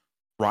one.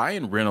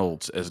 Ryan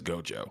Reynolds as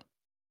Gojo.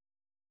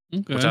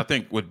 Okay. Which I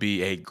think would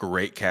be a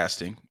great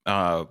casting.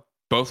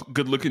 Both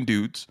good-looking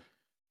dudes,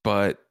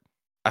 but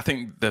I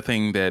think the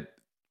thing that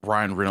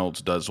Ryan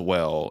Reynolds does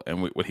well,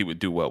 and what he would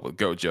do well with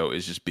Gojo,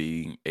 is just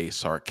being a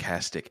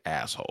sarcastic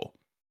asshole.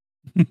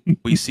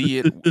 We see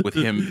it with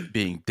him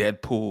being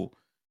Deadpool.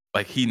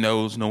 Like, he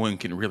knows no one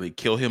can really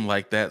kill him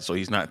like that, so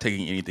he's not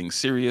taking anything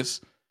serious.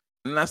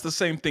 And that's the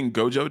same thing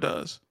Gojo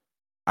does.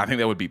 I think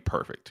that would be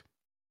perfect.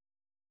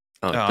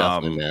 Oh,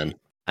 definitely, man.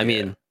 I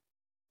mean,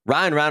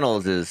 Ryan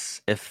Reynolds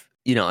is, if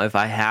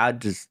I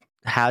had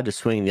to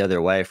swing the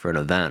other way for an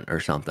event or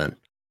something,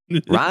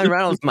 Ryan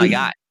Reynolds is my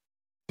guy.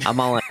 I'm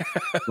all in.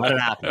 Let it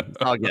happen. It's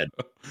all good.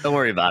 Don't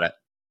worry about it.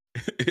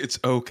 It's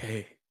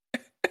okay.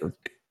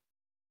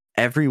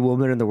 Every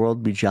woman in the world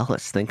would be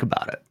jealous. Think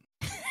about it.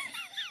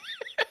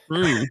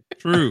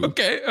 True.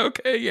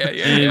 Okay, yeah.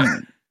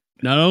 And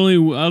not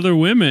only other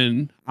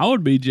women, I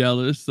would be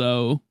jealous.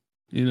 So,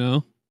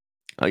 Oh,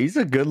 he's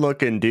a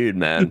good-looking dude,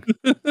 man.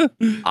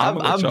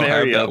 I'm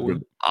very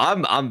open.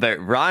 I'm very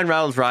Ryan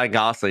Reynolds, Ryan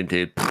Gosling,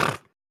 dude.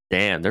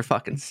 Damn, they're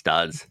fucking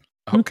studs.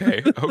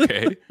 Okay.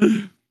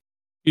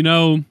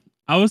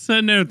 I was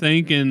sitting there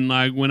thinking,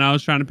 like, when I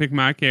was trying to pick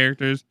my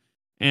characters,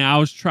 and I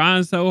was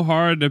trying so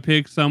hard to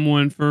pick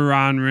someone for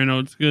Ryan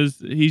Reynolds because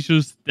he's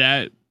just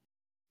that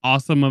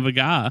awesome of a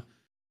guy.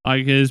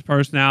 Like, his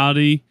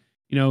personality,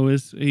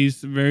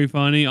 he's very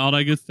funny, all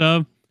that good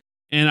stuff.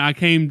 And I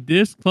came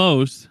this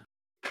close,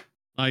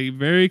 like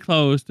very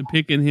close to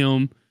picking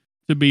him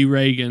to be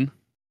Reagan.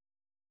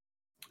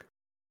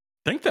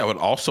 I think that would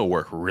also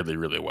work really,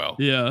 really well.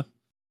 Yeah.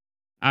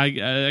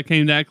 I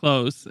came that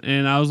close,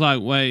 and I was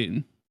like,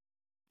 wait,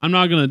 I'm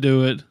not going to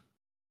do it.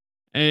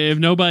 If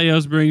nobody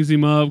else brings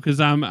him up, because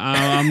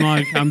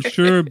I'm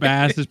sure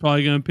Bass is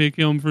probably going to pick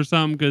him for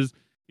something because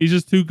he's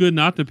just too good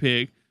not to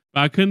pick. But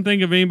I couldn't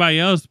think of anybody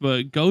else,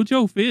 but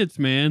Gojo fits,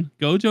 man.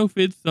 Gojo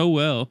fits so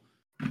well.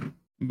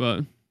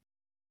 But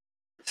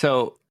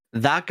so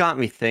that got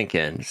me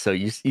thinking. So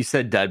you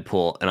said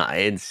Deadpool, and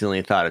I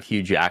instantly thought of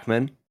Hugh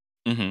Jackman.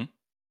 Mm-hmm.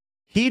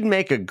 He'd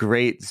make a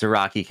great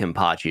Zaraki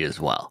Kenpachi as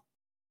well.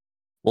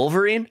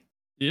 Wolverine?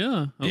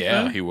 Yeah. Okay.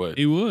 Yeah, he would.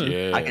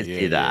 Yeah, I can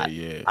see that.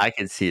 Yeah. I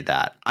can see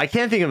that. I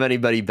can't think of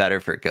anybody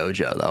better for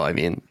Gojo, though. I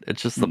mean,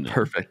 it's just the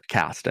perfect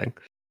casting.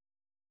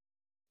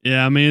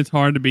 Yeah, I mean, it's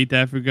hard to beat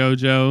that for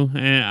Gojo.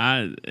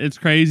 And it's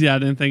crazy I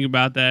didn't think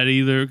about that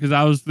either, because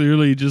I was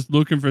literally just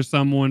looking for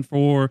someone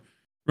for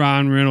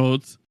Ryan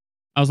Reynolds.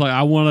 I was like,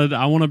 I want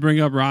to bring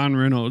up Ryan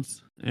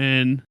Reynolds,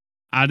 and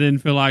I didn't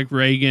feel like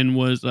Reagan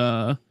was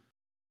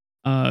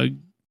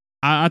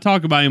I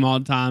talk about him all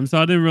the time, so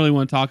I didn't really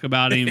want to talk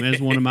about him as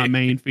one of my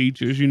main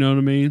features. You know what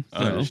I mean? So.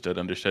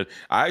 Understood.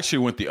 I actually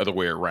went the other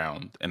way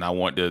around, and I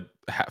wanted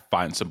to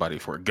find somebody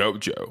for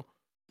Gojo.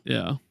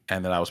 Yeah.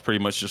 And then I was pretty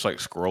much just like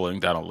scrolling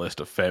down a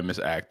list of famous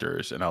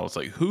actors, and I was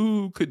like,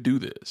 who could do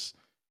this?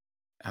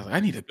 I was like,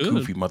 I need a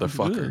goofy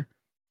motherfucker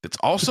that's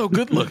also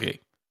good looking.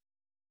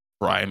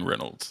 Ryan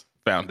Reynolds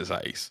found his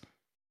ice.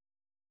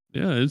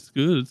 Yeah, it's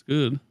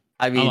good.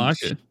 I mean, I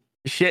like it.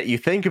 Shit, you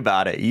think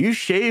about it. You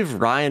shave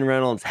Ryan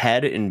Reynolds'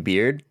 head and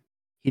beard,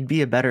 he'd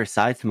be a better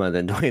Saitama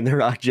than Dwayne The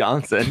Rock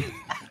Johnson.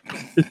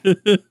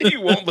 He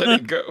won't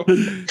let it go.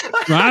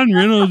 Ryan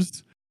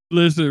Reynolds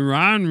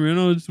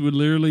would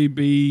literally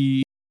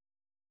be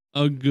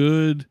a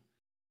good,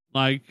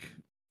 like,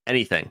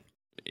 anything.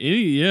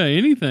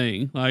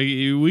 Anything. Like,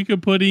 we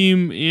could put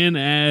him in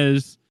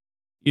as,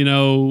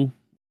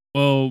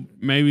 well,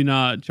 maybe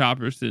not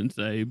Chopper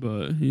Sensei,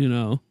 but,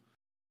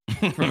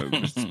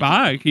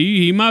 Spike.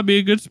 He might be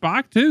a good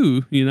Spike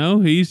too.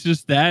 He's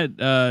just that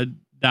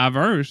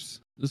diverse.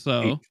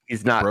 So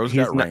he's not. Bro's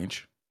got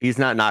range. He's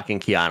not knocking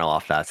Keanu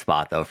off that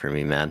spot though for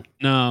me, man.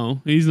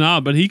 no, he's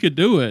not. But he could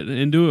do it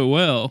and do it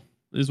well.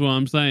 Is what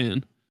I'm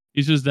saying.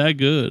 He's just that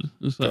good.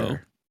 So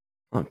Fair.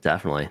 Oh,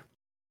 definitely.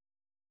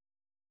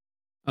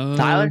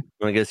 Tyler, you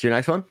want to get us your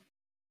next one?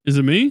 Is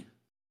it me?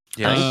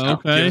 Yeah.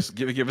 Okay.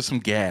 Give us some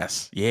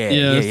gas.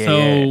 Yeah.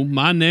 So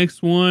my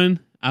next one,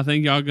 I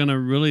think y'all gonna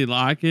really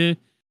like it,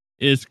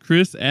 is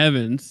Chris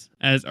Evans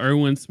as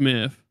Erwin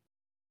Smith.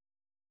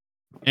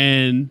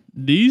 And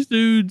these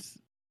dudes,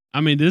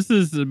 I mean, this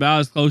is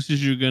about as close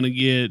as you're gonna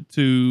get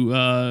to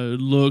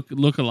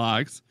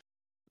lookalikes.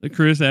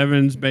 Chris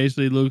Evans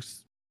basically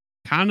looks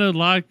kind of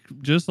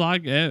just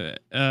like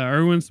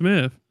Erwin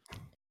Smith.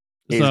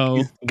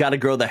 He's got to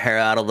grow the hair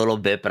out a little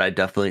bit, but I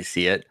definitely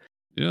see it.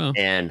 Yeah.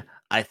 And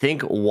I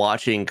think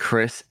watching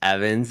Chris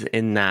Evans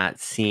in that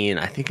scene,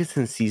 I think it's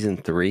in season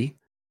 3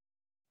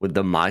 with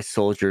the My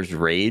Soldier's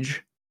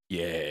Rage.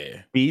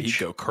 Yeah. Speech. He'd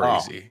go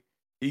crazy.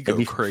 He'd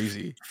go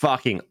crazy.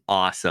 Fucking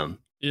awesome.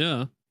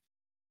 Yeah.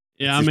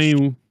 Yeah. I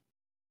mean,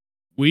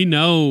 we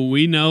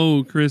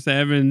know Chris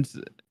Evans,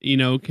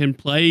 can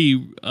play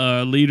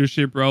a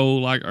leadership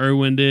role like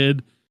Erwin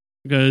did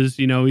because,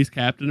 he's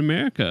Captain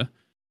America.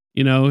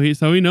 He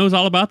knows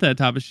all about that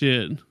type of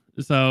shit.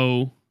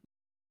 So,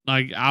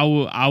 like, I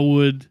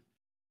would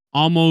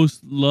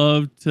almost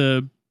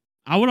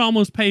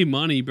pay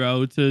money,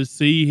 bro, to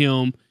see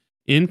him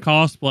in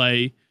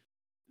cosplay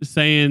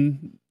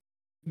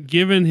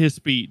giving his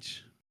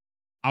speech.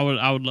 I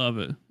would love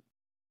it.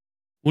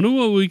 Wonder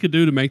what we could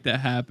do to make that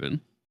happen.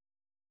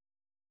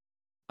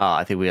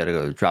 I think we got to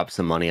go drop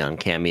some money on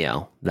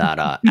Cameo, that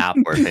app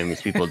where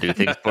famous people do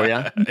things for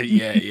you.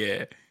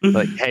 Yeah.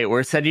 But hey,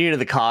 we're sending you to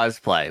the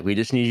cosplay. We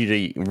just need you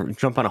to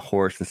jump on a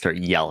horse and start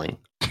yelling.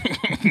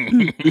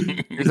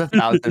 Here's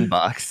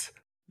 $1,000.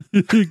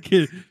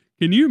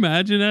 Can you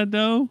imagine that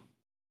though?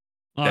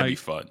 That'd be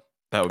fun.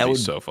 That would be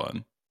so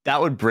fun. That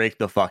would break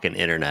the fucking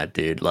internet,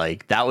 dude.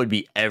 Like, that would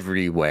be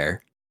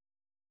everywhere.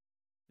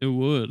 It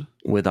would.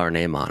 With our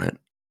name on it.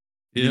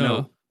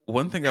 Yeah.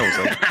 One thing I was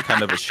like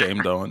kind of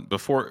ashamed on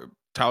before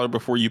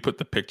you put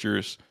the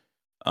pictures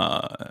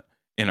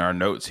in our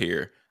notes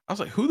here, I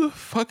was like, who the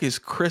fuck is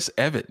Chris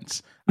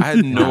Evans? I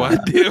had no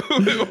idea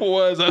who it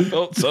was. I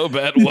felt so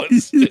bad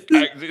once I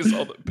actually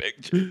saw the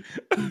picture.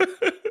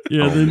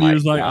 Yeah, then he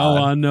was like, God.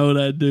 Oh, I know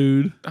that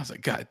dude. I was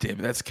like, God damn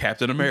it, that's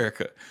Captain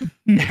America.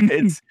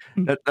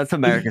 That's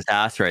America's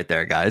ass right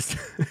there, guys.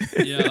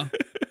 Yeah.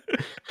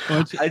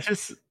 I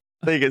just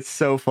think it's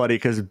so funny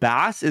because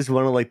Bass is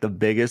one of like the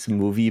biggest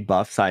movie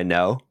buffs I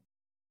know.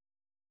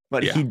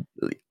 But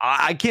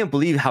I can't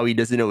believe how he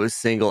doesn't know a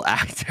single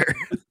actor.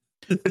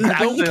 I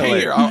don't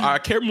care. I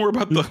care more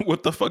about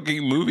what the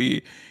fucking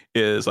movie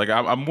is. Like,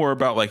 I'm more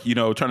about like,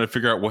 trying to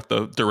figure out what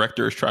the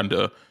director is trying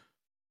to,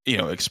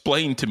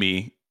 explain to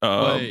me.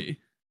 Wait.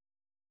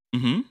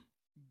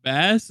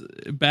 Bass,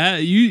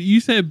 you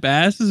said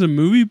Bass is a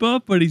movie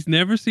buff, but he's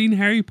never seen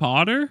Harry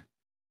Potter?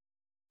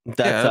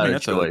 That's not a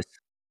choice.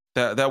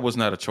 That was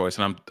not a choice,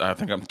 and I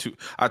think I'm too.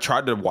 I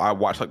tried to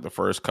watch like the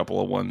first couple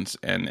of ones,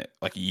 and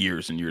like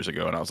years and years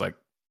ago, and I was like,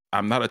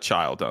 I'm not a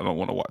child. I don't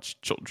want to watch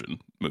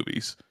children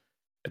movies.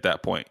 At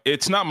that point,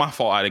 it's not my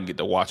fault. I didn't get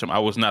to watch them. I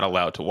was not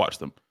allowed to watch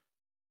them.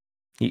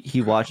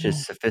 He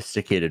watches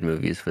sophisticated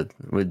movies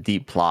with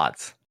deep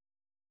plots.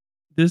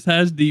 This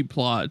has deep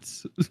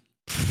plots.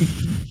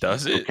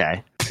 Does it?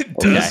 Okay.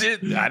 Does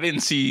it? I didn't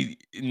see.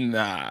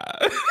 Nah.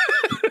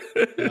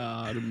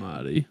 God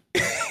almighty.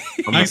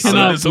 I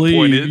cannot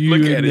believe you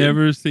have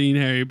never seen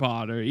Harry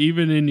Potter,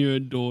 even in your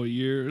adult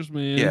years,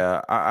 man.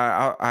 Yeah,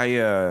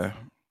 I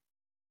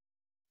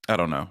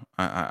don't know.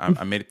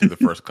 I made it through the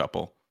first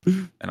couple,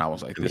 and I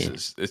was like,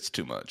 it's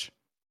too much.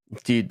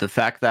 Dude, the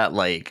fact that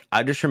like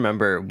I just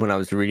remember when I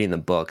was reading the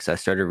books, I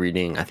started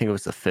reading, I think it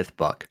was the 5th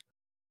book.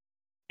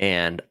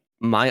 And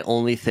my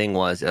only thing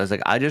was, I was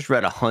like, I just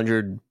read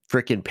 100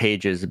 freaking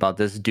pages about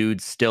this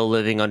dude still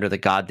living under the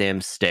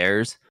goddamn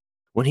stairs.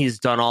 When he's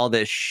done all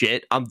this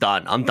shit, I'm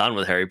done. I'm done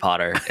with Harry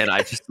Potter. And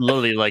I just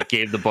literally like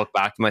gave the book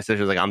back to my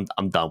sister. Like,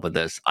 I'm done with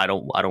this. I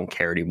don't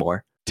care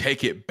anymore.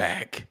 Take it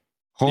back.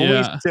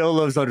 Homie still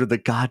lives under the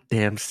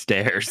goddamn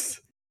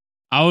stairs.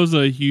 I was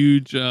a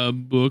huge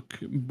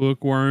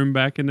bookworm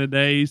back in the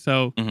day,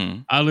 so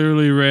I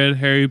literally read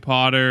Harry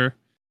Potter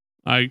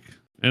like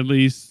at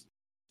least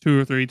 2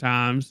 or 3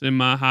 times in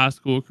my high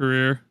school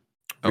career.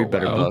 Read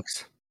better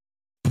books.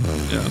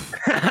 Yeah.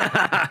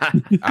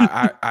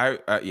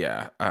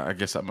 I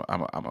guess I'm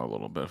a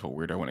little bit of a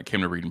weirdo when it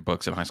came to reading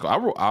books in high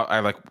school. I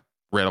like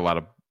read a lot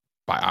of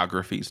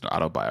biographies and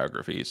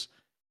autobiographies.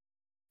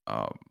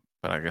 But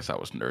I guess I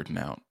was nerding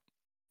out.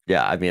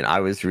 Yeah, I mean,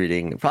 I was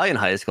reading probably in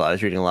high school. I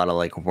was reading a lot of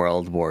like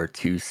World War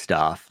II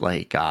stuff,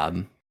 like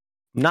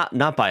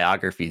not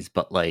biographies,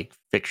 but like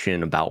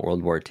fiction about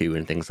World War II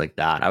and things like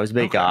that. I was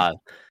big.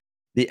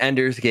 The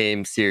Ender's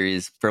Game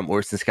series from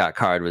Orson Scott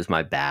Card was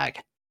my bag.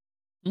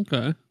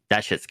 Okay.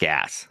 That shit's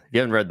gas. If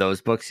you haven't read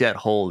those books yet,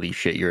 holy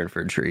shit, you're in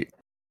for a treat.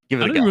 Give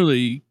it a go. I didn't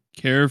really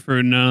care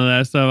for none of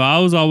that stuff. I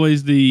was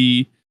always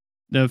the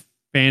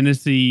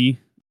fantasy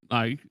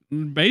like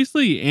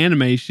basically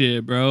anime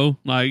shit, bro.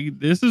 Like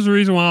this is the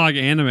reason why I like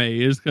anime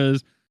is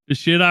because the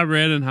shit I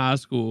read in high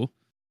school.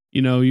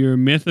 You know, your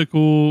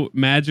mythical,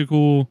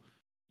 magical,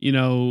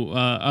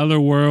 other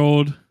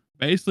world,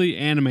 basically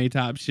anime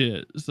type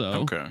shit. So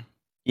Okay.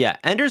 Yeah,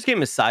 Ender's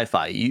Game is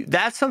sci-fi.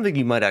 That's something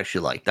you might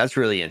actually like. That's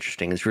really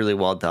interesting. It's really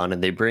well done,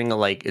 and they bring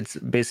it's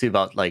basically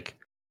about like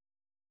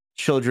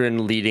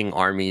children leading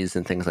armies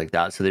and things like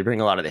that. So they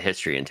bring a lot of the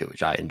history into it,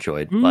 which I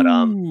enjoyed. But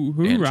who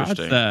writes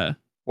Interesting. that?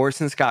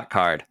 Orson Scott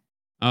Card.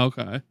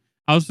 Okay,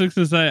 I was just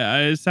gonna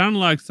say it sounded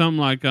like something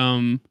like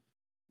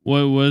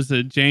what was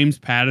it? James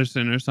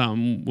Patterson or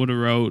something would have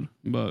wrote,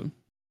 but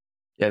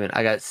Yeah, I mean,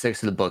 I got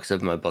 6 of the books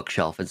of my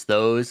bookshelf. It's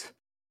those.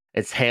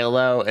 It's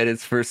Halo, and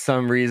it's for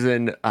some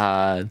reason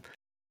the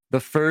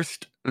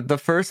first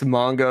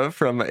manga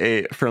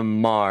from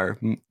Mar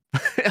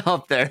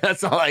up there.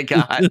 That's all I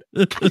got.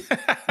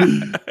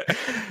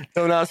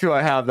 Don't ask me why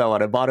I have that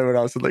one. I bought it when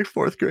I was in like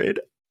 4th grade.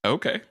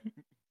 Okay.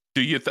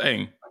 Do your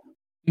thing.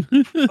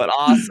 But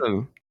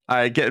awesome. All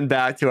right, getting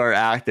back to our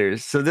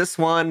actors. So this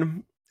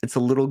one, it's a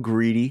little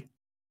greedy.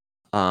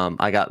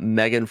 I got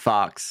Megan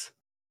Fox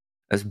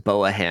as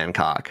Boa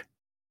Hancock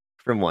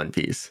from One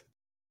Piece.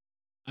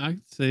 I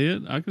can see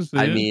it. I can see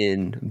I it.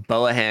 mean,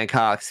 Boa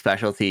Hancock's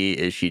specialty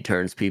is she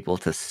turns people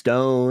to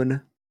stone.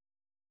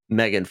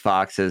 Megan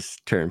Fox has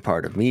turned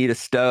part of me to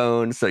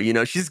stone. So,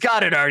 she's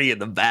got it already in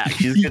the back.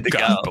 She's good to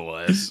God go.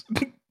 bless.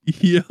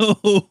 Yo,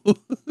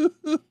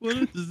 what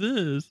is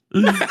this?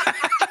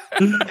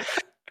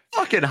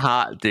 Fucking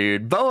hot,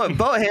 dude.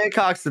 Boa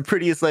Hancock's the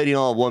prettiest lady in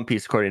all of One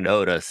Piece, according to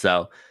Oda.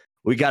 So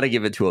we got to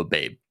give it to a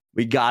babe.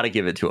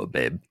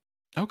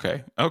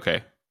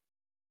 Okay.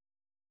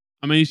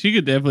 I mean, she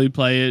could definitely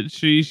play it.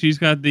 She's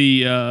got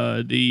the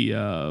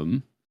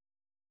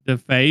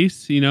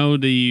face,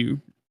 the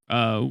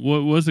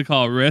what was it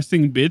called?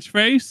 Resting bitch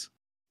face.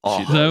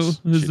 She Is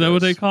does. that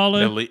what they call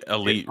it?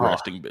 Elite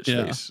resting bitch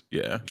face.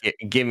 Yeah.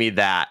 Give me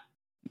that.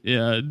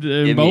 Yeah,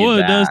 Give Boa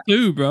me does that.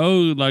 too, bro.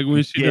 Like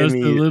when she does the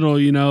little,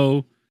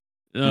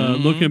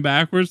 looking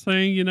backwards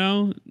thing,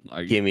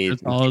 like Give me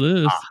that's all it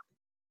is.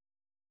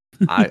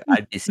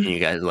 I'd be seeing you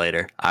guys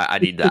later. I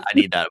need that. I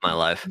need that in my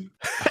life.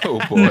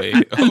 Oh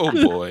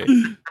boy.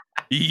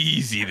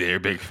 Easy there,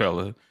 big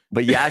fella.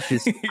 But yeah, I feel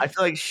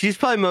like she's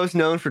probably most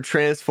known for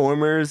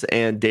Transformers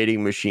and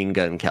dating Machine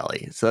Gun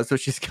Kelly. So that's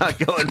what she's got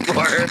going for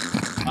her.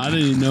 I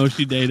didn't even know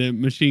she dated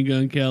Machine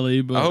Gun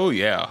Kelly, but Oh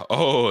yeah.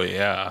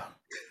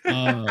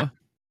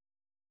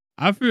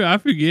 I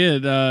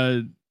forget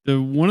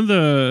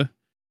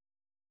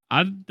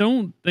I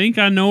don't think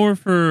I know her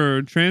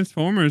for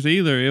Transformers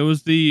either. It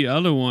was the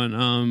other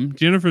one,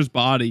 Jennifer's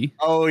Body.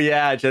 Oh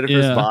yeah,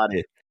 Jennifer's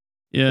Body.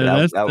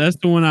 Yeah, that's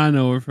the one I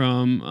know her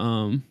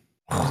from.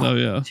 So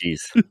yeah. Jeez.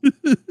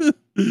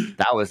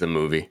 That was a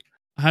movie.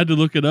 I had to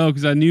look it up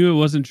because I knew it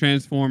wasn't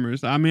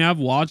Transformers. I mean, I've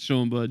watched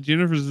them, but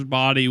Jennifer's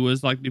Body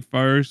was like the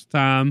first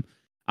time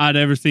I'd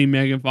ever seen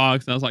Megan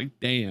Fox. I was like,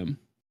 damn.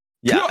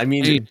 Yeah, I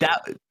mean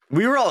that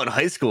we were all in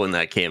high school when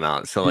that came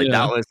out, so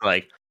that was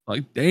like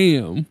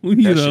damn,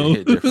 that shit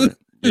hit different.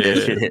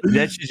 Yeah.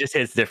 That shit just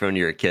hits different when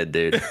you're a kid,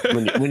 dude.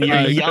 When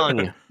you're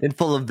young and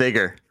full of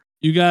vigor.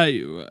 You got,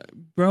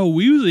 bro.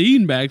 We was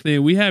eating back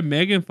then. We had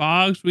Megan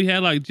Fox. We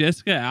had like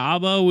Jessica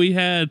Alba. We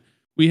had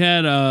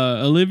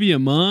Olivia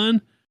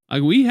Munn.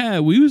 Like we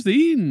was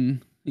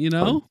eating.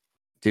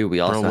 Dude.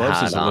 We also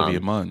had Olivia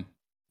Munn.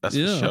 That's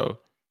the show.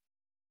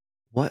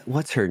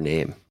 What's her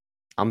name?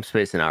 I'm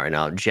spacing out right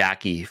now.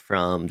 Jackie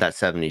from that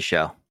 '70s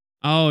show.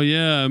 Oh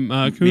yeah,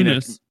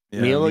 Kunis.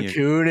 Mila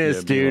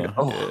Kunis, dude.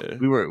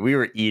 We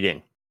were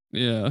eating.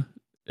 Yeah.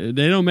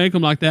 They don't make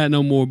them like that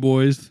no more,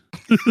 boys.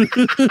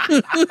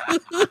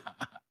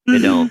 They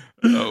don't.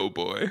 Oh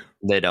boy.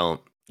 They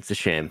don't. It's a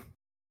shame.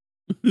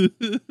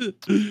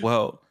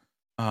 Well,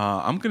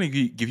 I'm gonna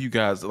give you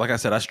guys. Like I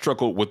said, I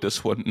struggled with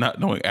this one, not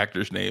knowing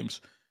actors'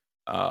 names.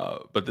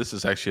 But this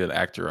is actually an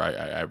actor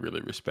I really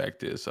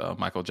respect. Is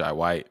Michael Jai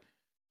White,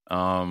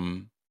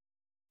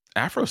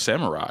 Afro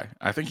Samurai.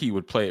 I think he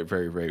would play it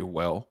very, very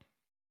well.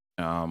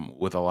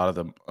 With a lot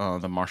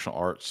of the martial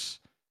arts,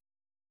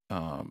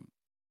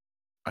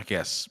 I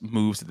guess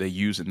moves that they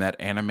use in that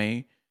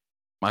anime.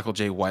 Michael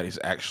J. White is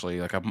actually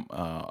like a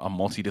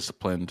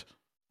multidisciplined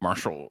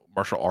martial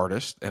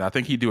artist, and I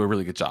think he'd do a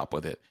really good job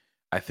with it.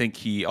 I think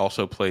he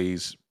also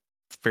plays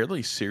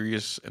fairly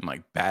serious and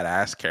like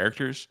badass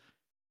characters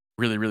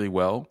really, really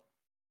well.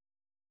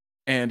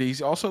 And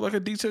he's also like a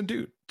decent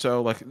dude.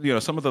 So like,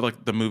 some of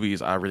the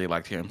movies I really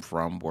liked him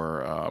from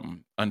were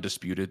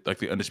Undisputed, like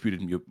the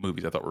Undisputed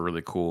movies I thought were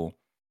really cool.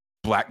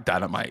 Black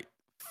Dynamite,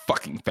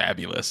 fucking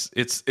fabulous.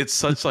 It's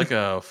such like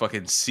a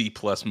fucking C+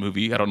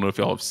 movie. I don't know if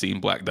y'all have seen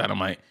Black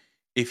Dynamite.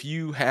 If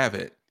you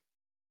haven't,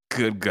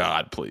 good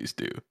God, please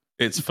do.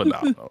 It's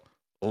phenomenal.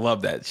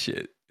 Love that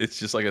shit. It's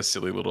just like a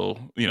silly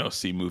little,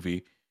 C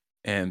movie.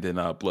 And then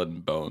Blood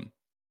and Bone.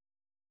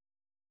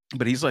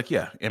 But he's like,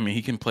 yeah, I mean,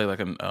 he can play like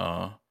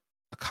a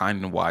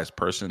kind and wise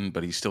person,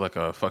 but he's still like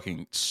a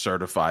fucking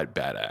certified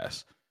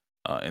badass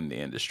in the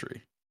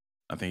industry.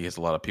 I think he has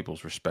a lot of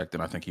people's respect,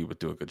 and I think he would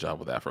do a good job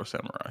with Afro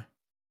Samurai.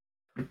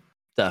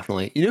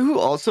 Definitely. You know who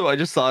also I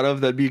just thought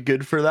of that'd be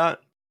good for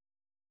that?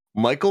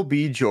 Michael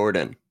B.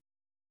 Jordan,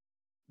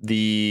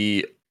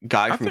 the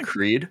guy from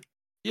Creed.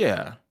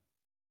 Yeah.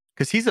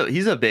 Because he's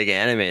a big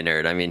anime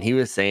nerd. I mean, he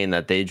was saying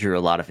that they drew a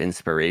lot of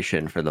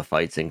inspiration for the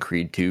fights in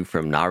Creed 2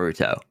 from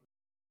Naruto.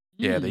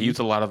 Yeah, they used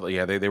a lot of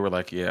they were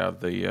like a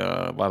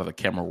lot of the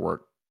camera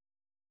work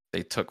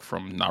they took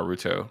from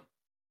Naruto,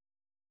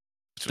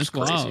 which was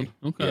crazy. Wild.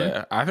 Okay.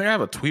 Yeah, I think I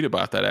have a tweet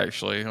about that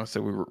actually. I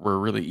said we're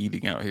really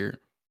eating out here.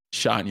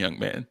 Shine, young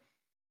man.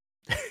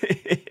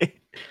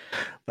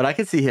 But I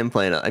could see him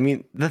playing. I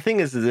mean, the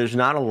thing is that there's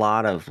not a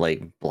lot of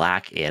like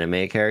black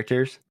anime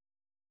characters,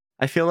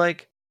 I feel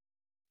like.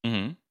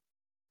 Mm-hmm.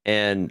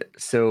 And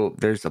so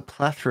there's a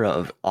plethora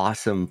of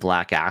awesome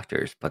black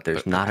actors, but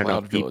there's not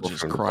enough people Village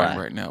from is crying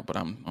right now, but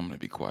I'm going to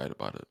be quiet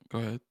about it. Go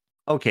ahead.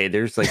 Okay,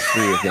 there's like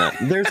 3 of them.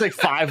 There's like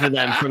 5 of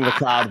them from the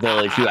Cloud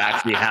Village who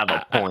actually have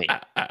a point.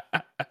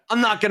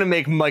 I'm not going to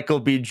make Michael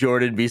B.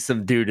 Jordan be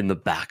some dude in the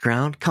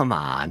background. Come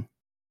on.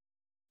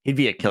 He'd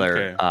be a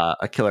killer,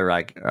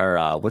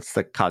 or what's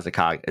the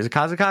Kazakage? Is it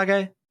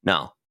Kazakage?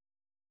 No.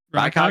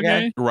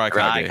 Raikage?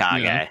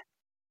 Raikage. Yeah.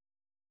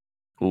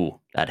 Ooh,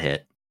 that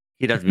hit.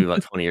 He'd have to be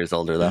about 20 years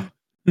older, though.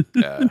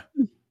 Yeah.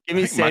 Give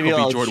me Samuel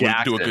Michael B. Jordan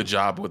Jackson. would do a good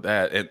job with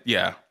that. And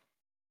yeah.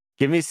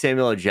 Give me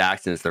Samuel L.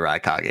 Jackson as the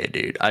Raikage,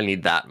 dude. I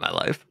need that in my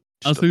life.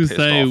 I was going to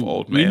say,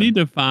 we need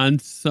to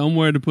find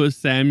somewhere to put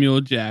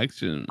Samuel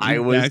Jackson. I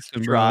was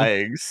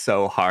trying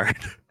so hard.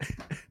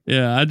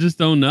 Yeah, I just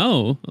don't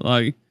know.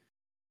 Like,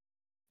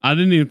 I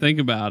didn't even think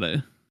about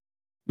it.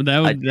 But that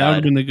would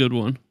have been a good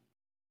one.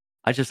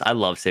 I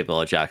love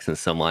Samuel L. Jackson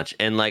so much.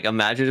 And like,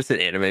 imagine just an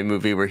anime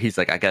movie where he's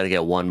like, I gotta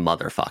get one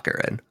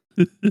motherfucker in.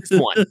 Just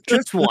one.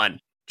 Just one.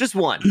 Just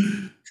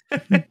one.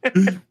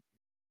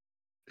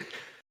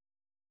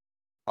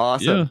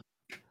 Awesome.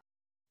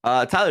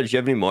 Yeah. Tyler, did you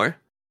have any more?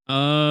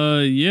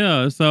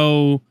 Yeah.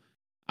 So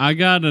I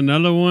got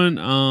another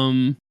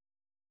one.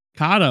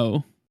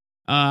 Kato.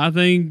 I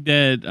think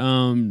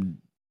that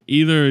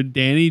either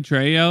Danny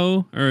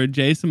Trejo or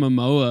Jason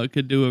Momoa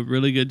could do a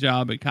really good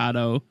job at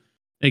Kato.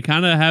 They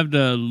kind of have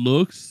the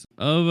looks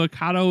of a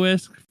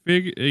Kato-esque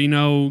figure,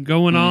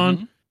 going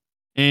on,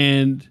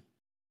 and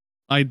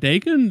like they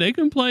can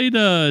play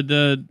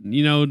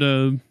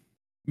the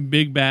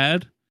big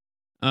bad.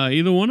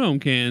 Either one of them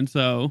can.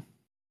 So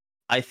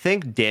I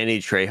think Danny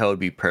Trejo would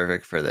be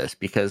perfect for this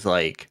because,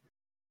 like,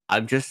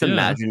 I'm just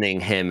imagining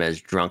him as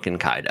drunken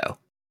Kaido.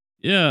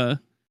 Yeah,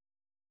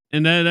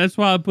 and that's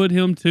why I put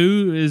him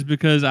too, is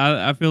because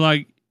I feel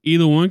like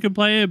either one could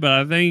play it, but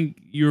I think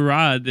you're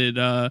right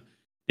that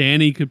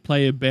Danny could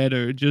play it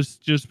better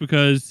just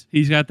because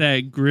he's got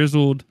that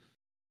grizzled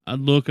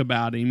look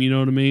about him. You know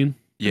what I mean?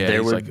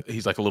 Yeah,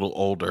 he's like a little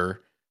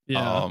older.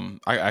 Yeah.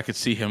 I could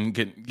see him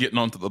getting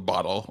onto the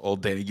bottle.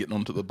 Old Danny getting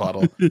onto the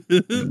bottle.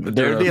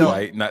 There'd be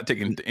fight, not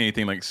taking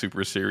anything like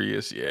super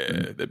serious. Yeah,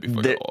 that'd be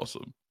fucking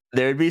awesome.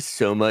 There'd be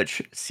so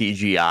much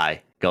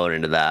CGI going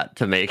into that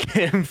to make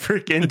him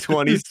freaking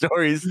 20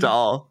 stories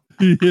tall.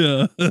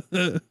 Yeah.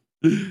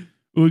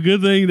 Well,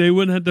 good thing they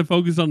wouldn't have to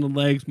focus on the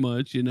legs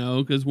much,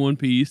 because One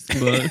Piece.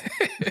 But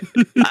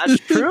that's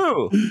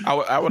true.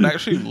 I would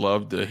actually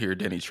love to hear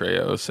Danny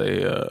Trejo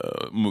say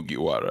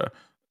Mugiwara.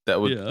 That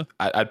would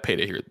I'd pay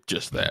to hear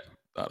just that,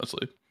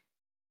 honestly.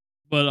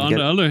 But on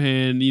the other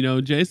hand,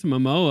 Jason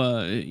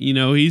Momoa,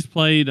 he's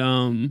played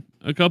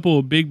a couple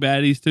of big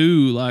baddies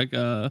too. Like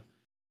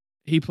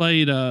he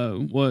played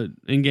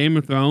in Game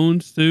of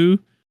Thrones too.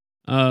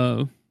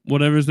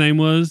 Whatever his name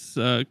was,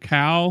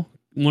 Cal.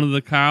 One of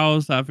the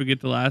cows, I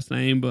forget the last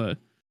name, but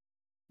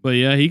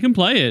yeah, he can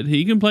play it.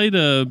 He can play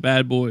the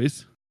bad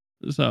boys.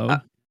 So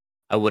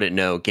I wouldn't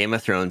know. Game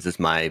of Thrones is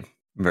my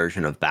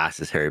version of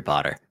Bass's Harry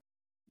Potter.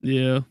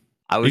 Yeah,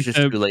 I was just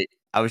too late.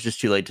 I was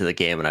just too late to the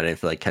game, and I didn't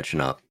feel like catching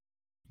up.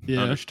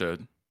 Yeah,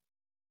 understood.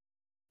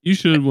 You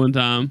should one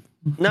time.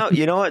 No,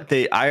 you know what?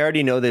 I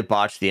already know they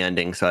botched the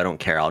ending, so I don't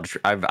care.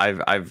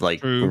 I've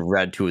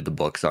read 2 of the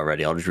books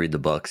already. I'll just read the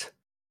books.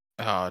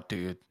 Oh,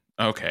 dude.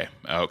 Okay.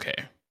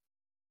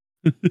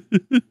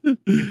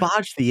 You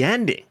botched the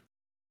ending.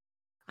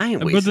 I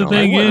ain't wasting. But the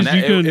thing is,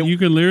 you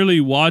can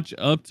literally watch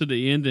up to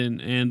the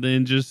ending and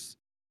then just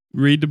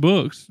read the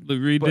books. The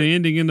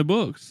ending in the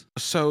books.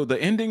 So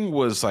the ending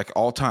was like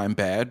all time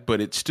bad,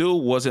 but it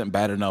still wasn't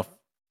bad enough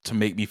to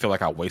make me feel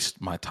like I waste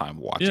my time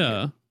watching it.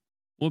 Yeah.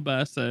 What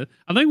Bass said.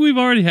 I think we've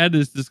already had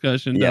this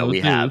discussion. Yeah, we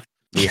have.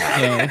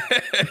 Yeah.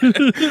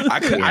 I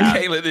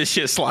can't let this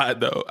shit slide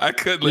though. I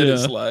couldn't let it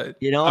slide.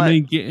 You know what? I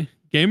mean,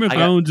 Game of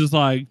Thrones is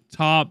like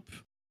top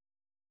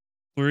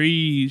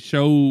 3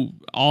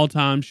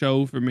 all-time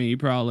show for me,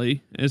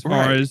 probably, as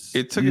far as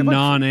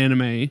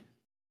non-anime.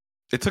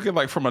 It took it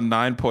like from a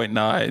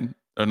 9.9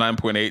 or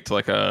 9.8 to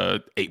like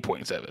a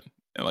 8.7,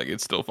 and like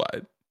it's still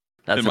fine.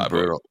 That's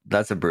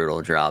a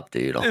brutal drop,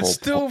 dude. It's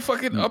still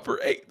fucking upper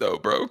 8 though,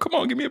 bro. Come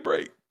on, give me a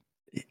break.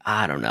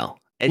 I don't know.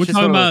 We're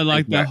talking about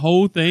like the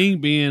whole thing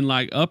being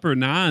like upper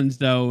 9s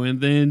though, and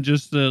then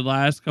just the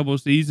last couple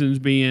of seasons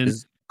being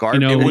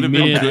Garbage. It would have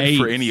been good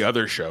mid-eights. for any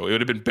other show. It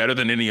would have been better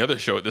than any other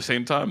show at the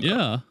same time.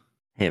 Yeah.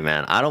 Hey,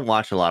 man, I don't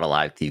watch a lot of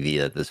live TV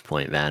at this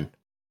point, man.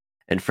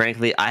 And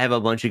frankly, I have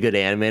a bunch of good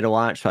anime to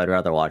watch, so I'd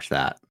rather watch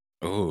that.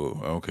 Oh,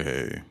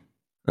 okay.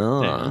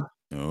 Oh,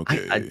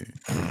 Okay.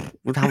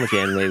 with how much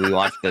anime we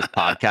watch this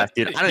podcast,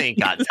 dude, I ain't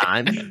got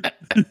time.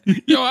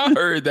 Yo, I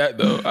heard that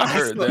though.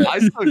 I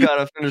still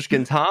gotta finish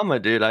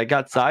Gintama, dude. I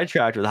got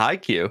sidetracked with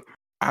Haikyuu.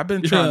 I've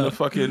been trying to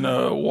fucking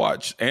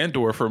watch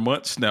Andor for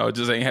months now. It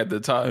just ain't had the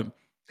time.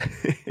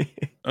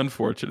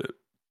 Unfortunate.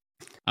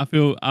 I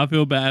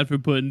feel bad for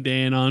putting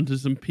Dan onto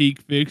some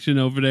peak fiction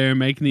over there and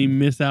making him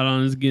miss out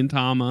on his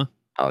Gintama.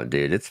 Oh,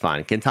 dude, it's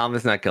fine.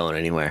 Gintama's not going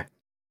anywhere.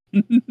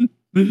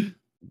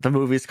 The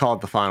movie's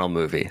called The Final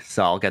Movie,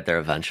 so I'll get there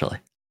eventually.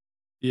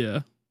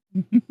 Yeah.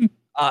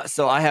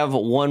 So I have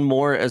one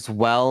more as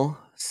well.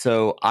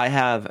 So I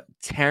have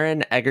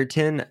Taron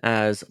Egerton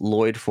as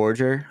Lloyd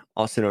Forger,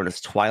 also known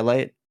as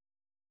Twilight.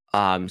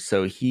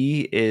 So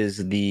he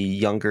is the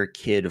younger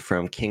kid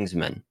from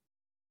Kingsman.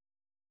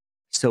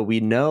 So we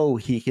know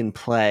he can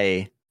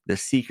play the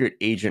secret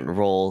agent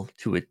role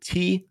to a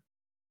T.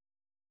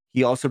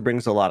 He also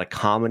brings a lot of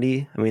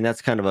comedy. I mean,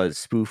 that's kind of a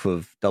spoof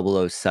of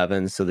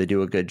 007, so they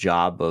do a good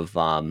job of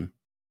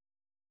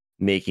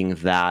making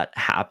that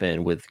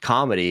happen with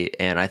comedy,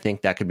 and I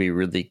think that could be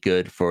really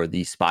good for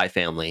the Spy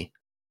Family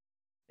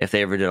if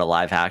they ever did a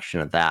live action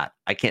of that.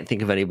 I can't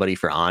think of anybody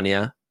for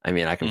Anya. I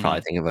mean, I can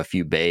probably think of a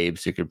few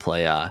babes who could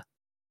play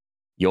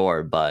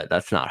Yor, but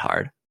that's not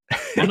hard.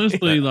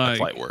 Honestly, That's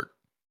like light work.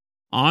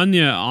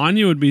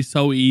 Anya would be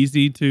so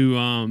easy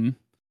to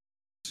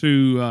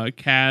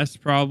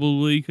cast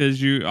probably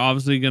because you're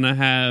obviously gonna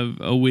have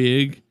a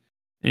wig,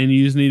 and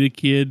you just need a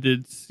kid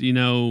that's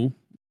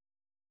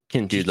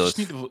Can do those.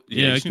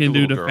 Can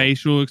do the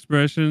facial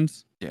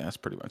expressions. Yeah, that's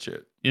pretty much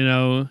it.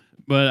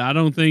 But I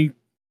don't think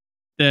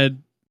that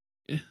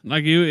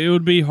like it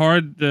would be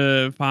hard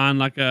to find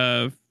like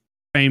a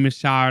famous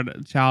child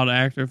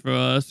actor for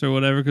us or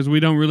whatever because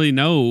we don't really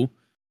know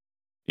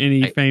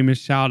any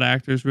famous child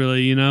actors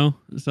really,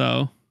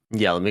 so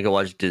yeah, let me go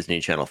watch Disney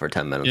Channel for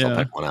 10 minutes. I'll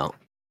pick one out.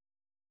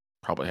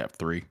 Probably have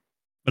 3.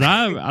 But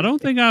I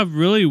don't think I've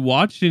really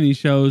watched any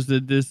shows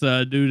that this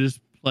dude has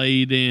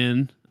played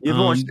in. You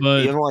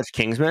haven't watched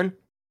Kingsman?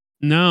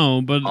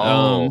 No, but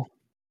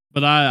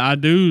but I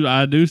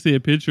do see a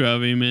picture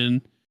of him,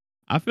 and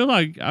I feel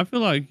like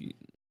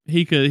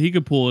he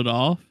could pull it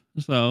off.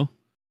 So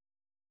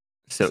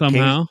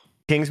somehow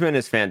Kingsman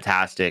is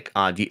fantastic.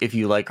 If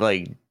you like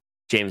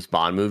James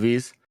Bond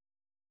movies,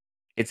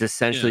 it's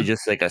essentially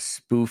just like a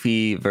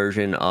spoofy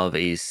version of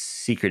a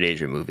secret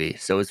agent movie.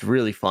 So it's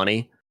really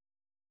funny,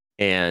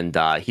 and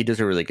he does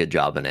a really good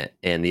job in it.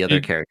 And the other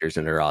characters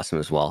in it are awesome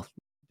as well.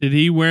 Did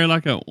he wear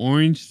like an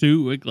orange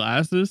suit with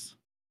glasses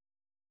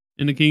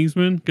in the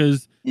Kingsman?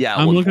 Because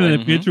I'm looking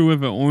at a picture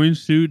with an orange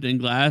suit and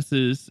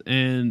glasses,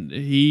 and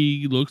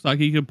he looks like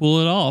he could pull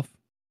it off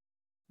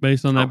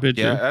based on that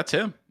picture. Yeah, that's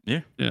him.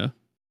 Yeah,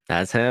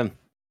 that's him.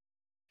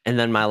 And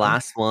then my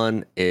last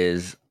one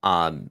is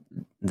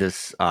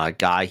this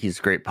guy. He's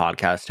a great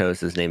podcast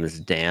host. His name is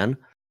Dan,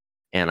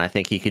 and I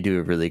think he could do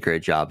a really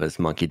great job as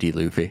Monkey D.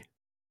 Luffy.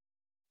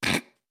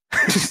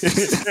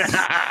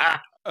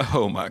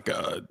 Oh my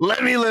god!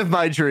 Let me live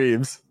my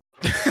dreams.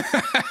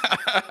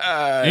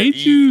 Ain't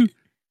you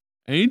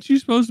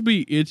supposed to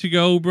be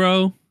Ichigo,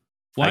 bro?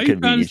 Why are you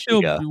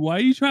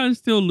trying to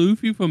steal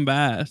Luffy from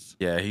Bass?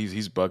 Yeah,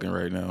 he's bugging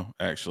right now.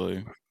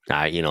 Actually,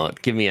 you know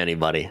what? Give me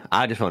anybody.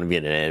 I just want to be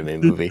in an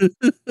anime movie.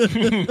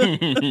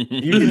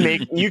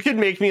 You can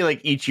make me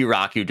like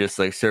Ichiraku, just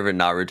like serving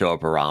Naruto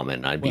up a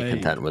ramen. I'd be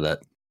content with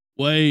it.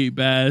 Wait,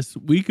 Bass,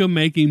 we can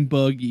make him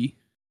Buggy.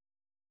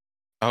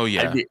 Oh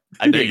yeah,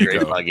 I'd be a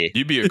great Buggy.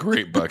 You'd be a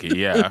great Buggy.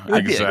 Yeah,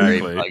 I'd exactly. Be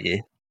a great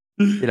Buggy.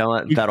 You know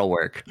what? That'll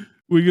work.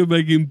 We can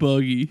make him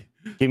Buggy.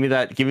 Give me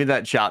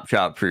that chop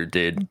fruit,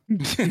 dude.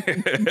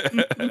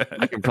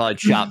 I can probably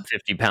chop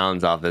 50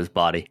 pounds off his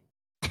body.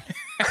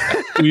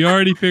 We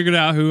already figured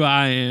out who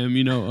I am.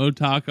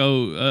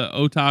 Otaku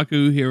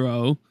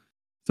hero.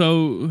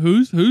 So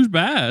who's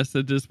Bass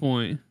at this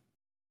point?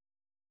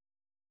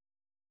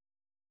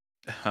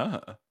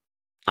 Huh?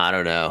 I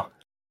don't know.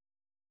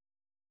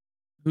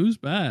 Who's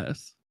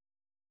Bass?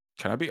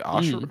 Can I be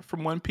Ashura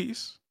from One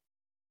Piece?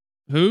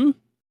 Who?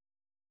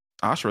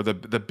 Ashura,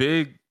 the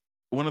big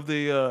one of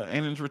the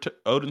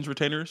Odin's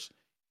retainers.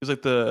 He's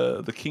like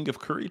the king of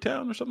Curry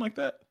Town or something like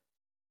that.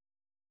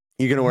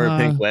 You gonna wear a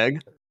pink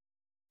wig?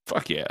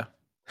 Fuck yeah!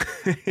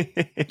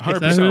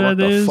 100%. What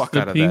the fuck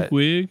out of pink that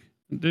wig,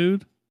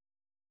 dude?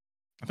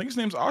 I think his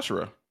name's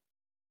Ashura.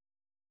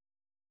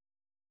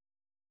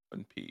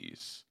 One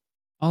Piece.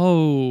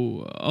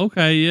 Oh,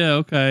 okay, yeah,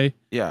 okay.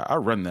 Yeah, I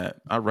run that.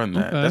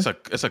 Okay.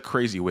 That's a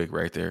crazy wig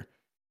right there.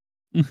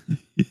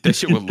 That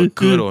shit would look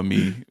good on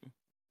me.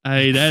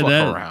 Hey, that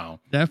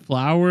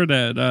flower,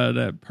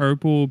 that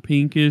purple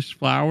pinkish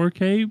flower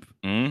cape.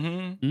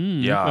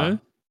 Mm-hmm. Yeah, okay.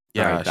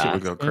 Yeah, right, shit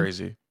would go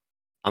crazy.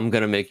 I'm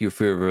gonna make you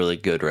feel really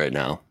good right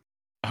now.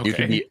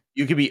 Okay.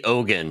 You could be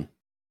Ogun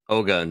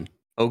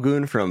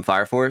from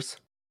Fire Force.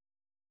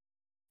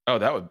 Oh,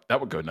 that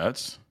would go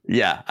nuts.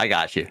 Yeah, I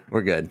got you.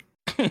 We're good.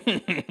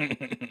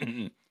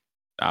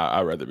 I'd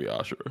rather be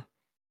Ashura.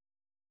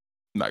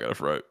 Not gonna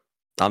front.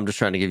 I'm just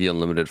trying to give you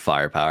unlimited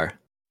firepower.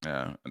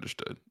 Yeah,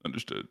 understood.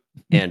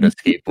 And a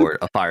skateboard,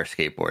 a fire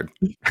skateboard.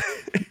 You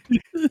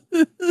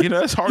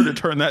know, it's hard to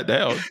turn that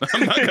down.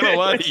 I'm not gonna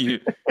lie to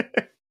you.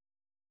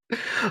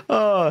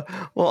 Oh,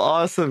 well,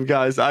 awesome,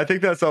 guys. I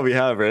think that's all we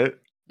have, right?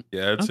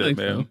 Yeah, that's it,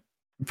 man. So.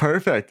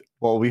 Perfect.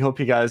 Well, we hope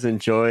you guys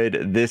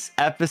enjoyed this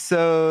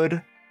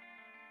episode.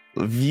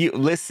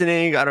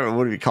 Listening, I don't know,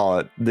 what do we call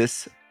it?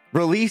 This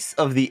release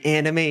of the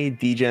Anime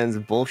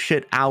Degens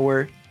Bullshit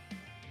Hour.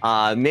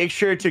 Make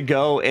sure to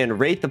go and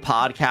rate the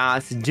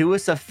podcast. Do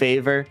us a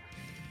favor.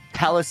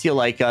 Tell us you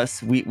like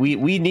us. We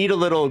need a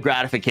little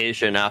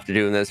gratification after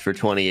doing this for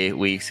 28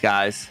 weeks,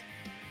 guys.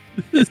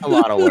 It's a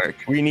lot of work.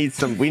 We need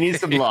some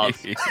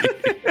love.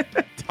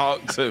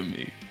 Talk to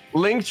me.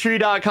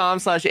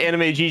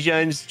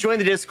 Linktree.com/AnimeGgens. Join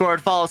the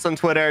Discord. Follow us on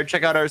Twitter.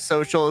 Check out our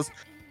socials.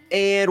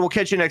 And we'll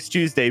catch you next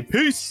Tuesday.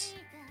 Peace.